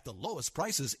coverage at the lowest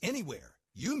prices anywhere.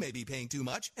 You may be paying too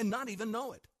much and not even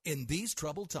know it. In these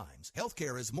troubled times,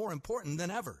 healthcare is more important than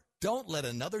ever. Don't let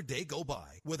another day go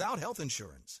by without health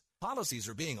insurance. Policies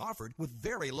are being offered with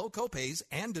very low copays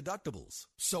and deductibles.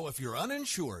 So if you're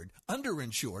uninsured,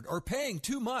 underinsured, or paying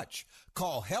too much,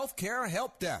 call Healthcare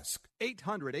Help Desk.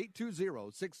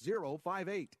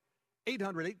 800-820-6058.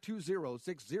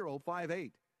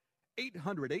 800-820-6058.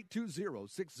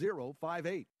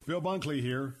 800-820-6058. Bill Bunkley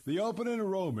here. The open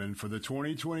enrollment for the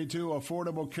 2022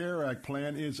 Affordable Care Act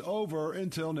plan is over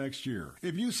until next year.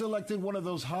 If you selected one of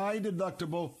those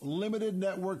high-deductible, limited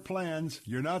network plans,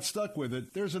 you're not stuck with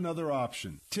it. There's another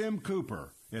option. Tim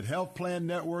Cooper at Health Plan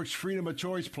Network's Freedom of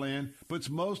Choice plan puts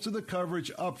most of the coverage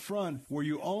up front, where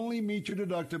you only meet your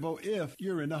deductible if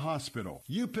you're in the hospital.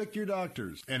 You pick your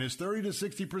doctors, and it's 30 to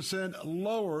 60%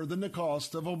 lower than the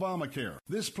cost of Obamacare.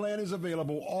 This plan is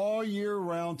available all year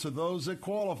round to those that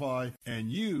qualify,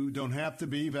 and you don't have to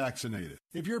be vaccinated.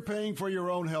 If you're paying for your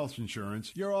own health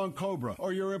insurance, you're on COBRA,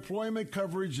 or your employment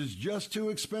coverage is just too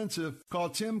expensive, call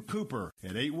Tim Cooper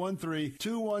at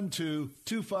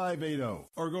 813-212-2580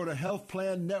 or go to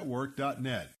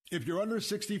healthplannetwork.net. If you're under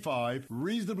 65,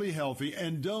 reasonably healthy,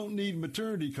 and don't need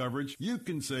maternity coverage, you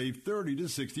can save 30 to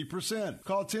 60%.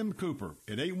 Call Tim Cooper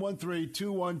at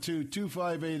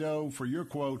 813-212-2580 for your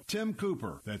quote. Tim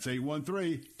Cooper. That's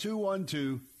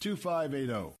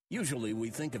 813-212-2580. Usually we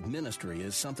think of ministry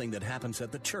as something that happens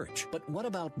at the church. But what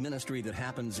about ministry that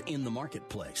happens in the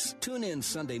marketplace? Tune in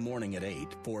Sunday morning at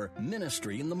 8 for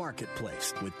Ministry in the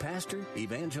Marketplace with pastor,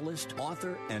 evangelist,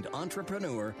 author, and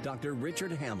entrepreneur Dr.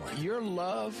 Richard Hamlet. Your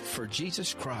love for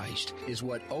Jesus Christ is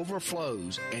what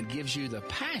overflows and gives you the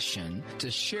passion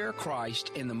to share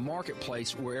Christ in the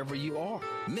marketplace wherever you are.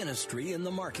 Ministry in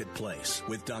the Marketplace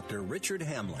with Dr. Richard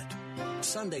Hamlet.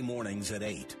 Sunday mornings at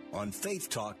 8 on Faith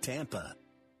Talk Tampa.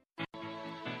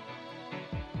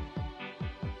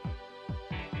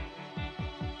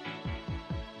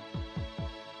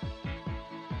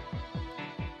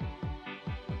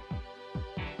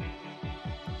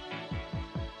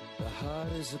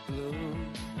 Heart is a balloon,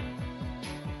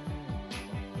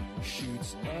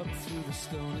 shoots up through the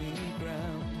stony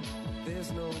ground.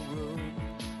 There's no room,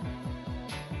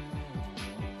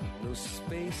 no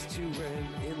space to rent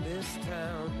in this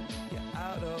town. You're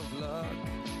out of luck,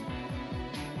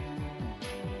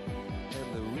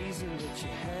 and the reason that you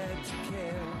had to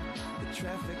care, the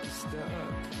traffic is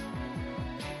stuck,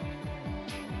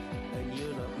 and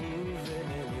you're not moving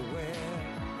anywhere.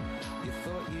 You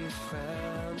thought you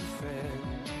found a friend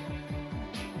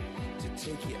to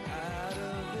take you out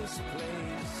of this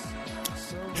place.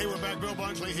 Hey, we're back. Bill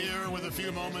Bunkley here with a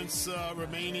few moments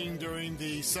remaining during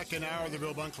the second hour of the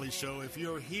Bill Bunkley Show. If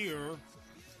you're here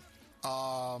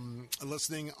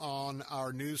listening on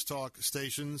our news talk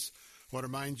stations, I want to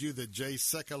remind you that Jay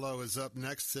Sekulow is up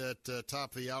next at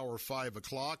top of the hour, 5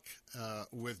 o'clock,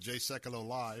 with Jay Sekulow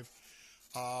Live.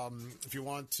 If you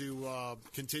want to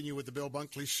continue with the Bill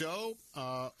Bunkley Show,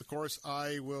 of course,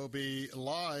 I will be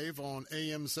live on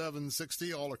AM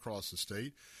 760 all across the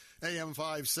state, AM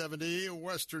 570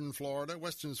 Western Florida,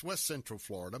 West Central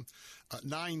Florida,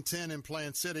 910 in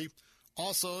Plant City.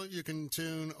 Also, you can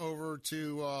tune over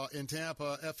to in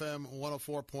Tampa, FM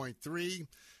 104.3.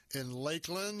 In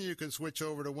Lakeland, you can switch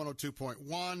over to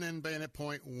 102.1 and Bannock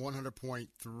Point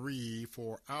 100.3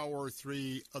 for Hour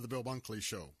 3 of the Bill Bunkley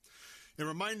Show. And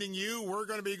reminding you, we're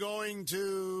going to be going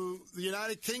to the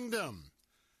United Kingdom.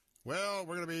 Well,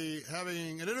 we're going to be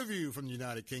having an interview from the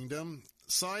United Kingdom.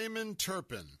 Simon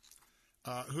Turpin,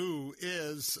 who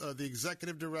is the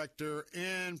executive director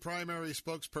and primary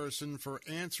spokesperson for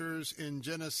Answers in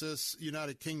Genesis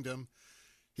United Kingdom.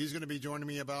 He's going to be joining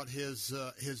me about his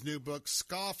new book,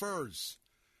 Scoffers,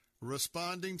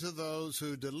 Responding to Those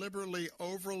Who Deliberately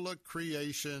Overlook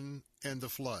Creation and the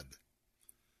Flood.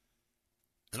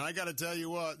 And I got to tell you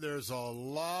what, there's a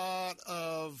lot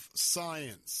of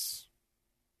science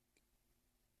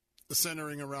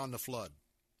centering around the flood.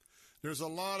 There's a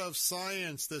lot of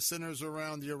science that centers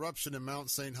around the eruption in Mount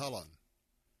St. Helens.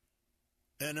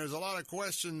 And there's a lot of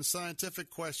questions, scientific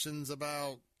questions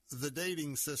about the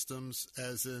dating systems,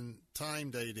 as in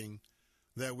time dating,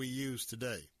 that we use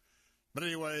today. But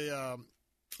anyway,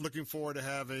 looking forward to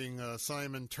having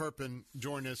Simon Turpin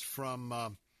join us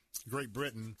from Great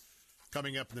Britain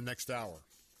coming up in the next hour.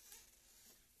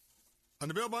 On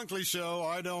the Bill Bunkley Show,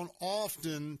 I don't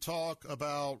often talk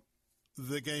about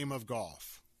the game of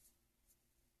golf.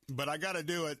 But I got to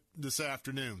do it this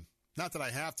afternoon. Not that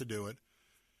I have to do it.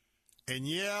 And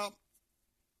yeah,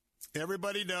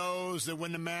 everybody knows that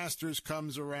when the Masters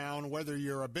comes around, whether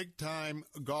you're a big-time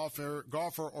golfer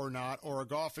or not, or a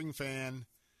golfing fan,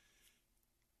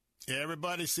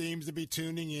 everybody seems to be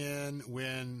tuning in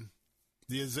when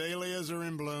the azaleas are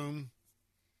in bloom.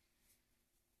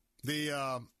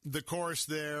 The course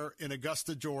there in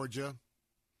Augusta, Georgia,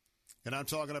 and I'm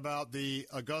talking about the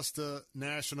Augusta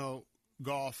National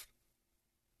Golf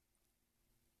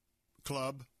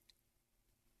Club,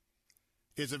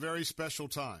 is a very special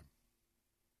time.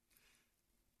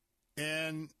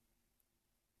 And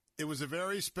it was a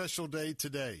very special day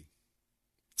today.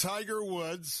 Tiger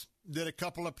Woods did a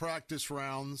couple of practice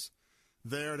rounds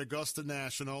there at Augusta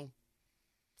National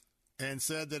and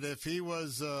said that if he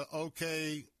was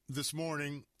okay this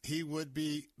morning, he would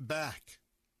be back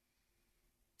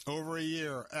over a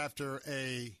year after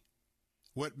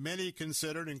what many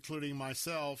considered, including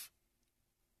myself,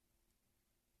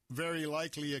 very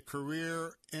likely a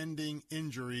career-ending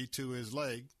injury to his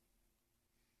leg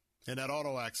in that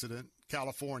auto accident,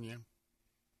 California.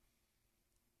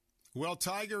 Well,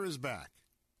 Tiger is back.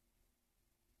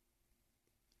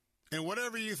 And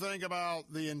whatever you think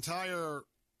about the entire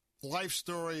life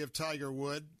story of Tiger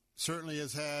Woods, certainly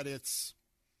has had its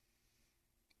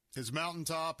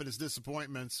mountaintop and its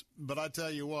disappointments. But I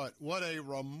tell you what a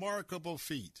remarkable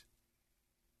feat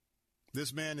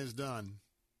this man has done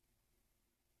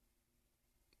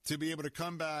to be able to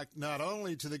come back not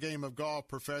only to the game of golf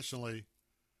professionally,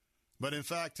 but in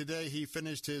fact today he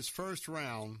finished his first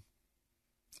round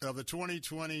of the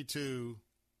 2022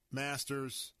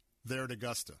 Masters there at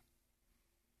Augusta.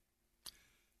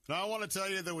 Now, I want to tell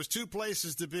you there was two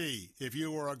places to be if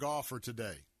you were a golfer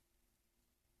today.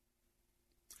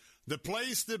 The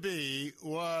place to be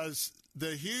was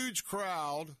the huge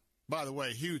crowd. By the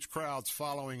way, huge crowds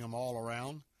following him all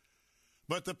around.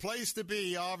 But the place to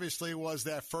be, obviously, was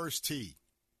that first tee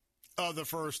of the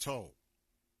first hole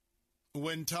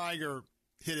when Tiger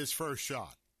hit his first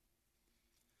shot.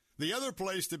 The other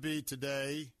place to be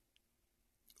today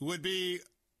would be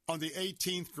on the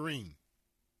 18th green,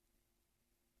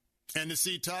 and to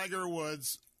see Tiger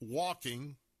Woods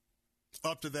walking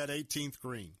up to that 18th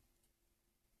green.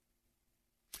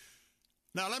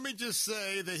 Now, let me just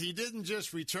say that he didn't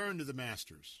just return to the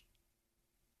Masters.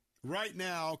 Right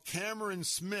now, Cameron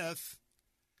Smith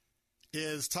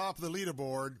is top of the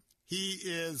leaderboard. He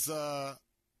is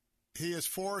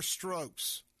 4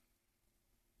 strokes.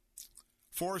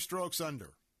 4 strokes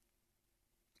under.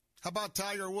 How about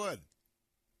Tiger Woods?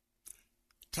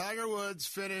 Tiger Woods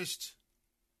finished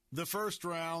the first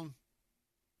round.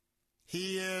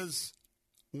 He is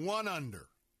 1 under.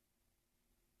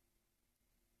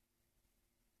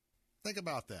 Think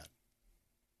about that.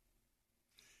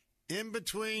 In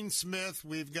between Smith,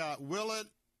 we've got Willett,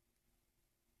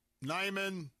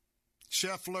 Nyman,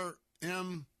 Scheffler,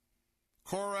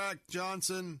 Korak,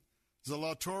 Johnson,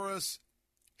 Zalatoris,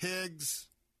 Higgs,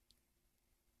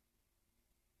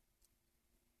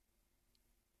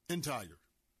 and Tiger.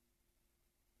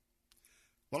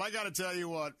 Well, I got to tell you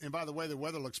what, and by the way, the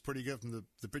weather looks pretty good from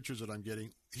the pictures that I'm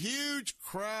getting. Huge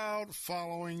crowd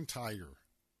following Tiger.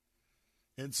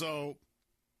 And so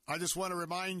I just want to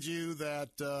remind you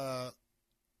that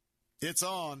it's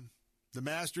on. The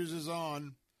Masters is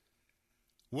on.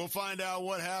 We'll find out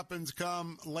what happens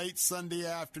come late Sunday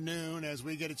afternoon as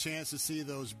we get a chance to see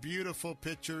those beautiful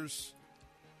pictures,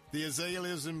 the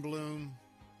azaleas in bloom,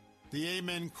 the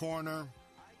Amen Corner,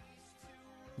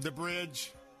 the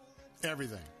bridge,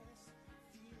 everything.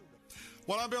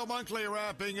 Well, I'm Bill Bunkley,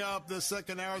 wrapping up the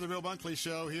second hour of the Bill Bunkley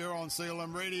Show here on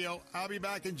Salem Radio. I'll be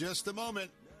back in just a moment.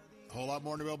 A whole lot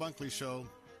more on the Bill Bunkley Show.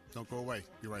 Don't go away.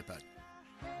 Be right back.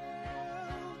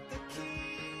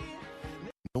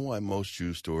 Know why most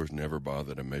shoe stores never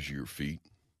bother to measure your feet?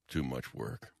 Too much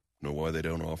work. Know why they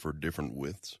don't offer different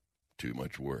widths? Too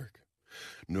much work.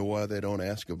 Know why they don't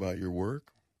ask about your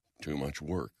work? Too much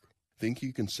work. Think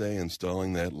you can say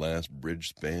installing that last bridge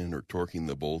span or torquing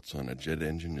the bolts on a jet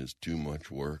engine is too much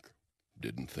work?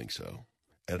 Didn't think so.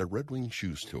 At a Red Wing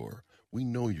shoe store, we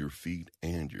know your feet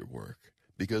and your work,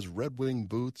 because Red Wing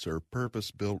boots are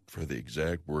purpose-built for the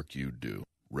exact work you do.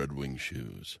 Red Wing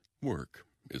shoes. Work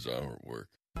is our work.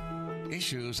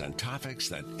 Issues and topics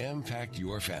that impact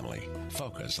your family.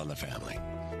 Focus on the Family.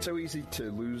 So easy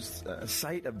to lose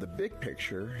sight of the big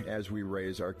picture as we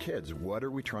raise our kids. What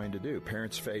are we trying to do?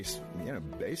 Parents face,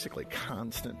 basically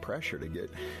constant pressure to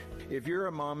get. If you're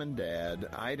a mom and dad,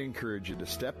 I'd encourage you to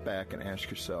step back and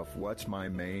ask yourself, what's my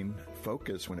main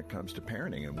focus when it comes to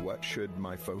parenting, and what should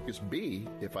my focus be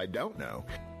if I don't know?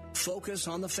 Focus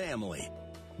on the Family.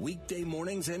 Weekday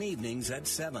mornings and evenings at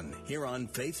 7 here on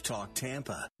Faith Talk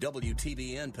Tampa,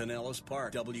 WTBN Pinellas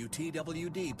Park,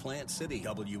 WTWD Plant City,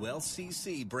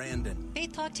 WLCC Brandon.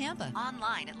 Faith Talk Tampa.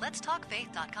 Online at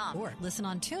letstalkfaith.com. Or listen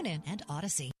on TuneIn and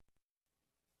Odyssey.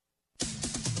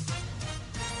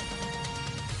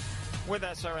 With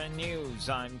SRN News,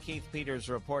 I'm Keith Peters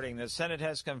reporting the Senate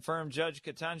has confirmed Judge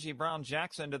Ketanji Brown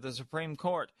Jackson to the Supreme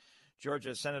Court.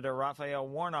 Georgia Senator Raphael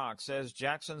Warnock says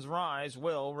Jackson's rise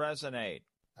will resonate.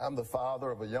 I'm the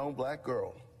father of a young black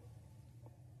girl.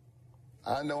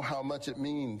 I know how much it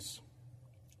means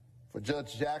for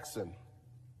Judge Jackson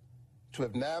to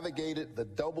have navigated the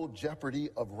double jeopardy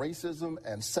of racism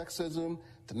and sexism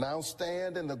to now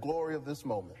stand in the glory of this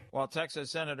moment. While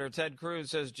Texas Senator Ted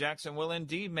Cruz says Jackson will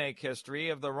indeed make history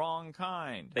of the wrong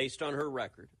kind. Based on her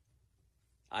record,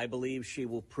 I believe she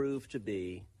will prove to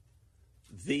be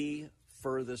the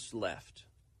furthest left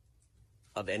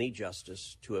of any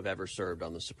justice to have ever served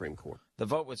on the Supreme Court. The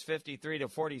vote was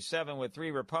 53-47, with 3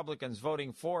 Republicans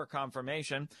voting for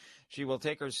confirmation. She will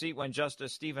take her seat when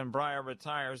Justice Stephen Breyer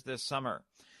retires this summer.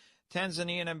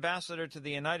 Tanzanian ambassador to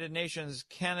the United Nations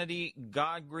Kennedy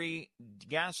Godfrey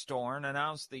Gastorn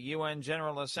announced the UN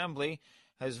General Assembly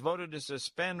has voted to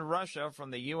suspend Russia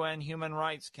from the UN Human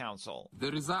Rights Council.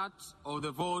 The result of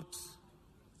the vote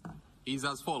is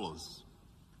as follows.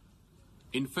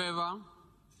 In favor,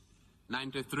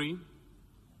 93,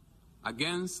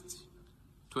 against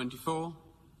 24,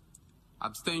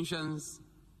 abstentions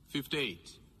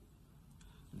 58.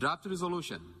 Draft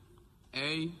resolution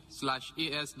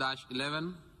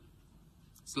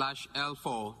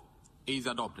A/ES-11/L4 is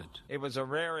adopted. It was a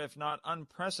rare, if not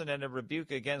unprecedented,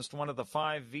 rebuke against one of the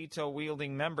 5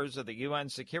 veto-wielding members of the UN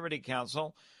Security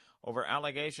Council over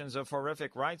allegations of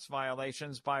horrific rights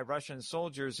violations by Russian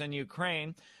soldiers in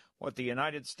Ukraine, what the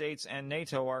United States and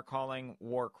NATO are calling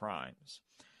war crimes.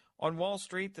 On Wall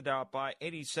Street, the Dow up by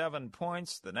 87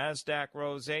 points, the Nasdaq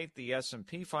rose 8, the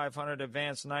S&P 500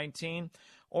 advanced 19,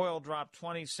 oil dropped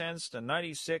 20 cents to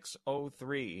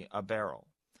 $96.03 a barrel.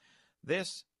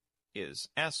 This is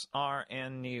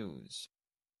SRN News.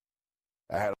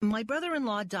 My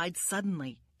brother-in-law died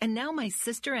suddenly, and now my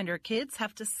sister and her kids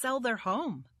have to sell their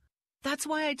home. That's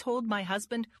why I told my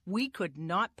husband we could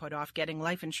not put off getting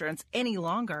life insurance any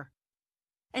longer.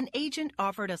 An agent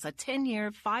offered us a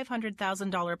 10-year,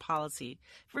 $500,000 policy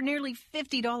for nearly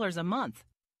 $50 a month.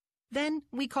 Then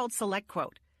we called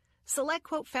SelectQuote.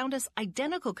 SelectQuote found us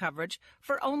identical coverage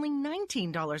for only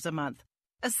 $19 a month,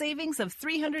 a savings of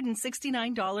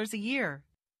 $369 a year.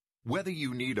 Whether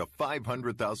you need a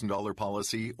 $500,000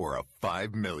 policy or a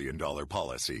 $5 million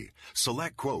policy,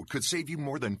 SelectQuote could save you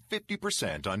more than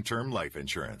 50% on term life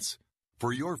insurance.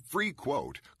 For your free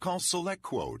quote, call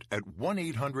SelectQuote at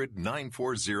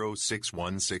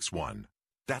 1-800-940-6161.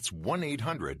 That's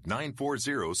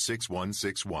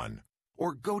 1-800-940-6161.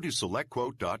 Or go to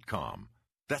SelectQuote.com.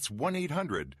 That's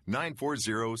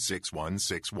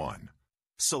 1-800-940-6161.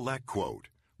 SelectQuote.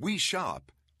 We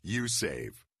shop, you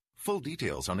save. Full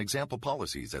details on example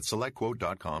policies at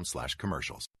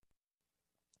SelectQuote.com/commercials.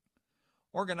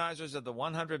 Organizers of the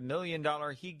 $100 million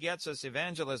He Gets Us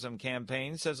evangelism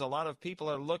campaign says a lot of people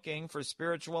are looking for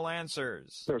spiritual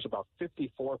answers. There's about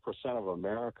 54% of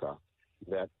America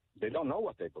that they don't know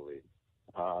what they believe.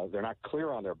 They're not clear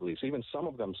on their beliefs. Even some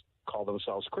of them call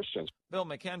themselves Christians. Bill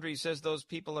McKendry says those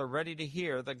people are ready to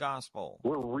hear the gospel.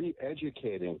 We're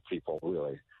re-educating people,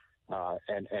 really.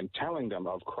 And telling them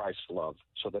of Christ's love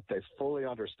so that they fully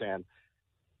understand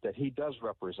that he does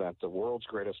represent the world's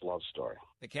greatest love story.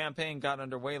 The campaign got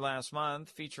underway last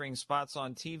month, featuring spots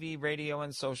on TV, radio,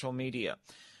 and social media.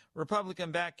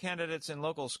 Republican-backed candidates in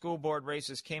local school board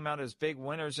races came out as big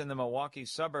winners in the Milwaukee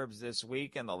suburbs this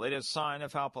week, and the latest sign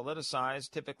of how politicized,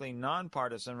 typically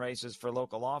nonpartisan races for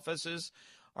local offices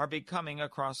are becoming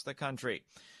across the country.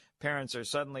 Parents are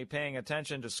suddenly paying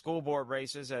attention to school board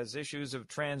races as issues of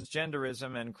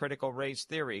transgenderism and critical race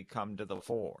theory come to the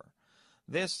fore.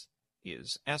 This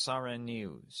is SRN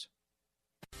News.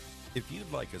 If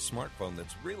you'd like a smartphone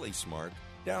that's really smart,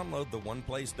 download the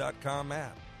OnePlace.com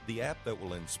app, the app that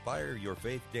will inspire your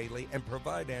faith daily and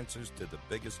provide answers to the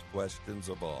biggest questions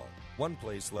of all.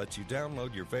 OnePlace lets you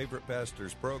download your favorite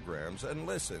pastor's programs and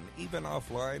listen even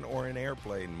offline or in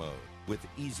airplane mode, with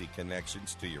easy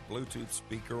connections to your Bluetooth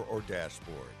speaker or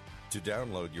dashboard. To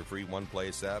download your free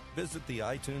OnePlace app, visit the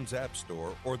iTunes App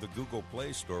Store or the Google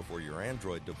Play Store for your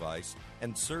Android device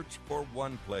and search for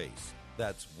OnePlace.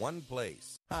 That's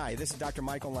OnePlace. Hi, this is Dr.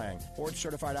 Michael Lang,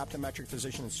 board-certified optometric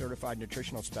physician and certified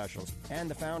nutritional specialist, and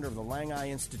the founder of the Lang Eye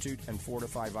Institute and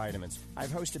Fortify Vitamins.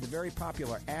 I've hosted the very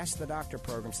popular Ask the Doctor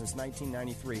program since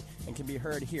 1993 and can be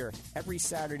heard here every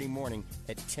Saturday morning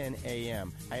at 10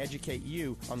 a.m. I educate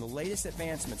you on the latest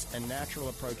advancements and natural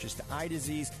approaches to eye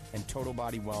disease and total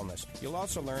body wellness. You'll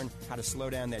also learn how to slow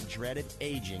down that dreaded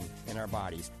aging in our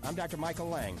bodies. I'm Dr. Michael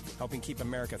Lang, helping keep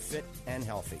America fit and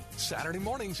healthy. Saturday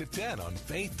mornings at 10 on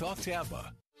Faith Talk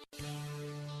Tampa.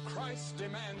 Christ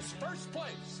demands first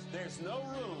place. There's no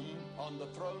room on the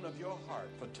throne of your heart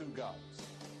for two gods.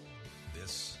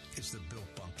 This is the Bill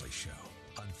Bunkley Show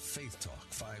on Faith Talk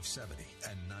 570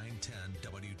 and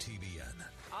 910 WTBN.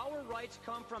 Our rights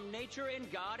come from nature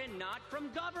and God and not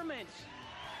from government.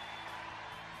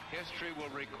 History will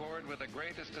record with the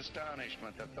greatest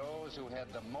astonishment that those who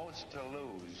had the most to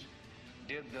lose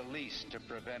did the least to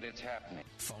prevent its happening.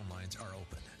 Phone lines are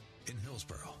open. In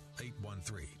Hillsborough,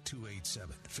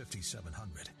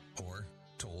 813-287-5700 or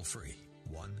toll free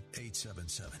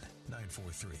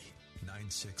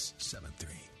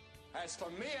 1-877-943-9673. As for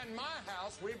me and my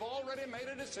house, we've already made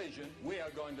a decision. We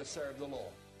are going to serve the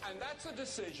Lord. And that's a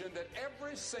decision that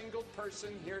every single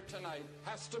person here tonight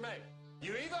has to make.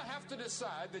 You either have to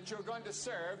decide that you're going to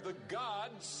serve the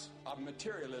gods of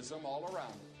materialism all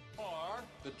around you, or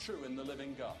the true and the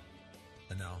living God.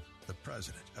 And now, the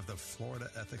president of the Florida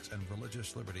Ethics and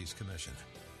Religious Liberties Commission.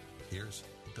 Here's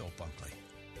Bill Bunkley.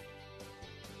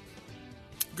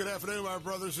 Good afternoon, my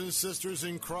brothers and sisters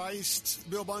in Christ.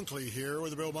 Bill Bunkley here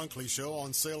with the Bill Bunkley Show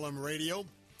on Salem Radio,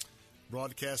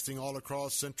 broadcasting all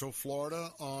across Central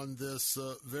Florida on this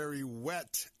very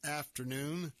wet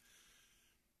afternoon.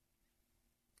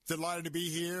 Delighted to be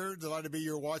here. Delighted to be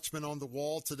your watchman on the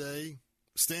wall today,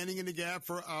 standing in the gap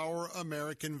for our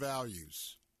American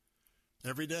values.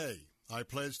 Every day, I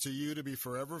pledge to you to be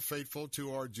forever faithful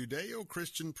to our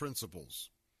Judeo-Christian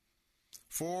principles.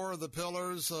 For the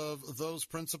pillars of those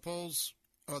principles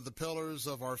are the pillars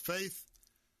of our faith,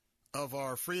 of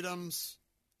our freedoms,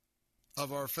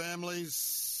 of our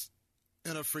families,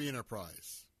 and a free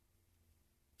enterprise.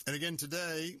 And again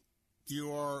today,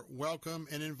 you are welcome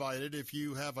and invited. If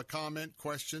you have a comment,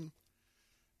 question,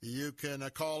 you can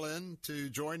call in to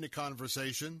join the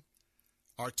conversation.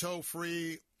 Our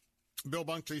toll-free Bill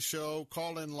Bunkley Show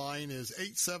call-in line is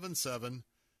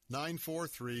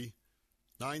 877-943-9673.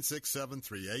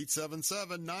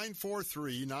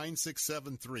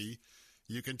 877-943-9673.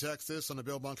 You can text this on the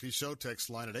Bill Bunkley Show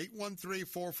text line at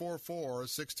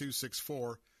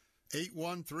 813-444-6264.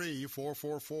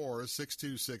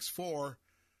 813-444-6264.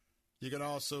 You can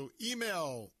also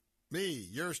email me,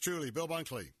 yours truly, Bill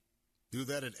Bunkley. Do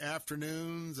that at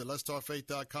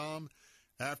afternoons@letstalkfaith.com.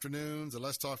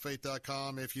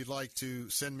 Afternoons@letstalkfaith.com if you'd like to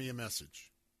send me a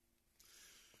message.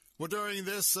 Well, during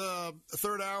this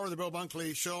third hour of the Bill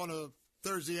Bunkley Show on a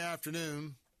Thursday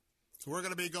afternoon, we're going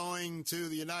to be going to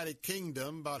the United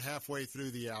Kingdom about halfway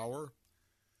through the hour.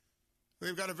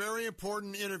 We've got a very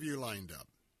important interview lined up.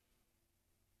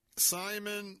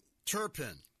 Simon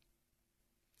Turpin.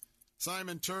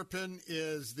 Simon Turpin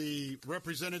is the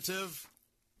representative.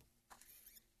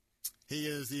 He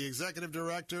is the executive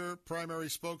director, primary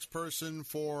spokesperson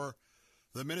for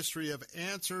the Ministry of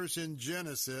Answers in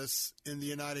Genesis in the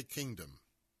United Kingdom.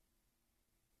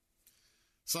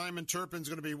 Simon Turpin is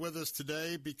going to be with us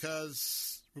today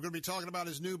because we're going to be talking about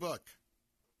his new book,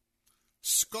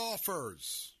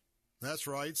 Scoffers. That's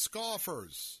right,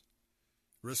 Scoffers.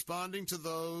 Responding to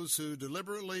those who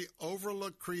deliberately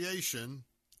overlook creation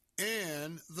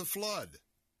and the flood.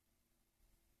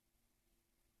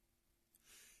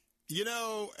 You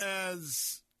know,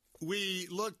 as we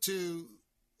look to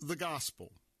the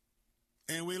gospel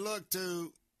and we look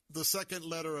to the second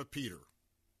letter of Peter,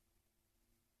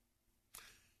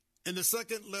 in the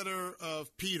second letter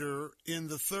of Peter, in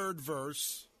the third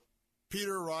verse,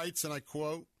 Peter writes, and I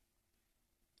quote,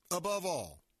 "Above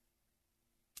all,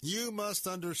 you must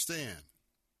understand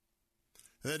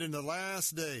that in the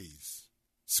last days,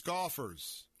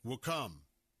 scoffers will come,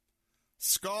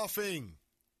 scoffing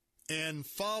and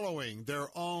following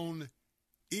their own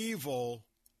evil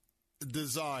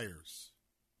desires."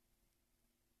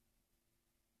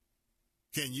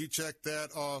 Can you check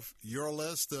that off your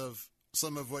list of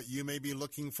some of what you may be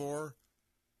looking for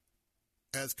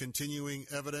as continuing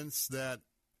evidence that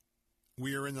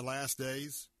we are in the last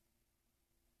days?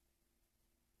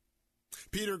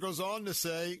 Peter goes on to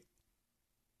say,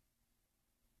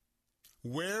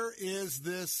 where is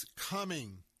this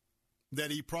coming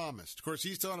that he promised? Of course,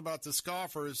 he's talking about the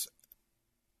scoffers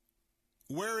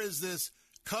Where is this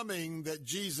coming that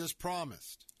Jesus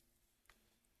promised?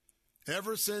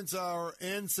 Ever since our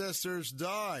ancestors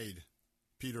died,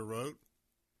 Peter wrote,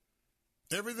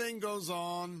 everything goes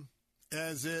on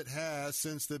as it has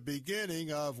since the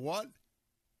beginning of what?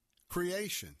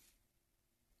 Creation.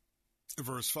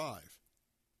 Verse 5.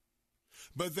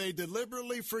 But they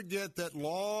deliberately forget that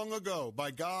long ago,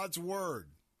 by God's word,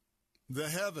 the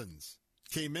heavens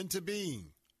came into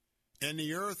being, and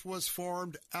the earth was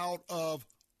formed out of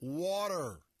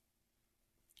water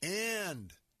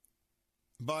and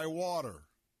by water.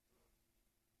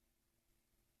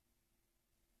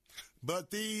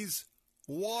 But these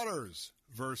waters,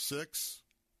 verse 6,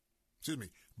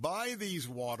 by these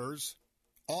waters,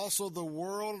 also the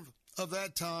world of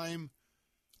that time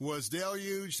was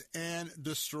deluged and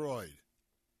destroyed.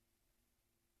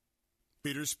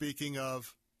 Peter speaking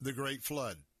of the great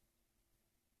flood,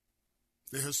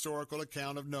 the historical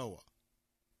account of Noah.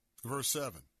 Verse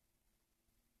 7.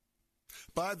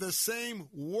 By the same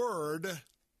word,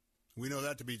 we know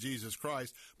that to be Jesus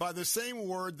Christ, by the same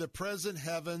word the present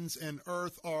heavens and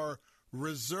earth are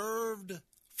reserved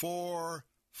for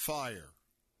fire,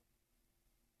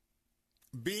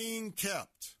 being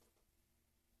kept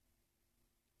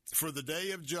for the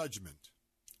day of judgment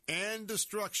and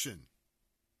destruction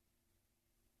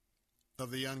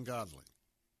of the ungodly.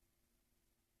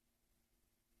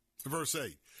 Verse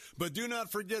 8, but do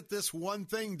not forget this one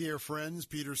thing, dear friends,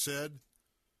 Peter said.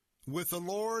 With the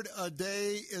Lord, a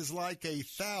day is like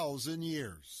 1,000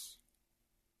 years.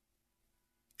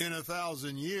 And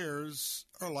 1,000 years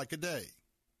are like a day.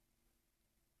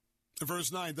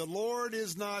 Verse 9, the Lord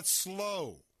is not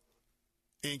slow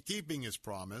in keeping his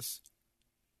promise,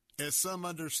 as some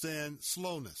understand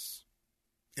slowness.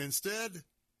 Instead,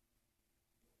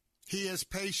 he is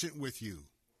patient with you,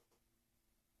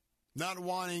 not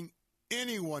wanting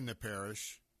anyone to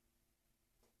perish,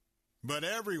 but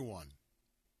everyone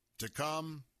to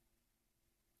come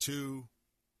to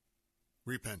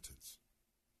repentance.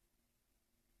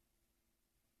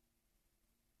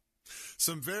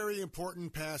 Some very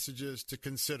important passages to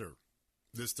consider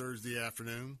this Thursday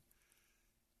afternoon,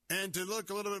 and to look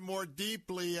a little bit more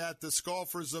deeply at the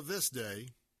scoffers of this day,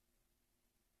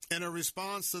 and a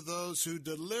response to those who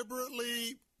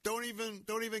deliberately don't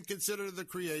even consider the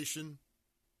creation,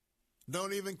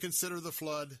 don't even consider the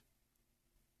flood.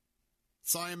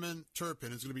 Simon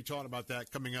Turpin is going to be talking about that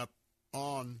coming up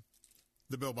on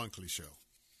the Bill Bunkley Show.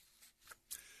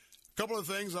 A couple of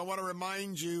things I want to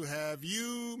remind you. Have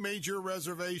you made your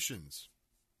reservations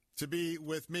to be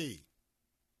with me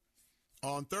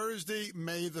on Thursday,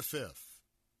 May the 5th?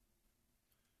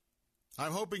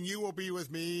 I'm hoping you will be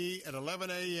with me at 11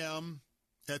 a.m.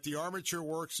 at the Armature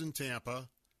Works in Tampa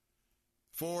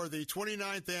for the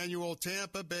 29th annual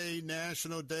Tampa Bay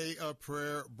National Day of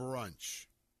Prayer Brunch.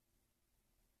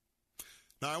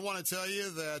 Now, I want to tell you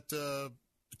that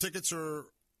tickets are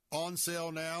on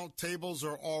sale now. Tables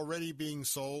are already being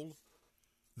sold.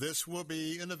 This will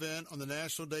be an event on the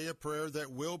National Day of Prayer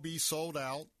that will be sold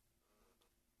out.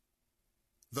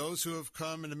 Those who have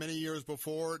come in many years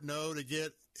before know to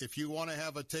get, if you want to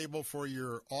have a table for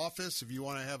your office, if you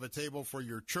want to have a table for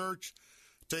your church,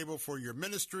 table for your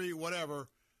ministry, whatever,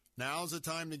 now's the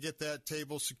time to get that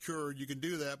table secured. You can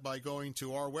do that by going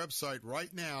to our website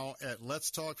right now at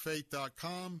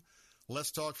letstalkfaith.com,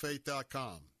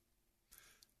 letstalkfaith.com.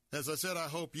 As I said, I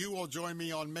hope you will join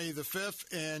me on May the 5th,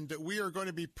 and we are going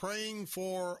to be praying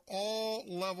for all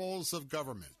levels of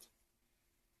government.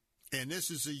 And this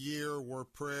is a year where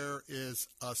prayer is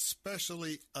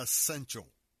especially essential.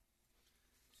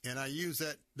 And I use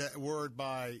that word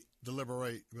by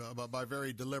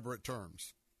very deliberate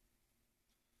terms.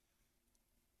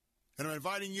 And I'm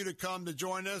inviting you to come to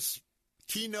join us.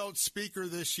 Keynote speaker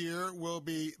this year will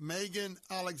be Megan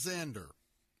Alexander.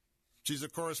 She's a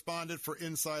correspondent for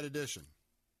Inside Edition.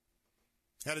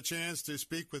 Had a chance to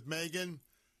speak with Megan.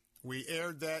 We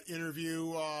aired that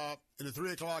interview in the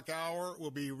 3 o'clock hour.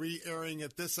 We'll be re-airing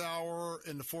at this hour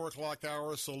in the 4 o'clock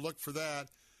hour, so look for that.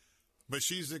 But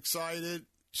she's excited.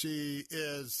 She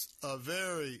is a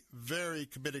very, very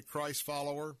committed Christ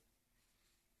follower.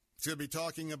 She's going to be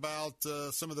talking about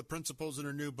some of the principles in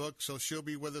her new book, so she'll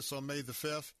be with us on May the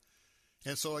 5th.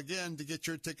 And so, again, to get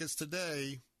your tickets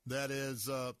today, that is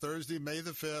Thursday, May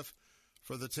the 5th,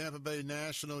 for the Tampa Bay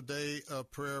National Day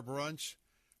of Prayer Brunch,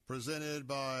 presented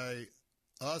by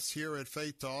us here at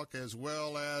Faith Talk, as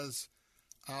well as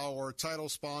our title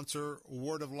sponsor,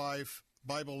 Word of Life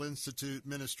Bible Institute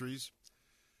Ministries.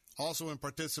 Also in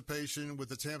participation with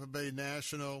the Tampa Bay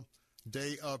National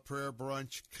Day of Prayer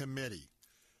Brunch Committee.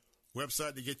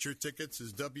 Website to get your tickets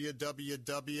is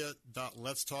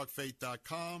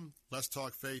www.letstalkfaith.com,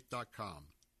 letstalkfaith.com.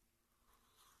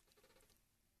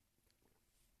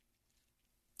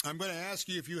 I'm going to ask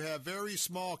you, if you have very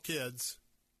small kids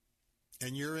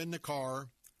and you're in the car,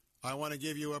 I want to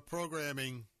give you a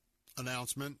programming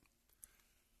announcement.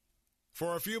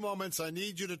 For a few moments, I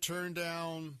need you to turn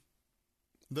down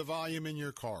the volume in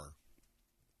your car.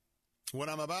 What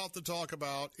I'm about to talk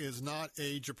about is not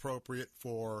age appropriate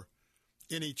for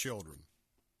any children.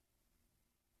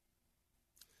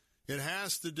 It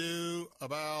has to do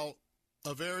about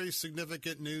a very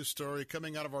significant news story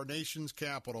coming out of our nation's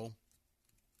capital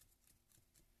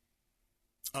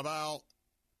about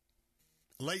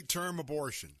late-term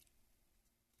abortion.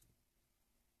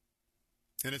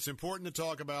 And it's important to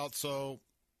talk about, so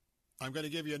I'm going to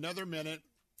give you another minute,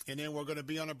 and then we're going to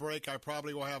be on a break. I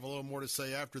probably will have a little more to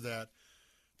say after that.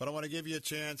 But I want to give you a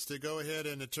chance to go ahead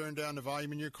and to turn down the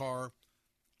volume in your car.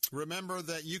 Remember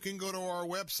that you can go to our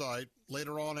website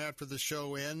later on after the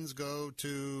show ends. Go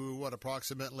to,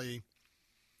 approximately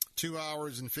 2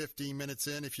 hours and 15 minutes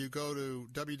in. If you go to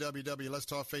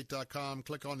www.letstalkfaith.com,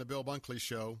 click on the Bill Bunkley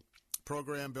Show,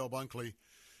 program Bill Bunkley,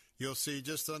 you'll see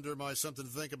just under my Something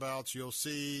to Think About, you'll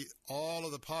see all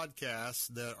of the podcasts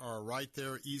that are right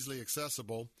there, easily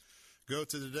accessible. Go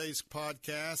to today's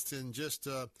podcast and just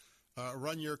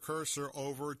run your cursor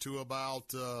over to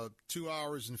about 2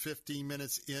 hours and 15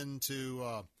 minutes into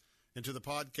the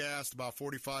podcast, about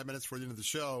 45 minutes for the end of the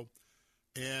show.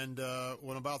 And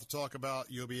what I'm about to talk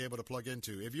about, you'll be able to plug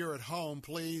into. If you're at home,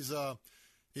 please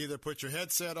either put your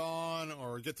headset on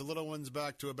or get the little ones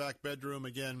back to a back bedroom.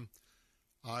 Again,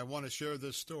 I want to share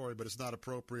this story, but it's not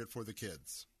appropriate for the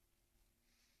kids.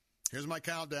 Here's my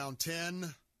countdown.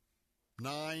 10,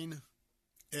 9,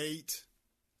 8,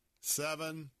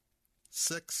 7,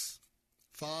 6,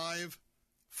 5,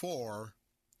 4,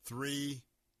 3,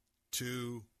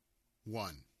 2,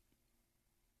 1.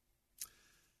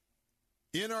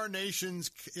 In our nation's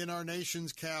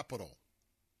capital,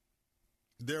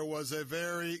 there was a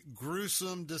very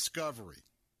gruesome discovery.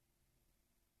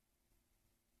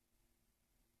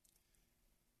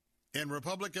 And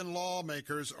Republican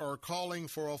lawmakers are calling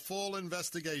for a full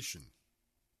investigation.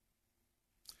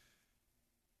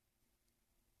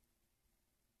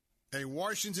 A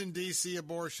Washington, D.C.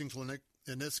 abortion clinic,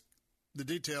 and the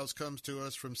details comes to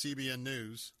us from CBN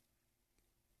News.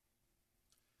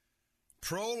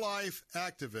 Pro-life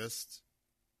activists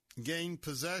gained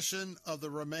possession of the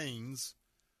remains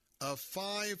of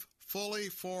 5 fully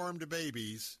formed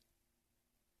babies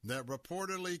that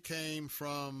reportedly came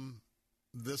from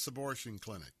this abortion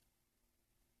clinic.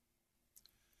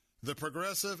 The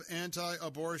Progressive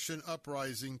Anti-Abortion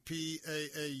Uprising,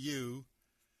 PAAU,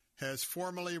 has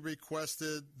formally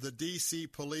requested the D.C.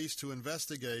 police to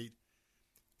investigate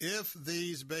if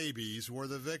these babies were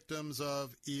the victims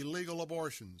of illegal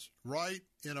abortions right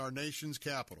in our nation's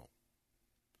capital.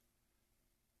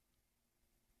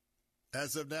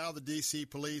 As of now, the D.C.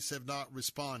 police have not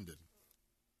responded.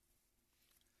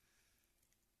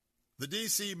 The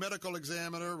D.C. medical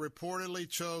examiner reportedly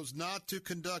chose not to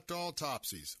conduct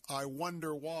autopsies. I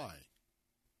wonder why.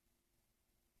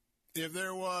 If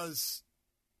there was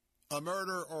a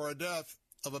murder or a death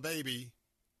of a baby,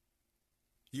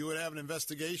 you would have an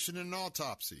investigation and an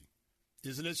autopsy.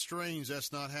 Isn't it strange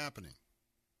that's not happening?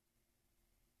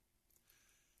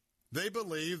 They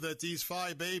believe that these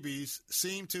 5 babies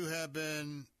seem to have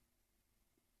been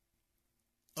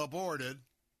aborted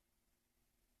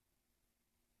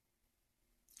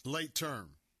late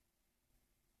term.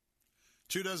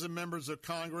 24 members of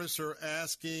Congress are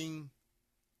asking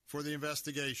for the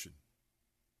investigation.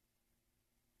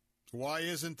 Why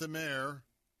isn't the mayor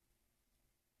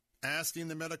asking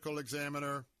the medical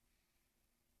examiner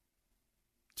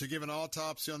to give an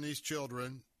autopsy on these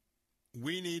children?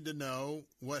 We need to know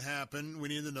what happened. We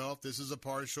need to know if this is a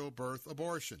partial birth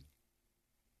abortion.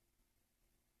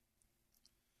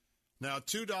 Now,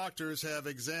 2 doctors have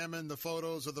examined the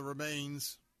photos of the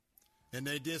remains, and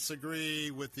they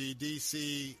disagree with the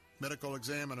D.C. medical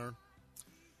examiner.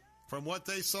 From what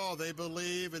they saw, they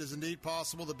believe it is indeed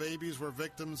possible the babies were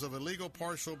victims of illegal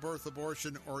partial birth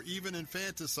abortion or even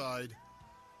infanticide,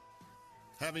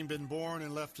 having been born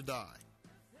and left to die.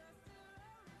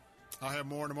 I'll have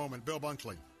more in a moment. Bill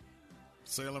Bunkley,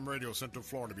 Salem Radio, Central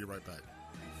Florida. Be right back.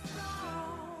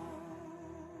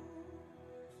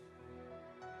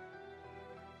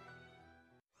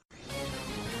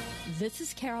 This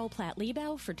is Carol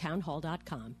Platt-Liebau for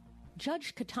Townhall.com.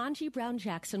 Judge Ketanji Brown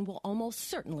Jackson will almost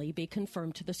certainly be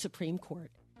confirmed to the Supreme Court.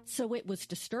 So it was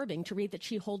disturbing to read that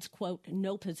she holds, quote,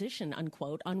 no position,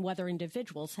 unquote, on whether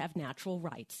individuals have natural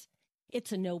rights.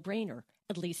 It's a no-brainer,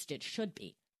 at least it should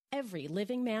be. Every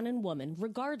living man and woman,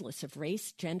 regardless of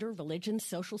race, gender, religion,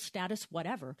 social status,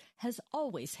 whatever, has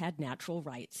always had natural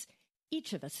rights.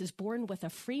 Each of us is born with a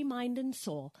free mind and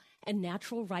soul and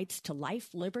natural rights to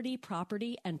life, liberty,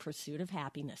 property, and pursuit of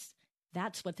happiness.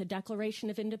 That's what the Declaration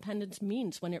of Independence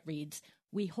means when it reads,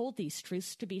 "We hold these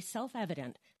truths to be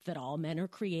self-evident, that all men are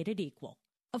created equal."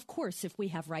 Of course, if we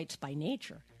have rights by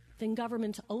nature, then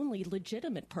government's only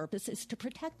legitimate purpose is to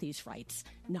protect these rights,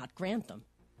 not grant them.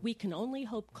 We can only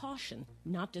hope caution,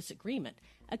 not disagreement,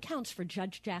 accounts for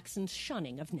Judge Jackson's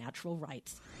shunning of natural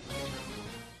rights.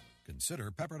 Consider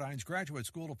Pepperdine's Graduate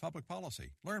School of Public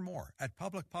Policy. Learn more at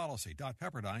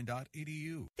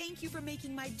publicpolicy.pepperdine.edu. Thank you for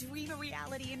making my dream a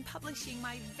reality and publishing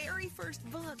my very first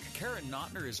book. Karen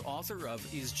Notner is author of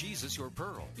Is Jesus Your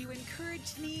Pearl? You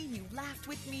encouraged me, you laughed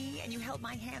with me, and you held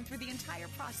my hand through the entire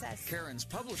process. Karen's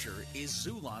publisher is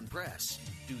Zulon Press.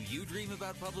 Do you dream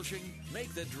about publishing?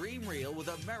 Make the dream real with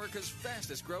America's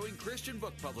fastest growing Christian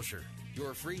book publisher.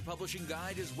 Your free publishing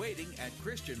guide is waiting at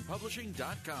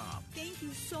ChristianPublishing.com. Thank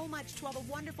you so much to all the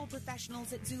wonderful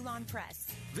professionals at Zulon Press.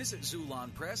 Visit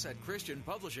Zulon Press at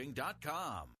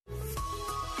ChristianPublishing.com.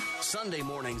 Sunday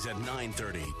mornings at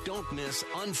 9:30. Don't miss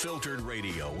Unfiltered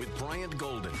Radio with Bryant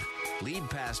Golden, lead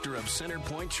pastor of Center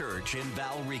Point Church in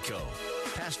Valrico.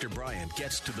 Pastor Bryant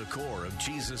gets to the core of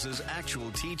Jesus'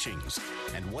 actual teachings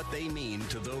and what they mean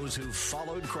to those who've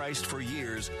followed Christ for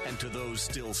years and to those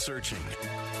still searching.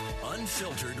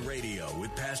 Unfiltered Radio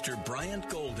with Pastor Bryant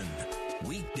Golden.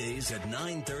 Weekdays at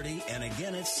 9:30 and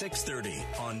again at 6:30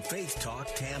 on Faith Talk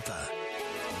Tampa.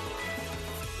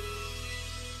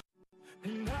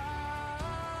 And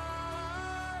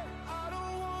I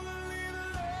don't want to leave a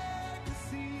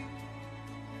legacy.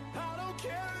 I don't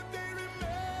care if they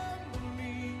remember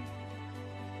me.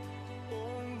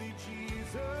 Only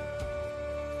Jesus.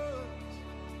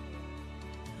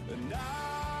 And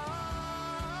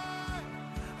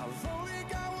I've only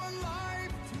got one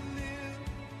life to live.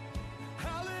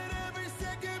 I'll let every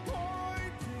second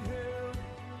point to Him.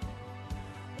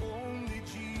 Only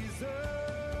Jesus.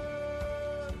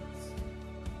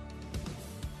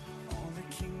 All the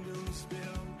kingdoms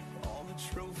built, all the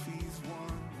trophies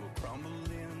won, will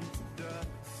crumble into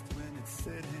dust when it's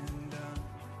said and done.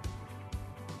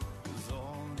 'Cause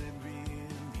all that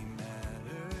really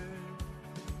mattered.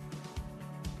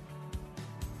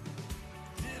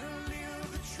 Did I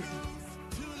live the truth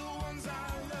to the ones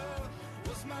I love?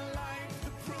 Was my life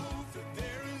the proof that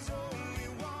there is only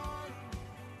one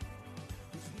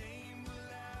whose name will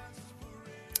last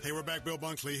forever? Hey, we're back. Bill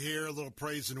Bunkley here. A little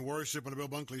praise and worship on the Bill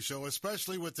Bunkley Show,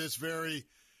 especially with this very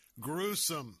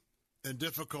gruesome and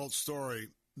difficult story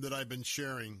that I've been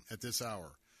sharing at this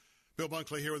hour. Bill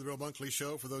Bunkley here with the Bill Bunkley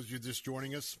Show. For those of you just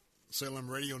joining us, Salem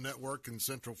Radio Network in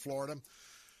Central Florida.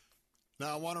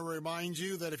 Now, I want to remind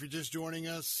you that if you're just joining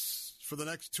us for the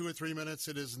next 2 or 3 minutes,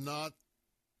 it is not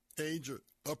age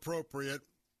appropriate.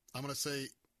 I'm going to say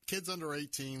kids under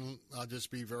 18. I'll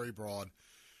just be very broad.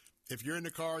 If you're in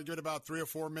the car, give it about 3 or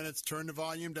 4 minutes. Turn the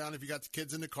volume down. If you got the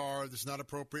kids in the car, this is not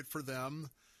appropriate for them.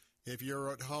 If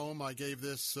you're at home, I gave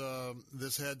this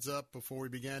heads up before we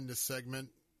began this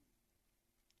segment.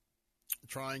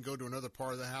 Try and go to another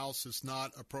part of the house. It's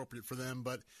not appropriate for them,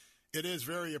 but it is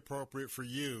very appropriate for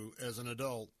you as an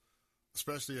adult,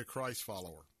 especially a Christ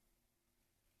follower.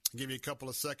 I'll give you a couple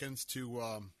of seconds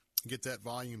to get that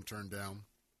volume turned down.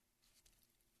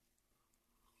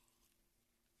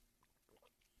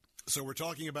 So we're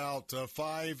talking about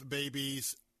 5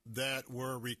 babies that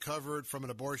were recovered from an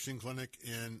abortion clinic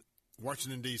in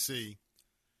Washington, D.C.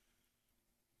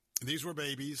 These were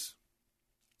babies.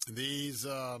 These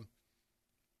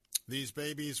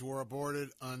babies were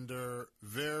aborted under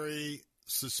very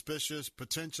suspicious,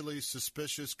 potentially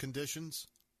suspicious conditions.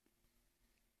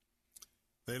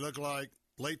 They look like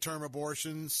late-term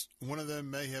abortions. One of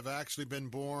them may have actually been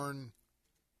born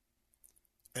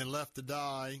and left to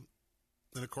die.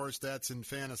 And, of course, that's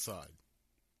infanticide.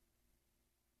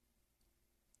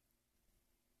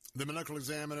 The medical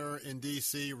examiner in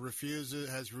D.C.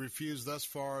 has refused thus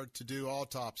far to do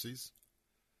autopsies.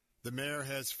 The mayor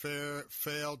has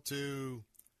failed to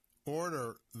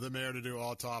order the mayor to do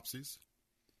autopsies.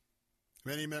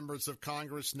 Many members of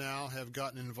Congress now have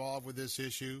gotten involved with this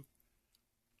issue,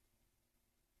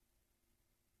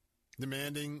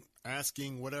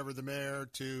 asking whatever the mayor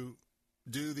to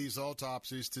do these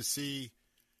autopsies to see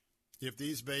if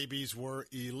these babies were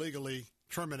illegally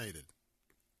terminated.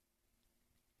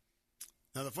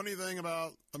 Now, the funny thing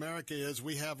about America is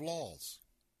we have laws.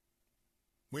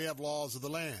 We have laws of the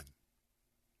land.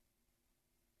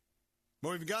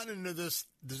 But we've gotten into this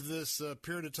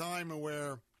period of time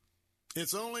where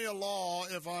It's only a law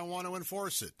if I want to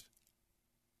enforce it.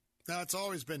 Now, it's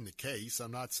always been the case.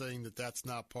 I'm not saying that that's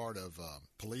not part of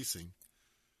policing.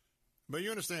 But you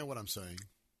understand what I'm saying.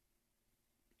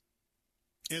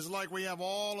 It's like we have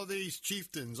all of these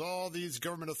chieftains, all these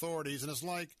government authorities, and it's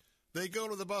like they go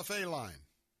to the buffet line.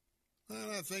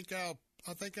 And I think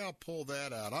I'll pull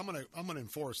that out. I'm gonna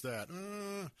enforce that.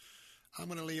 I'm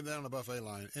gonna leave that on the buffet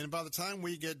line. And by the time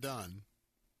we get done,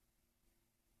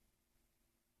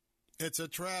 it's a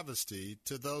travesty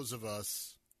to those of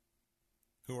us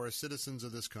who are citizens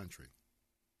of this country.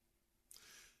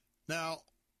 Now,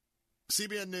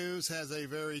 CBN News has a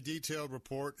very detailed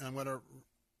report. I'm going to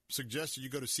suggest that you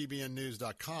go to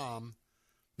cbnnews.com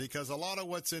because a lot of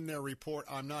what's in their report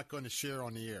I'm not going to share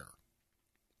on the air.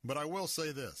 But I will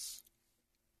say this.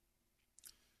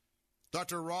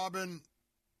 Dr. Robin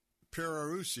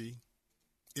Perarusi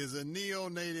is a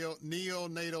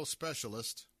neonatal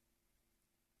specialist.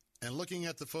 And looking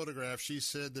at the photograph, she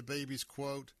said the babies,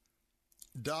 quote,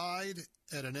 died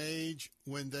at an age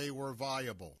when they were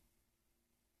viable.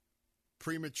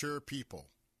 Premature people,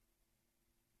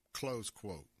 close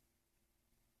quote.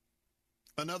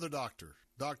 Another doctor,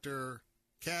 Dr.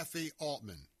 Kathy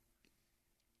Altman,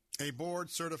 a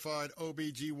board-certified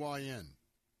OBGYN.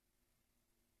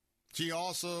 She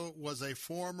also was a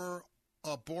former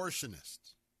abortionist.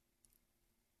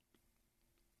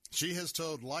 She has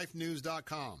told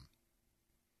LifeNews.com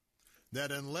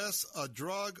that unless a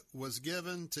drug was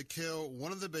given to kill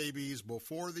one of the babies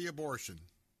before the abortion,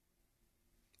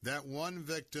 that one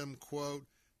victim, quote,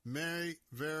 may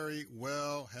very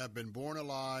well have been born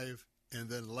alive and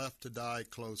then left to die,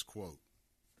 close quote.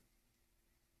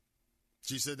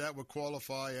 She said that would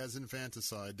qualify as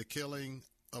infanticide, the killing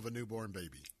of a newborn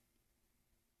baby.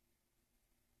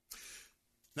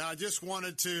 Now, I just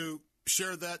wanted to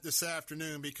share that this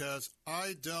afternoon because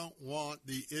I don't want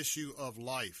the issue of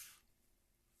life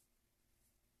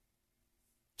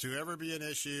to ever be an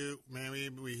issue. Man,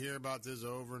 we hear about this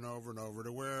over and over and over,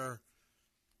 to where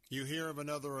you hear of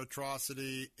another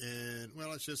atrocity and,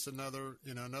 well, it's just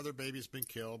another baby's been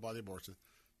killed by the abortion.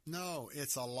 No,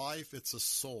 it's a life, it's a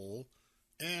soul.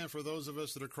 And for those of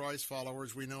us that are Christ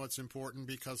followers, we know it's important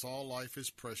because all life is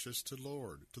precious to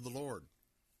the Lord.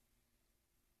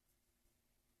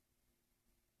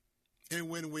 And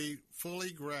when we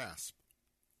fully grasp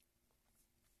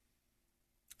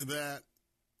that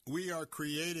we are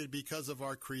created because of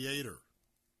our Creator,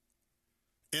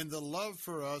 and the love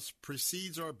for us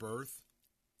precedes our birth,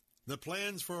 the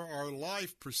plans for our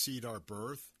life precede our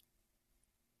birth,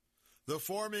 the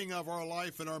forming of our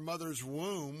life in our mother's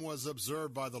womb was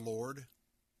observed by the Lord.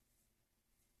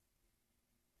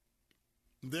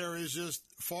 There is just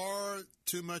far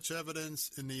too much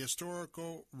evidence in the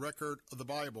historical record of the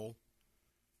Bible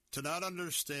to not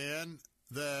understand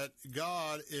that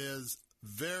God is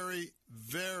very,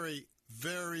 very,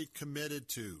 very committed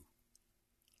to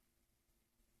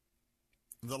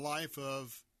the life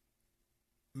of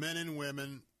men and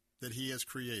women that he has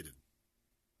created.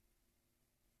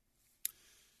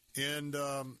 And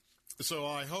so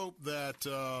I hope that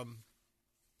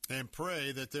and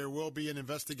pray that there will be an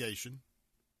investigation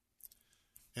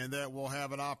and that we'll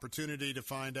have an opportunity to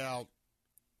find out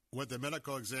what the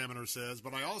medical examiner says.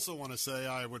 But I also want to say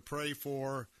I would pray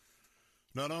for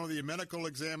not only the medical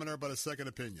examiner, but a second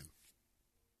opinion.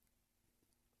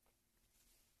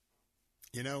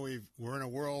 You know, we're in a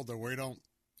world that we don't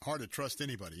hard to trust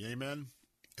anybody. Amen?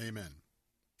 Amen.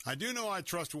 I do know I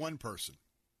trust one person.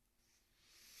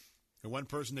 The one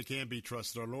person that can be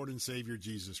trusted, our Lord and Savior,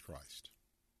 Jesus Christ.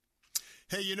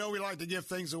 Hey, you know we like to give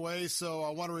things away, so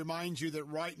I want to remind you that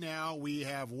right now we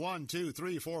have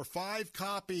 5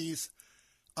 copies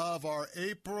of our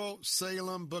April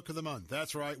Salem Book of the Month.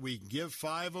 That's right, we give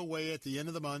 5 away at the end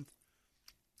of the month.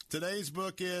 Today's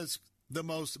book is The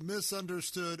Most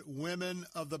Misunderstood Women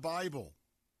of the Bible.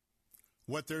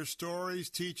 What their stories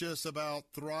teach us about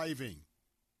thriving.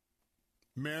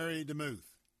 Mary DeMuth.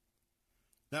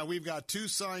 Now, we've got 2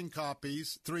 signed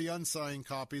copies, 3 unsigned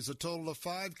copies, a total of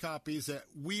 5 copies that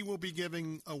we will be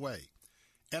giving away.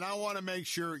 And I want to make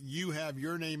sure you have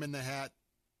your name in the hat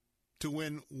to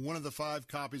win one of the 5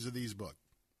 copies of these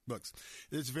books.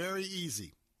 It's very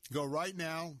easy. Go right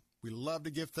now. We love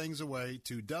to give things away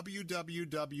to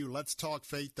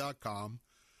www.letstalkfaith.com.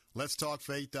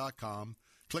 Letstalkfaith.com.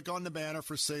 Click on the banner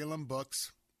for Salem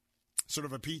Books, sort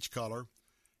of a peach color,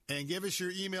 and give us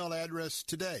your email address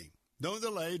today. Don't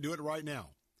delay. Do it right now.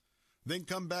 Then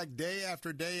come back day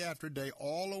after day after day,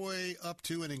 all the way up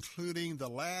to and including the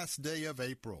last day of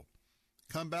April.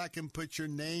 Come back and put your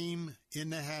name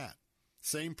in the hat.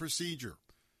 Same procedure.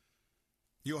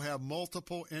 You'll have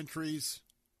multiple entries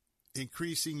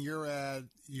increasing your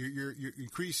you're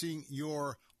increasing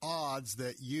your odds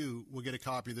that you will get a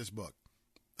copy of this book.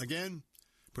 Again,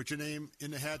 put your name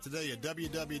in the hat today at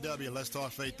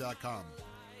www.letstalkfaith.com.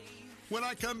 When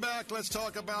I come back, let's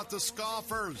talk about the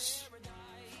scoffers.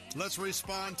 Let's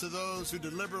respond to those who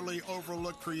deliberately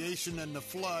overlook creation and the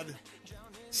flood.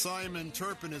 Simon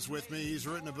Turpin is with me. He's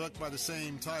written a book by the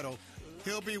same title.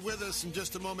 He'll be with us in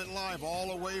just a moment live, all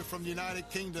the way from the United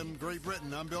Kingdom, Great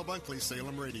Britain. I'm Bill Bunkley,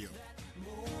 Salem Radio.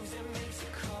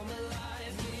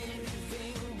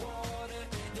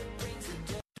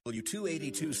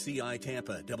 W282CI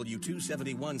Tampa,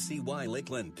 W271CY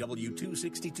Lakeland,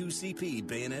 W262CP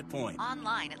Bayonet Point.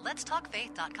 Online at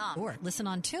letstalkfaith.com or listen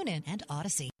on TuneIn and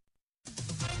Odyssey.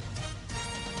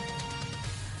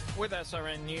 With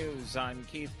SRN News, I'm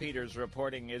Keith Peters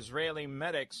reporting. Israeli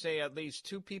medics say at least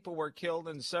 2 people were killed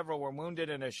and several were wounded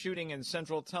in a shooting in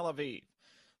central Tel Aviv.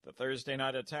 The Thursday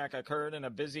night attack occurred in a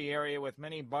busy area with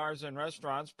many bars and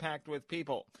restaurants packed with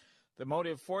people. The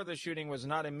motive for the shooting was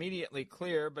not immediately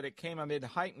clear, but it came amid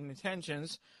heightened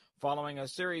tensions following a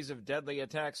series of deadly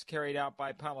attacks carried out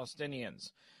by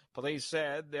Palestinians. Police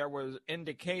said there were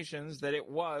indications that it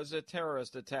was a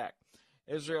terrorist attack.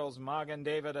 Israel's Magen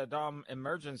David Adom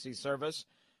Emergency Service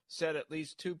said at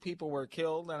least 2 people were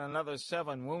killed and another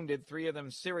 7 wounded, 3 of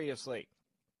them seriously.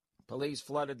 Police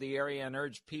flooded the area and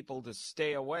urged people to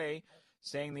stay away,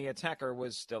 saying the attacker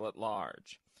was still at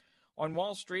large. On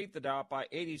Wall Street, the Dow up by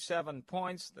 87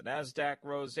 points, the Nasdaq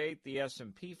rose 8, the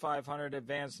S&P 500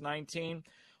 advanced 19,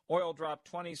 oil dropped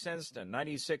 20 cents to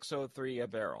 $96.03 a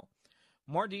barrel.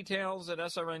 More details at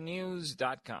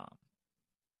srnnews.com.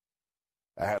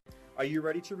 Are you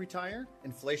ready to retire?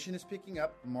 Inflation is picking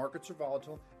up, markets are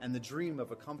volatile, and the dream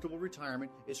of a comfortable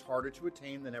retirement is harder to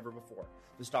attain than ever before.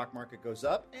 The stock market goes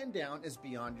up and down is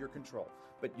beyond your control.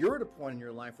 But you're at a point in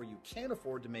your life where you can't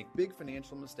afford to make big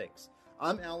financial mistakes.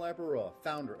 I'm Al Labaroa,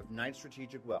 founder of Knight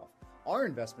Strategic Wealth. Our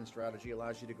investment strategy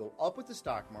allows you to go up with the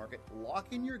stock market,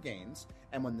 lock in your gains,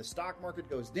 and when the stock market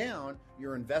goes down,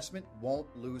 your investment won't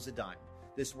lose a dime.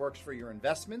 This works for your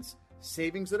investments,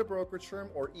 savings at a brokerage firm,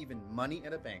 or even money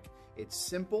at a bank. It's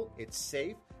simple, it's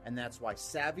safe, and that's why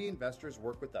savvy investors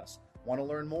work with us. Want to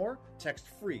learn more? Text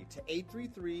FREE to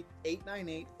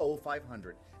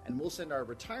 833-898-0500, and we'll send our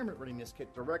retirement readiness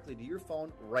kit directly to your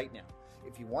phone right now.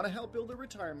 If you want to help build a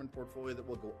retirement portfolio that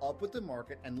will go up with the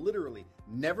market and literally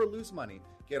never lose money,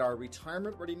 get our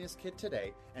retirement readiness kit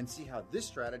today and see how this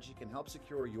strategy can help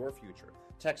secure your future.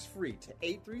 Text FREE to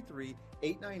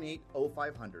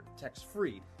 833-898-0500. Text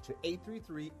FREE to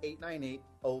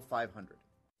 833-898-0500.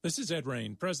 This is Ed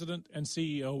Rain, President and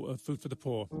CEO of Food for the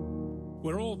Poor.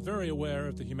 We're all very aware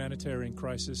of the humanitarian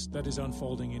crisis that is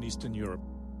unfolding in Eastern Europe.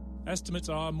 Estimates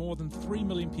are more than 3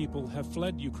 million people have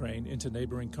fled Ukraine into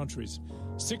neighboring countries.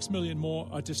 6 million more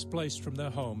are displaced from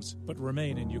their homes but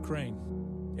remain in Ukraine.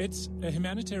 It's a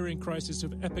humanitarian crisis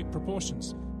of epic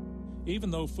proportions.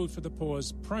 Even though Food for the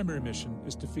Poor's primary mission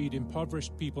is to feed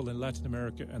impoverished people in Latin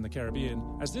America and the Caribbean,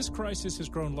 as this crisis has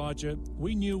grown larger,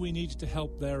 we knew we needed to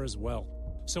help there as well.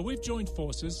 So we've joined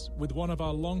forces with one of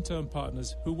our long-term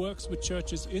partners who works with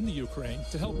churches in the Ukraine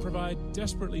to help provide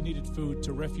desperately needed food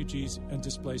to refugees and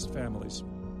displaced families.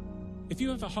 If you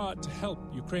have a heart to help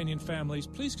Ukrainian families,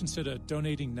 please consider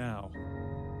donating now.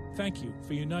 Thank you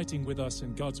for uniting with us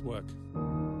in God's work.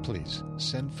 Please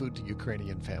send food to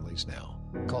Ukrainian families now.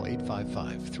 Call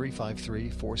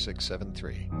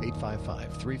 855-353-4673,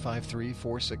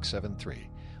 855-353-4673,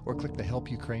 or click the Help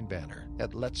Ukraine banner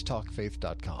at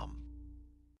letstalkfaith.com.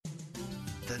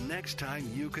 The next time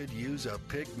you could use a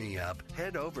pick-me-up,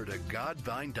 head over to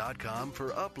godvine.com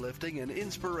for uplifting and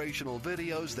inspirational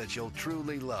videos that you'll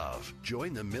truly love.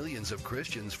 Join the millions of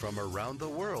Christians from around the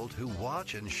world who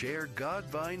watch and share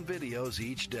Godvine videos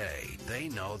each day. They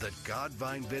know that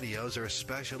Godvine videos are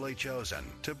specially chosen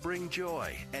to bring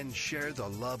joy and share the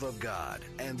love of God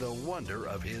and the wonder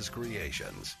of His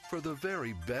creations. For the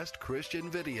very best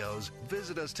Christian videos,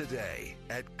 visit us today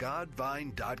at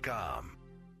godvine.com.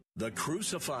 The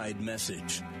Crucified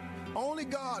Message. Only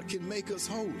God can make us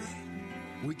holy.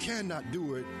 We cannot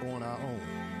do it on our own.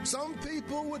 Some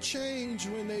people will change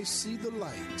when they see the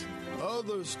light.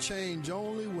 Others change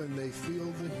only when they feel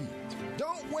the heat.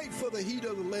 Don't wait for the heat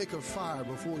of the lake of fire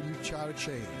before you try to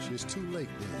change. It's too late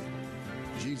then.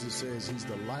 Jesus says He's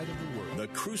the light of the world. The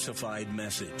Crucified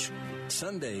Message.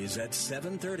 Sundays at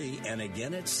 7:30 and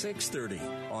again at 6:30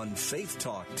 on Faith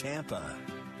Talk Tampa.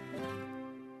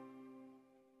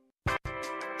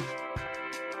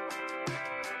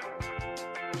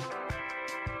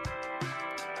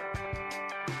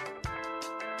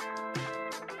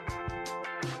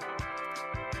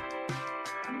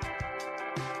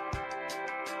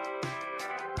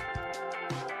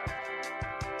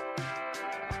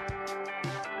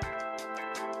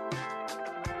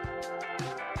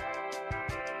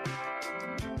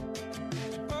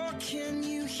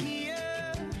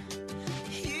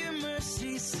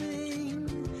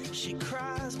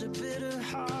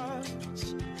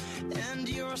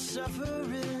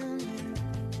 suffering.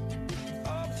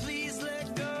 Oh, please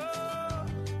let go.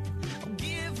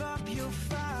 Give up your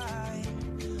fight.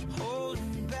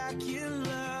 Holding back your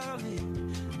love.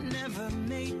 Never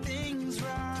made things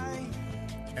right.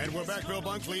 And we're back. Bill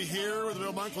Bunkley here with the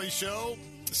Bill Bunkley Show.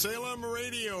 Salem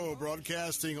Radio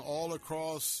broadcasting all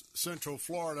across Central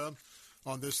Florida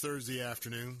on this Thursday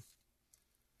afternoon.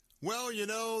 Well, you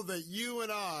know that you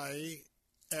and I,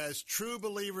 as true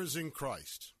believers in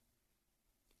Christ,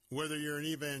 whether you're an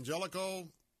evangelical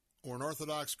or an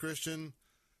Orthodox Christian,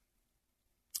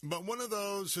 but one of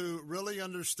those who really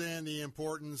understand the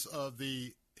importance of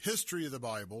the history of the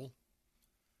Bible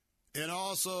and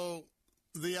also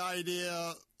the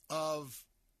idea of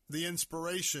the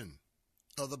inspiration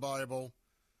of the Bible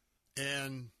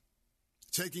and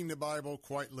taking the Bible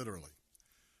quite literally.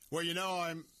 Well, you know,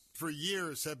 I'm for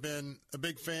years have been a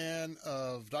big fan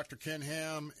of Dr. Ken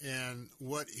Ham and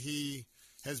what he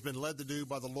has been led to do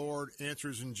by the Lord,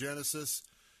 Answers in Genesis.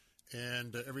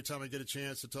 And every time I get a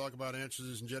chance to talk about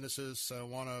Answers in Genesis, I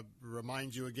want to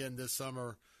remind you again this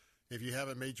summer, if you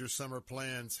haven't made your summer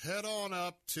plans, head on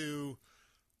up to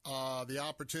the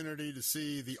opportunity to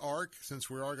see the Ark, since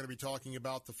we are going to be talking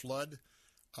about the flood,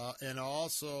 and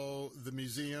also the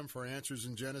Museum for Answers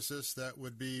in Genesis. That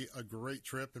would be a great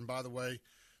trip. And by the way,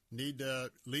 need to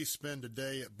at least spend a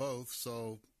day at both,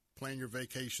 so plan your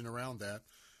vacation around that.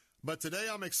 But today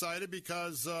I'm excited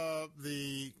because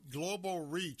the global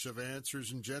reach of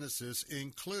Answers in Genesis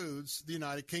includes the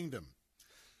United Kingdom.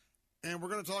 And we're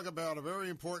going to talk about a very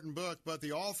important book, but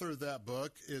the author of that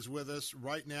book is with us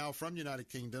right now from United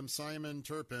Kingdom, Simon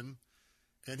Turpin,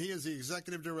 and he is the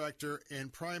executive director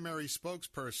and primary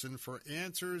spokesperson for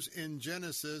Answers in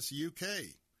Genesis UK.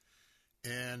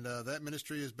 And that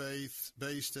ministry is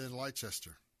based in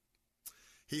Leicester.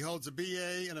 He holds a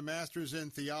BA and a master's in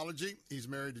theology. He's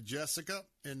married to Jessica,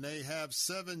 and they have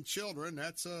 7 children.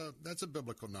 That's a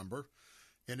biblical number.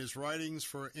 And his writings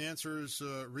for Answers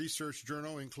Research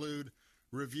Journal include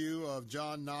review of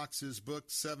John Knox's book,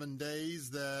 7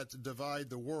 Days That Divide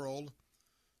the World,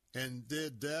 and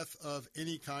Did Death of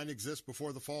Any Kind Exist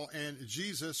Before the Fall, and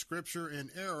Jesus, Scripture and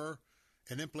Error,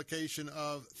 an implication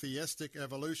of theistic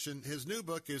evolution. His new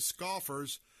book is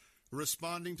Scoffers,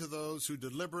 Responding to Those Who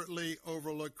Deliberately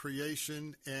Overlook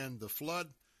Creation and the Flood.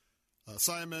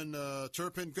 Simon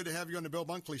Turpin, good to have you on the Bill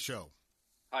Bunkley Show.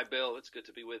 Hi, Bill. It's good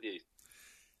to be with you.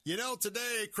 You know,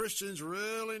 today Christians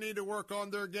really need to work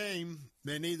on their game.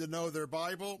 They need to know their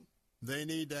Bible. They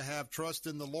need to have trust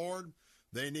in the Lord.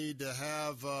 They need to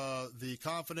have the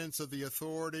confidence of the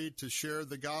authority to share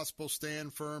the gospel,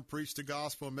 stand firm, preach the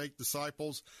gospel, and make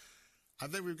disciples. I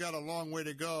think we've got a long way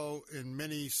to go in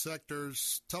many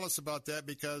sectors. Tell us about that,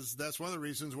 because that's one of the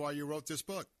reasons why you wrote this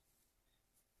book.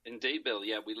 Indeed, Bill.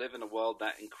 Yeah, we live in a world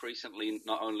that increasingly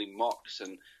not only mocks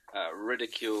and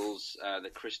ridicules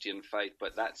the Christian faith,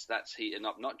 but that's heating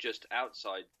up not just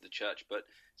outside the church, but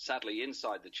sadly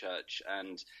inside the church.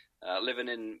 And living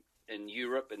in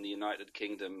Europe, in the United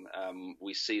Kingdom,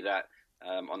 we see that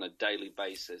on a daily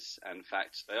basis. And in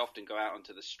fact, I often go out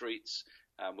onto the streets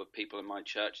with people in my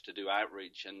church to do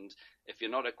outreach. And if you're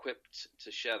not equipped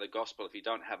to share the gospel, if you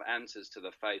don't have answers to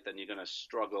the faith, then you're going to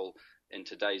struggle in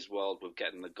today's world with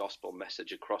getting the gospel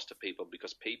message across to people,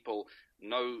 because people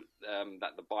know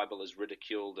that the Bible is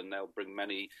ridiculed, and they'll bring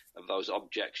many of those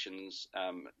objections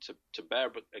to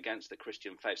bear against the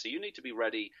Christian faith. So you need to be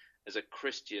ready as a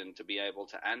Christian to be able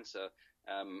to answer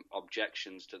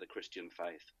objections to the Christian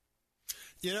faith.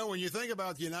 You know, when you think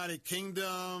about the United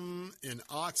Kingdom and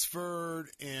Oxford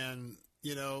and,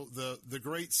 you know, the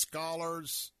great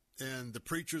scholars and the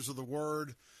preachers of the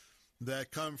word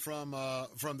that come from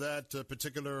that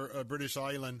particular British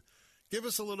island, give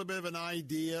us a little bit of an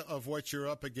idea of what you're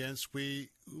up against.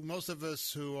 Most of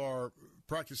us who are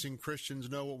practicing Christians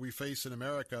know what we face in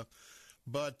America,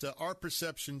 but our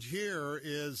perception here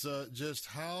is just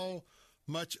how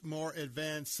much more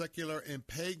advanced, secular, and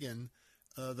pagan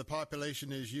the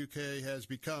population as UK has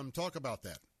become. Talk about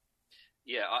that.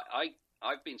 Yeah,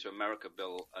 I've been to America,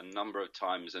 Bill, a number of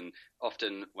times, and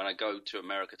often when I go to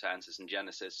America to Answers in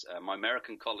Genesis, my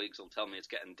American colleagues will tell me it's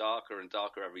getting darker and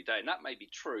darker every day, and that may be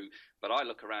true, but I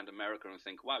look around America and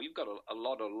think, wow, you've got a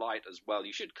lot of light as well.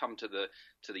 You should come to the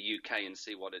UK and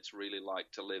see what it's really like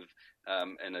to live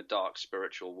in a dark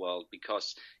spiritual world,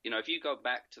 because, you know, if you go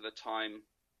back to the time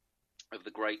of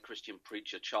the great Christian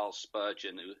preacher Charles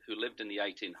Spurgeon, who lived in the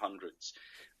 1800s.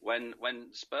 When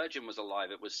Spurgeon was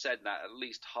alive, it was said that at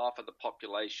least half of the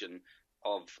population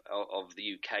of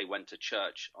the UK went to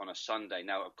church on a Sunday.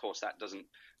 Now, of course, that doesn't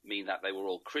mean that they were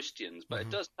all Christians, but it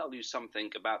does tell you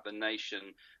something about the nation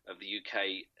of the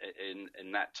UK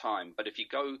in that time. But if you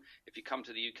come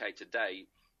to the UK today,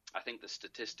 I think the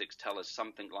statistics tell us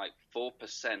something like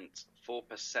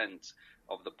 4%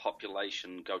 of the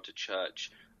population go to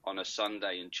church on a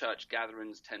Sunday, and church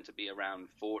gatherings tend to be around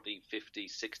 40, 50,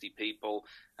 60 people.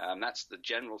 That's the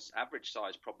general average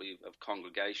size probably of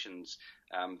congregations.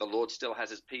 The Lord still has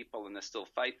his people and they're still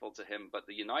faithful to him, but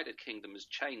the United Kingdom has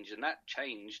changed, and that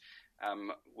change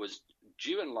was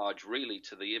due in large really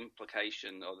to the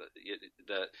implication or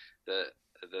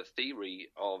the theory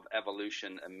of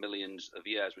evolution and millions of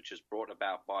years, which was brought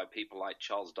about by people like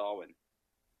Charles Darwin.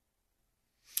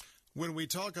 When we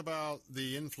talk about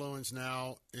the influence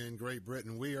now in Great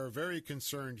Britain, we are very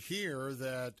concerned here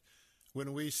that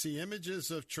when we see images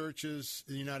of churches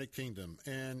in the United Kingdom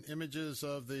and images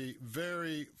of the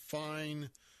very fine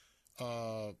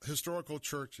historical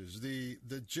churches,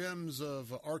 the gems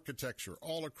of architecture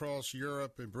all across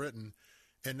Europe and Britain,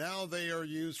 and now they are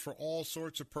used for all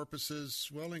sorts of purposes,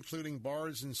 well, including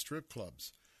bars and strip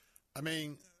clubs. I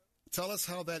mean, tell us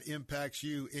how that impacts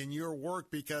you in your work,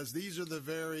 because these are the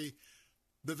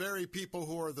very people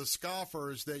who are the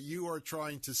scoffers that you are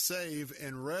trying to save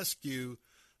and rescue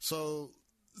so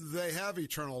they have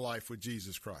eternal life with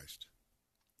Jesus Christ.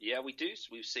 Yeah, we do.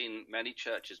 We've seen many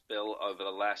churches, Bill, over the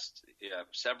last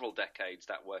several decades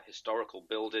that were historical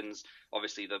buildings.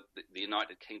 Obviously, the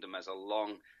United Kingdom has a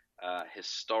long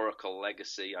historical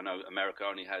legacy. I know America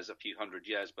only has a few hundred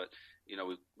years, but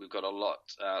we've got a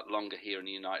lot longer here in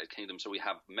the United Kingdom. So we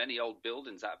have many old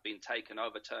buildings that have been taken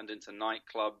over, turned into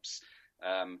nightclubs,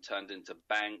 turned into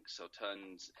banks,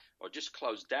 or just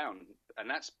closed down. And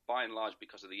that's by and large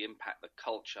because of the impact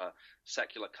that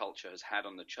secular culture has had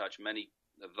on the church. Many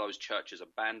of those churches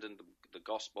abandoned the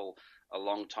gospel a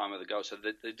long time ago, so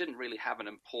they didn't really have an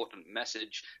important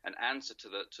message, an answer to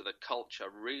the culture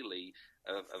really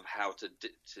of how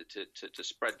to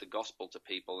spread the gospel to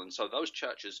people. And so those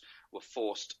churches were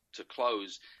forced to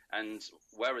close. And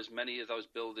whereas many of those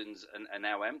buildings are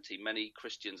now empty, many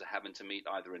Christians are having to meet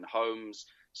either in homes.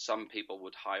 Some people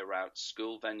would hire out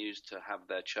school venues to have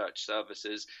their church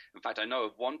services. In fact, I know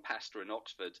of one pastor in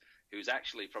Oxford who's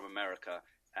actually from America,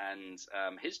 and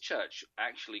his church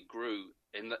actually grew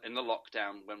in the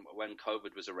lockdown when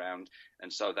COVID was around,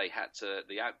 and so they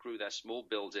outgrew their small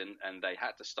building and they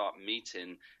had to start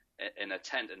meeting in a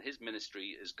tent. And his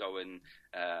ministry is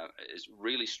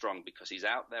really strong because he's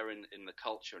out there in the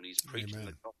culture and he's preaching Amen.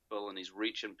 The gospel and he's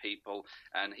reaching people,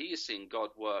 and he is seeing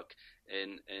God work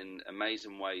in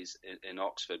amazing ways in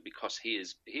Oxford because he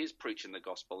is preaching the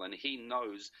gospel, and he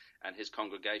knows, and his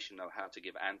congregation know how to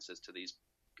give answers to these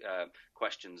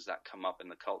questions that come up in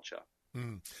the culture.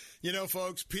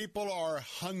 Folks, people are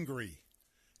hungry.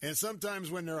 And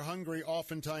sometimes when they're hungry,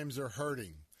 oftentimes they're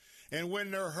hurting. And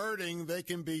when they're hurting, they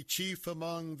can be chief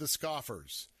among the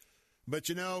scoffers. But,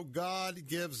 God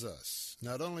gives us,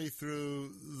 not only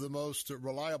through the most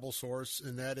reliable source,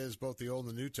 and that is both the Old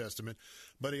and the New Testament,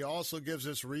 but he also gives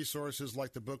us resources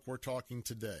like the book we're talking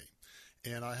today.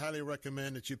 And I highly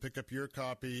recommend that you pick up your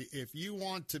copy if you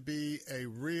want to be a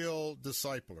real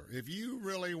discipler, if you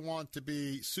really want to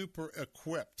be super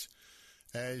equipped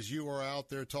as you are out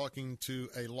there talking to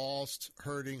a lost,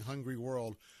 hurting, hungry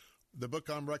world. The book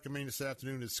I'm recommending this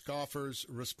afternoon is Scoffers,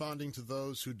 Responding to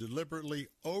Those Who Deliberately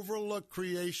Overlook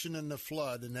Creation and the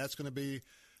Flood. And that's going to be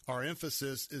our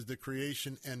emphasis, is the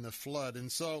creation and the flood.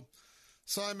 And so,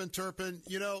 Simon Turpin,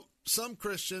 some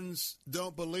Christians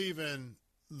don't believe in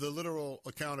the literal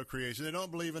account of creation. They don't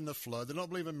believe in the flood. They don't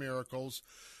believe in miracles.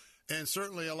 And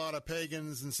certainly a lot of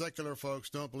pagans and secular folks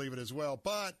don't believe it as well.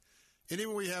 But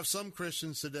even we have some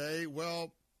Christians today,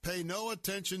 pay no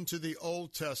attention to the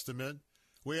Old Testament.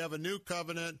 We have a new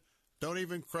covenant. Don't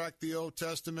even crack the Old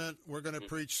Testament. We're going to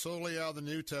preach solely out of the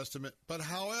New Testament. But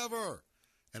however,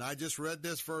 and I just read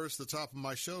this verse at the top of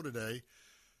my show today,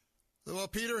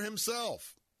 Peter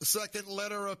himself, the second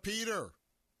letter of Peter,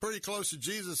 pretty close to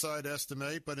Jesus, I'd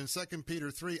estimate, but in 2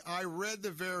 Peter 3, I read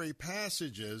the very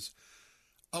passages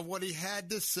of what he had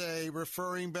to say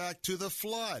referring back to the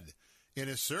flood. And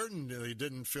it certainly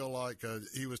didn't feel like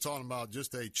he was talking about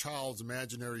just a child's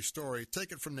imaginary story.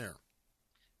 Take it from there.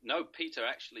 No, Peter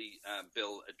actually,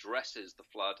 Bill, addresses the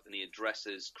flood and he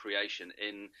addresses creation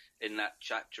in that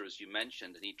chapter, as you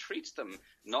mentioned. And he treats them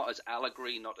not as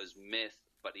allegory, not as myth,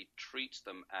 but he treats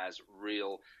them as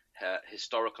real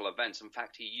historical events. In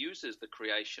fact, he uses the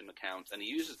creation account and he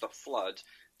uses the flood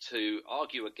to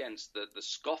argue against the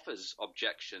scoffers'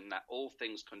 objection that all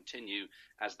things continue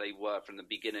as they were from the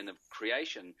beginning of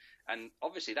creation. And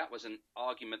obviously that was an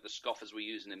argument the scoffers were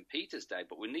using in Peter's day,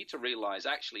 but we need to realize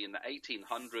actually in the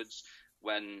 1800s,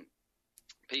 when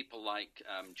people like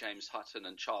James Hutton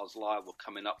and Charles Lyell were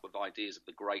coming up with ideas of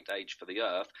the great age for the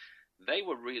earth, they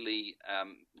were really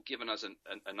giving us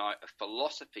a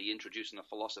philosophy, introducing a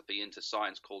philosophy into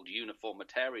science called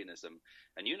uniformitarianism.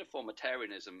 And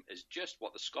uniformitarianism is just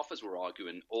what the scoffers were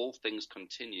arguing. All things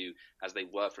continue as they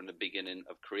were from the beginning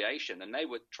of creation. And they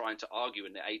were trying to argue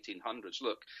in the 1800s,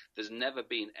 look, there's never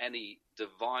been any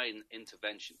divine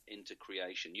intervention into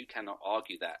creation. You cannot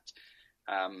argue that.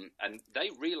 And they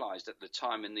realized at the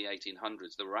time in the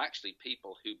 1800s, there were actually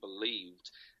people who believed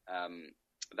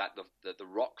that the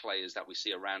rock layers that we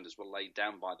see around us were laid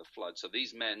down by the flood. So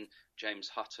these men, James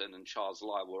Hutton and Charles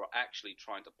Lyell, were actually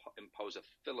trying to impose a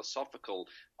philosophical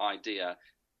idea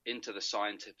into the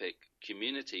scientific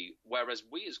community, whereas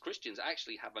we as Christians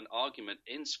actually have an argument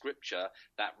in Scripture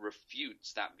that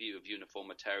refutes that view of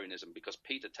uniformitarianism, because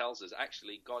Peter tells us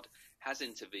actually God has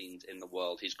intervened in the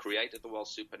world. He's created the world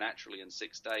supernaturally in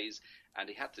 6 days, and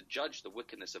he had to judge the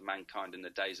wickedness of mankind in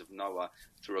the days of Noah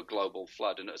through a global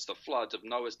flood. And it's the flood of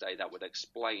Noah's day that would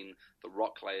explain the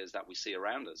rock layers that we see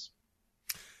around us.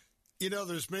 You know,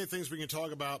 there's many things we can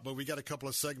talk about, but we got a couple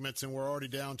of segments, and we're already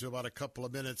down to about a couple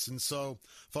of minutes. And so,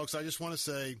 folks, I just want to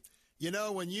say, you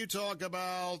know, when you talk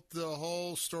about the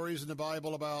whole stories in the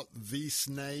Bible about the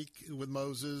snake with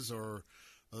Moses, or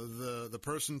the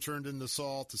person turned into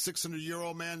salt, the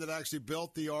 600-year-old man that actually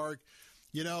built the ark,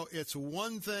 you know, it's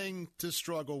one thing to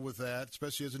struggle with that,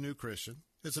 especially as a new Christian.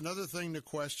 It's another thing to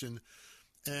question.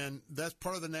 And that's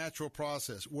part of the natural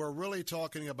process. We're really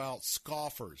talking about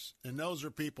scoffers, and those are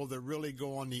people that really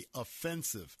go on the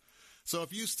offensive. So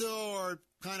if you still are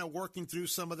kind of working through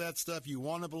some of that stuff, you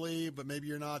want to believe, but maybe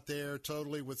you're not there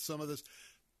totally with some of this,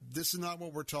 this is not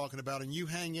what we're talking about. And you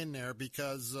hang in there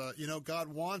because, you know, God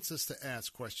wants us to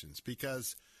ask questions,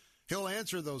 because he'll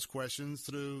answer those questions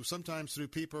sometimes through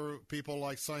people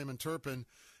like Simon Turpin,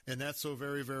 and that's so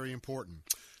very, very important.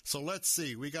 So let's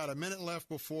see. We got a minute left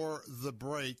before the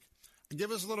break. Give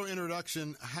us a little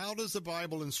introduction. How does the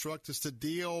Bible instruct us to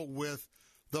deal with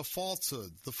the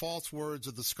falsehood, the false words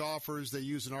of the scoffers they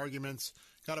use in arguments?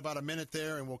 Got about a minute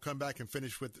there, and we'll come back and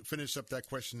finish up that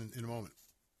question in a moment.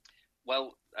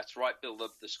 Well, that's right, Bill.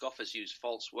 The scoffers use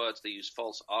false words. They use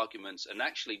false arguments. And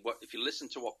actually, if you listen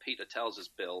to what Peter tells us,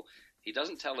 Bill, he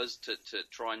doesn't tell us to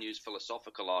try and use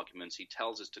philosophical arguments. He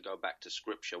tells us to go back to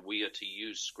Scripture. We are to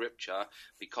use Scripture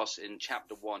because in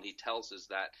chapter 1 he tells us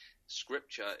that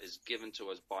Scripture is given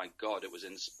to us by God. It was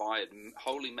inspired.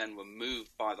 Holy men were moved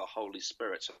by the Holy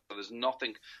Spirit. So there's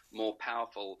nothing more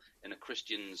powerful in a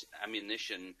Christian's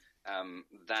ammunition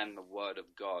than the Word of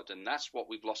God, and that's what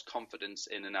we've lost confidence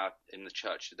in the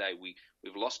church today.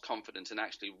 We've lost confidence in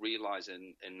actually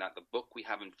realizing in that the book we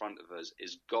have in front of us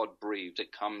is God breathed.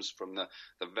 It comes from the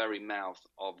very mouth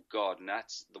of God, and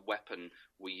that's the weapon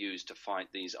we use to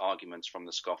fight these arguments from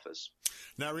the scoffers.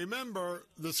 Now remember,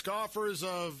 the scoffers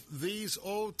of these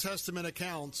Old Testament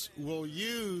accounts will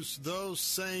use those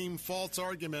same false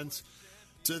arguments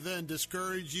to then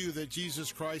discourage you that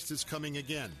Jesus Christ is coming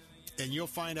again. And you'll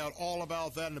find out all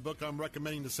about that in the book I'm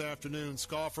recommending this afternoon,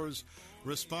 Scoffers,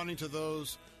 Responding to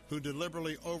Those Who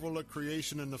Deliberately Overlook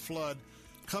Creation and the Flood.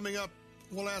 Coming up,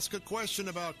 we'll ask a question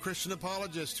about Christian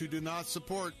apologists who do not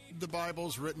support the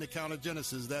Bible's written account of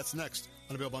Genesis. That's next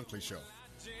on The Bill Bunkley Show.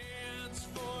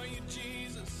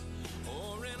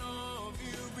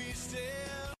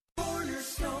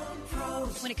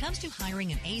 When it comes to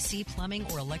hiring an AC, plumbing,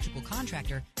 or electrical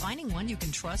contractor, finding one you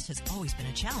can trust has always been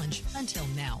a challenge until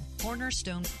now.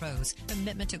 Cornerstone Pros.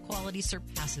 Commitment to quality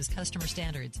surpasses customer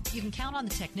standards. You can count on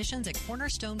the technicians at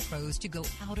Cornerstone Pros to go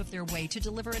out of their way to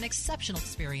deliver an exceptional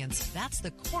experience. That's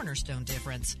the Cornerstone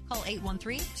difference. Call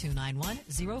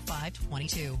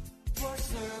 813-291-0522. For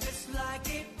service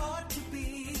like it ought to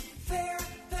be, fair,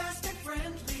 fast, and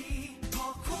friendly.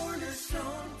 Call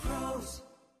Cornerstone Pros.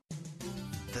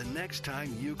 The next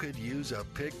time you could use a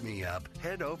pick-me-up,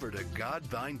 head over to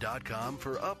godvine.com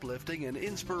for uplifting and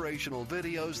inspirational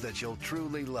videos that you'll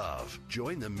truly love.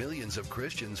 Join the millions of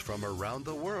Christians from around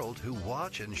the world who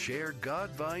watch and share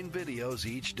Godvine videos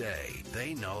each day.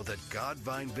 They know that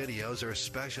Godvine videos are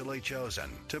specially chosen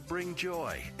to bring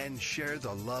joy and share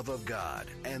the love of God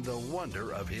and the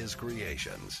wonder of His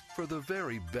creations. For the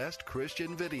very best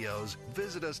Christian videos,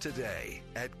 visit us today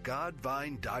at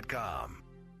godvine.com.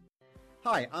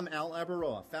 Hi, I'm Al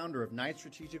Abaroa, founder of Knight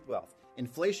Strategic Wealth.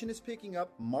 Inflation is picking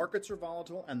up, markets are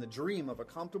volatile, and the dream of a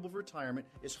comfortable retirement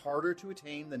is harder to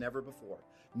attain than ever before.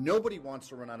 Nobody wants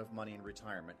to run out of money in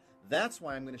retirement. That's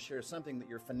why I'm going to share something that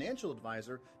your financial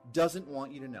advisor doesn't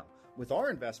want you to know. With our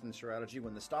investment strategy,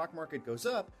 when the stock market goes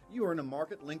up, you earn a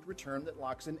market-linked return that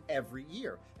locks in every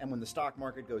year. And when the stock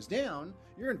market goes down,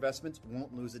 your investments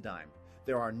won't lose a dime.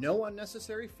 There are no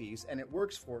unnecessary fees, and it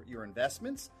works for your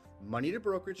investments, money at a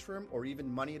brokerage firm, or even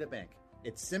money at a bank.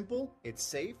 It's simple, it's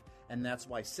safe, and that's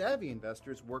why savvy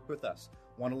investors work with us.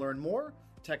 Want to learn more?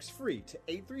 Text free to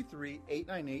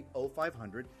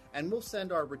 833-898-0500, and we'll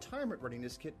send our retirement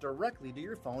readiness kit directly to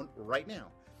your phone right now.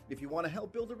 If you want to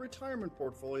help build a retirement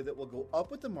portfolio that will go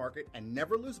up with the market and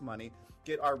never lose money,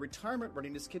 get our retirement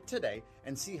readiness kit today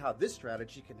and see how this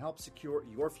strategy can help secure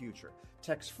your future.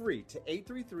 Text free to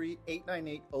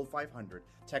 833-898-0500.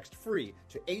 Text free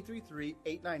to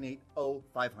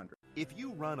 833-898-0500. If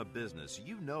you run a business,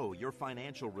 you know your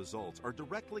financial results are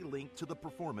directly linked to the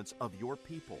performance of your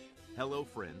people. Hello,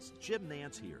 friends. Jim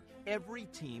Nance here. Every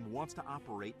team wants to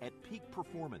operate at peak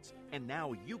performance, and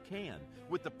now you can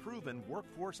with the proven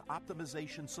workforce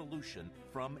optimization solution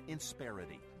from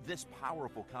Insperity. This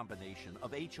powerful combination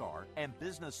of HR and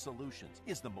business solutions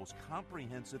is the most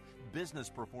comprehensive business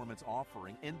performance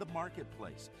offering in the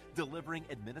marketplace, delivering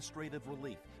administrative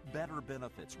relief, better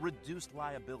benefits, reduced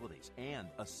liabilities, and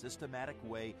a systematic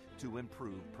way to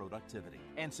improve productivity.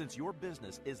 And since your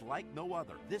business is like no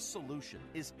other, this solution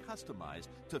is customized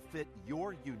to fit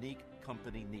your unique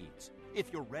company needs.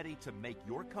 If you're ready to make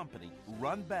your company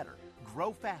run better,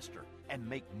 grow faster, and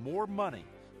make more money,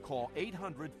 call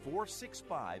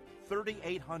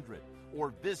 800-465-3800 or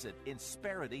visit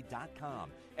Insperity.com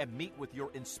and meet with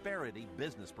your Insperity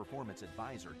Business Performance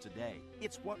Advisor today.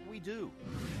 It's what we do.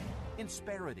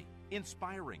 Insperity,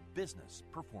 inspiring business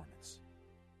performance.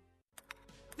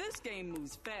 This game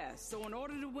moves fast, so in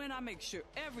order to win, I make sure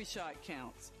every shot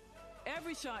counts.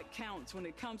 Every shot counts when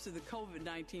it comes to the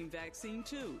COVID-19 vaccine,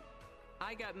 too.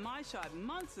 I got my shot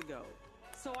months ago,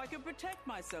 so I can protect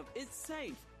myself. It's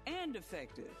safe and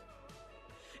effective.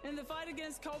 In the fight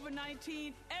against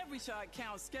COVID-19, every shot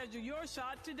counts. Schedule your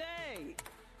shot today.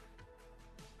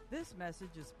 This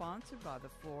message is sponsored by the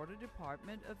Florida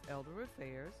Department of Elder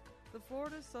Affairs, the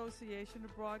Florida Association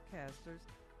of Broadcasters,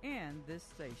 and this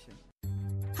station.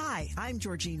 Hi, I'm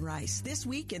Georgine Rice. This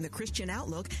week in the Christian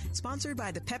Outlook, sponsored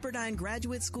by the Pepperdine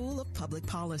Graduate School of Public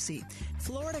Policy.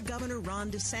 Florida Governor Ron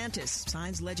DeSantis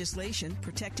signs legislation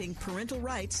protecting parental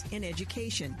rights in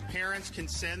education. Parents can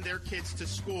send their kids to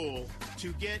school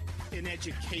to get an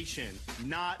education,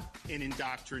 not an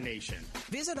indoctrination.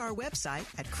 Visit our website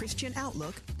at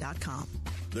ChristianOutlook.com.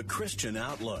 The Christian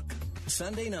Outlook,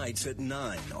 Sunday nights at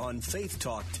 9 on Faith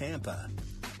Talk Tampa.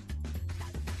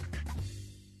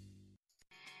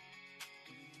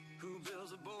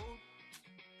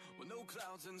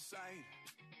 Clouds in sight.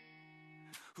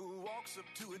 Who walks up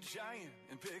to a giant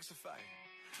and picks a fight?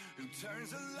 Who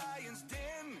turns a lion's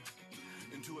den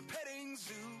into a petting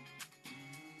zoo?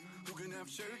 Who can have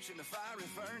church in a fiery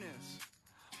furnace?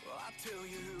 Well, I'll tell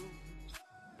you who.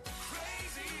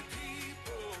 Crazy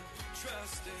people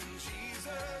trusting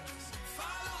Jesus,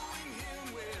 following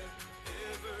him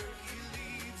wherever he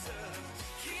leads us.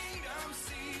 Kingdom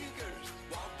seekers,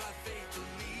 walk by faith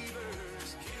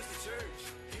believers. Here's the church.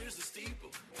 The steeple.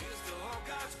 Here's to all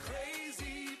God's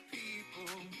crazy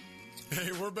people.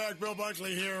 Hey, we're back. Bill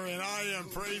Bunkley here, and I am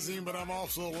praising, but I'm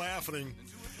also laughing.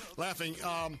 Bill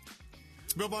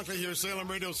Bunkley here, Salem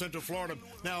Radio, Central Florida.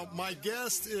 Now, my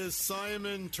guest is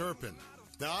Simon Turpin.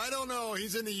 Now, I don't know.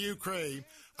 He's in the Ukraine.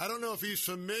 I don't know if he's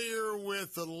familiar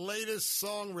with the latest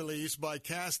song release by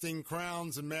Casting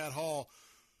Crowns and Matt Hall.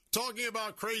 Talking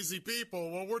about crazy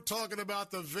people, well, we're talking about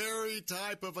the very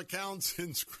type of accounts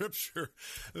in Scripture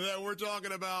that we're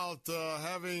talking about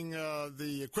having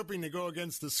the equipping to go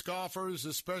against the scoffers,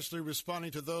 especially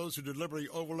responding to those who deliberately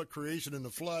overlook creation in the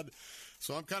flood.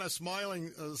 So I'm kind of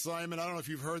smiling, Simon. I don't know if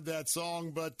you've heard that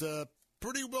song, but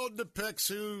pretty well depicts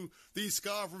who these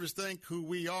scoffers think who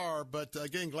we are. But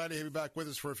again, glad to have you back with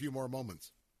us for a few more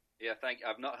moments. Yeah, thank you.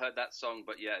 I've not heard that song,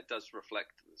 but yeah, it does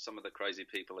reflect some of the crazy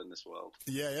people in this world.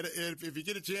 Yeah, if you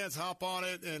get a chance, hop on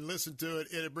it and listen to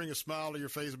it. It'll bring a smile to your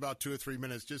face about 2 or 3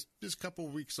 minutes. Just a couple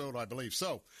of weeks old, I believe.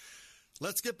 So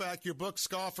let's get back. Your book,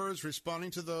 Scoffers, Responding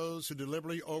to Those Who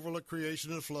Deliberately Overlook Creation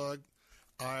in the Flood.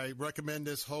 I recommend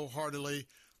this wholeheartedly.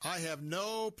 I have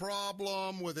no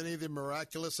problem with any of the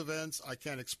miraculous events. I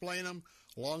can't explain them.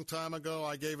 A long time ago,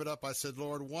 I gave it up. I said,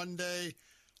 Lord, one day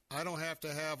I don't have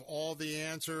to have all the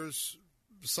answers.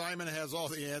 Simon has all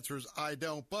the answers. I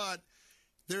don't. But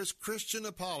there's Christian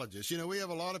apologists. You know, we have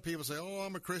a lot of people say, oh,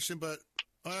 I'm a Christian, but,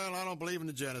 well, I don't believe in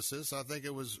the Genesis. I think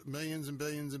it was millions and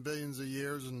billions and billions of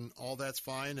years, and all that's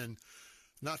fine and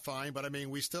not fine. But, I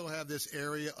mean, we still have this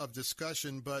area of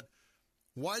discussion. But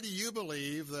why do you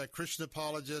believe that Christian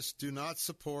apologists do not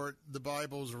support the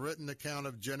Bible's written account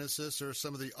of Genesis or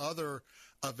some of the other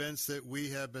events that we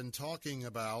have been talking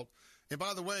about? And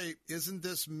by the way, isn't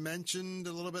this mentioned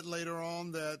a little bit later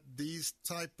on that these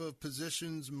type of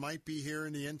positions might be here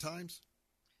in the end times?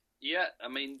 Yeah, I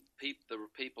mean, there are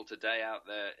people today out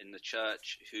there in the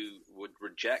church who would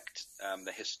reject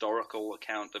the historical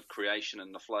account of creation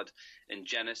and the flood in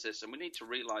Genesis. And we need to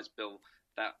realize, Bill,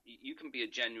 that you can be a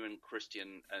genuine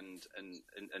Christian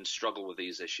and struggle with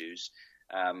these issues.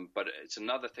 But it's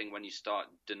another thing when you start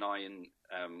denying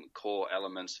core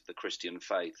elements of the Christian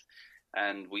faith.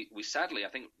 And we sadly, I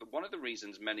think one of the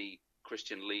reasons many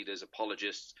Christian leaders,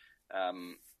 apologists,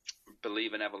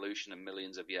 believe in evolution and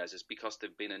millions of years is because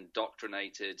they've been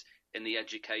indoctrinated in the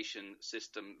education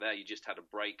system. There, you just had a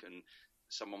break, and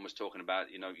someone was talking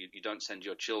about, you don't send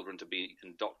your children to be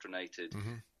indoctrinated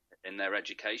in their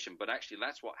education. But actually,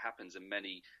 that's what happens in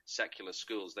many secular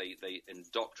schools. They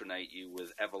indoctrinate you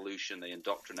with evolution. They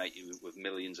indoctrinate you with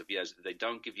millions of years. They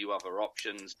don't give you other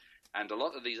options. And a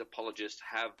lot of these apologists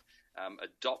have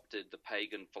adopted the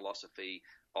pagan philosophy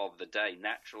of the day,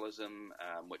 naturalism,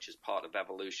 which is part of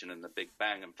evolution and the Big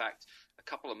Bang. In fact, a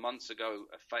couple of months ago,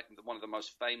 one of the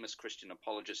most famous Christian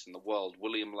apologists in the world,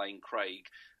 William Lane Craig,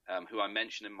 who I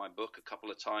mentioned in my book a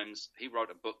couple of times, he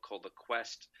wrote a book called The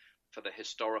Quest for the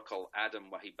Historical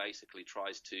Adam, where he basically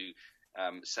tries to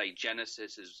say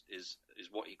Genesis is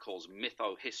what he calls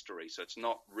mytho-history. So it's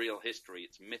not real history,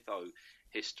 it's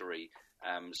mytho-history.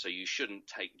 So you shouldn't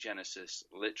take Genesis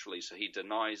literally. So he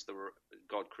denies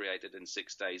God created in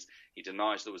 6 days. He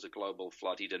denies there was a global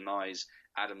flood. He denies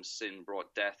Adam's sin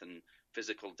brought death and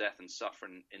physical death and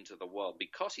suffering into the world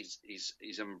because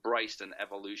he's embraced an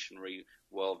evolutionary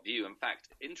worldview. In fact,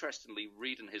 interestingly,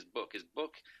 reading his book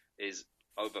is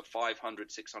over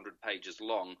 500, 600 pages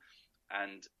long.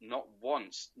 And not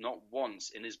once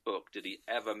in his book did he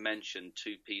ever mention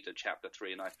 2 Peter chapter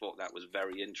 3. And I thought that was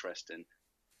very interesting.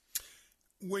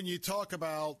 When you talk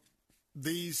about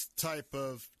these type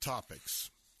of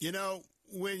topics,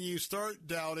 when you start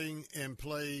doubting and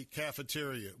play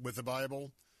cafeteria with the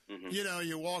Bible,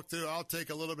 you walk through, I'll take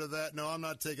a little bit of that. No, I'm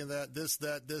not taking that, this,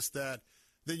 that.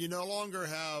 Then you no longer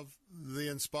have the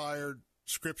inspired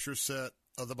scripture set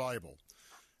of the Bible.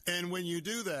 And when you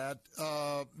do that,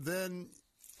 then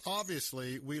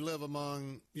obviously we live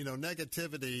among,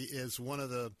 negativity is one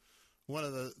of the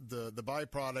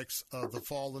byproducts of the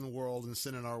fallen world and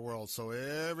sin in our world. So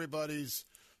everybody's,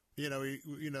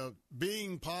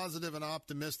 being positive and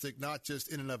optimistic, not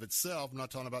just in and of itself. I'm not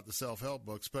talking about the self-help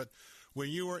books, but when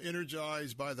you are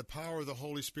energized by the power of the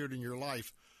Holy Spirit in your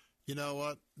life, you know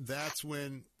what? That's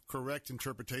when correct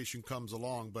interpretation comes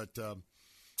along. But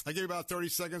I give you about 30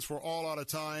 seconds. We're all out of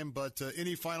time. But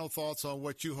any final thoughts on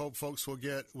what you hope folks will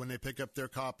get when they pick up their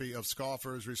copy of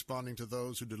Scoffers Responding to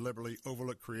Those Who Deliberately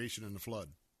Overlook Creation and the Flood?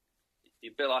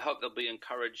 Bill, I hope they'll be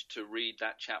encouraged to read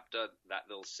that chapter, that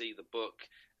they'll see the book,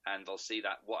 and they'll see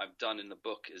that what I've done in the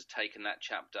book is taken that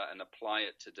chapter and apply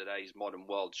it to today's modern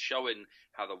world, showing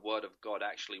how the Word of God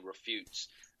actually refutes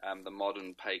the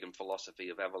modern pagan philosophy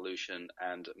of evolution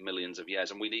and millions of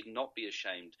years. And we need not be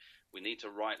ashamed. We need to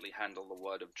rightly handle the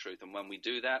word of truth. And when we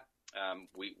do that,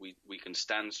 we can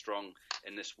stand strong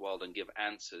in this world and give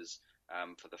answers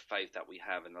for the faith that we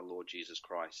have in the Lord Jesus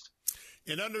Christ.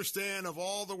 And understand of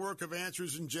all the work of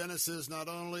answers in Genesis, not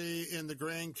only in the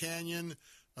Grand Canyon,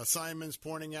 Simon's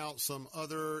pointing out some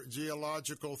other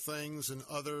geological things and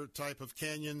other type of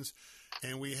canyons.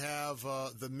 And we have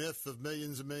the myth of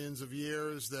millions and millions of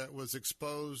years that was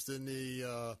exposed in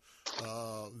the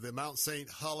Mount St.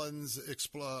 Helens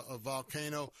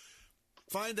volcano.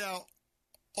 Find out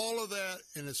all of that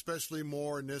and especially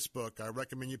more in this book. I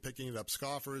recommend you picking it up.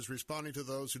 Scoffers Responding to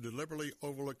Those Who Deliberately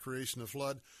Overlook Creation and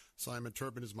Flood. Simon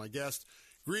Turpin is my guest.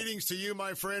 Greetings to you,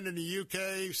 my friend, in the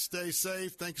UK. Stay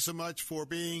safe. Thank you so much for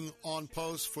being on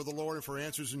post for the Lord and for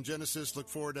Answers in Genesis. Look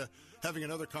forward to having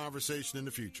another conversation in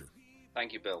the future.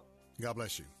 Thank you, Bill. God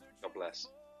bless you. God bless.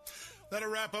 That'll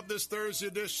wrap up this Thursday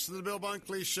edition of the Bill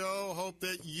Bunkley Show. Hope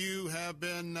that you have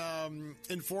been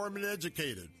informed and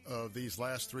educated of these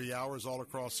last 3 hours all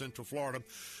across Central Florida.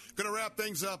 Going to wrap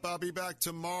things up. I'll be back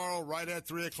tomorrow right at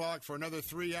 3 o'clock for another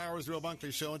 3 hours of the Bill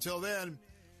Bunkley Show. Until then,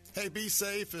 hey, be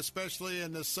safe, especially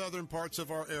in the southern parts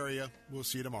of our area. We'll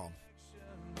see you tomorrow.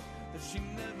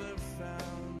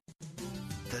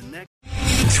 The next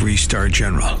 3-star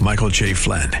General Michael J.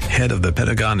 Flynn, head of the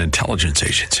Pentagon Intelligence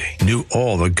Agency, knew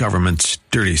all the government's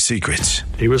dirty secrets.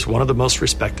 He was one of the most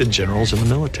respected generals in the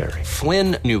military.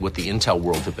 Flynn knew what the intel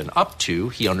world had been up to.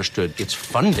 He understood its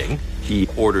funding. He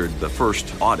ordered the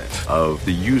first audit of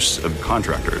the use of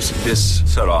contractors. This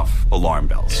set off alarm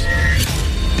bells.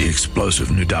 The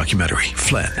explosive new documentary,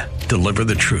 Flynn, Deliver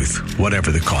the Truth, Whatever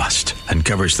the Cost,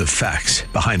 uncovers the facts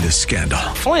behind this scandal.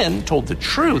 Flynn told the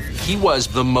truth. He was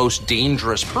the most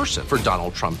dangerous person for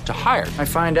Donald Trump to hire. I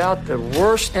find out the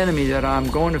worst enemy that I'm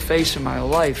going to face in my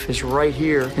life is right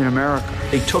here in America.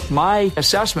 They took my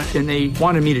assessment and they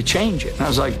wanted me to change it. And I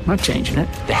was like, I'm not changing it.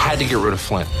 They had to get rid of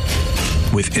Flynn.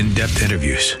 With in-depth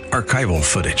interviews, archival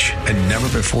footage, and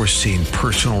never-before-seen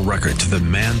personal records of the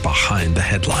man behind the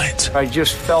headlines. I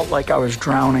just felt like I was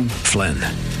drowning. Flynn,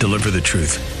 Deliver the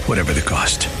Truth, Whatever the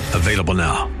Cost. Available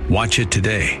now. Watch it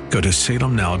today. Go to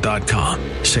salemnow.com.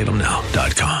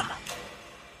 salemnow.com.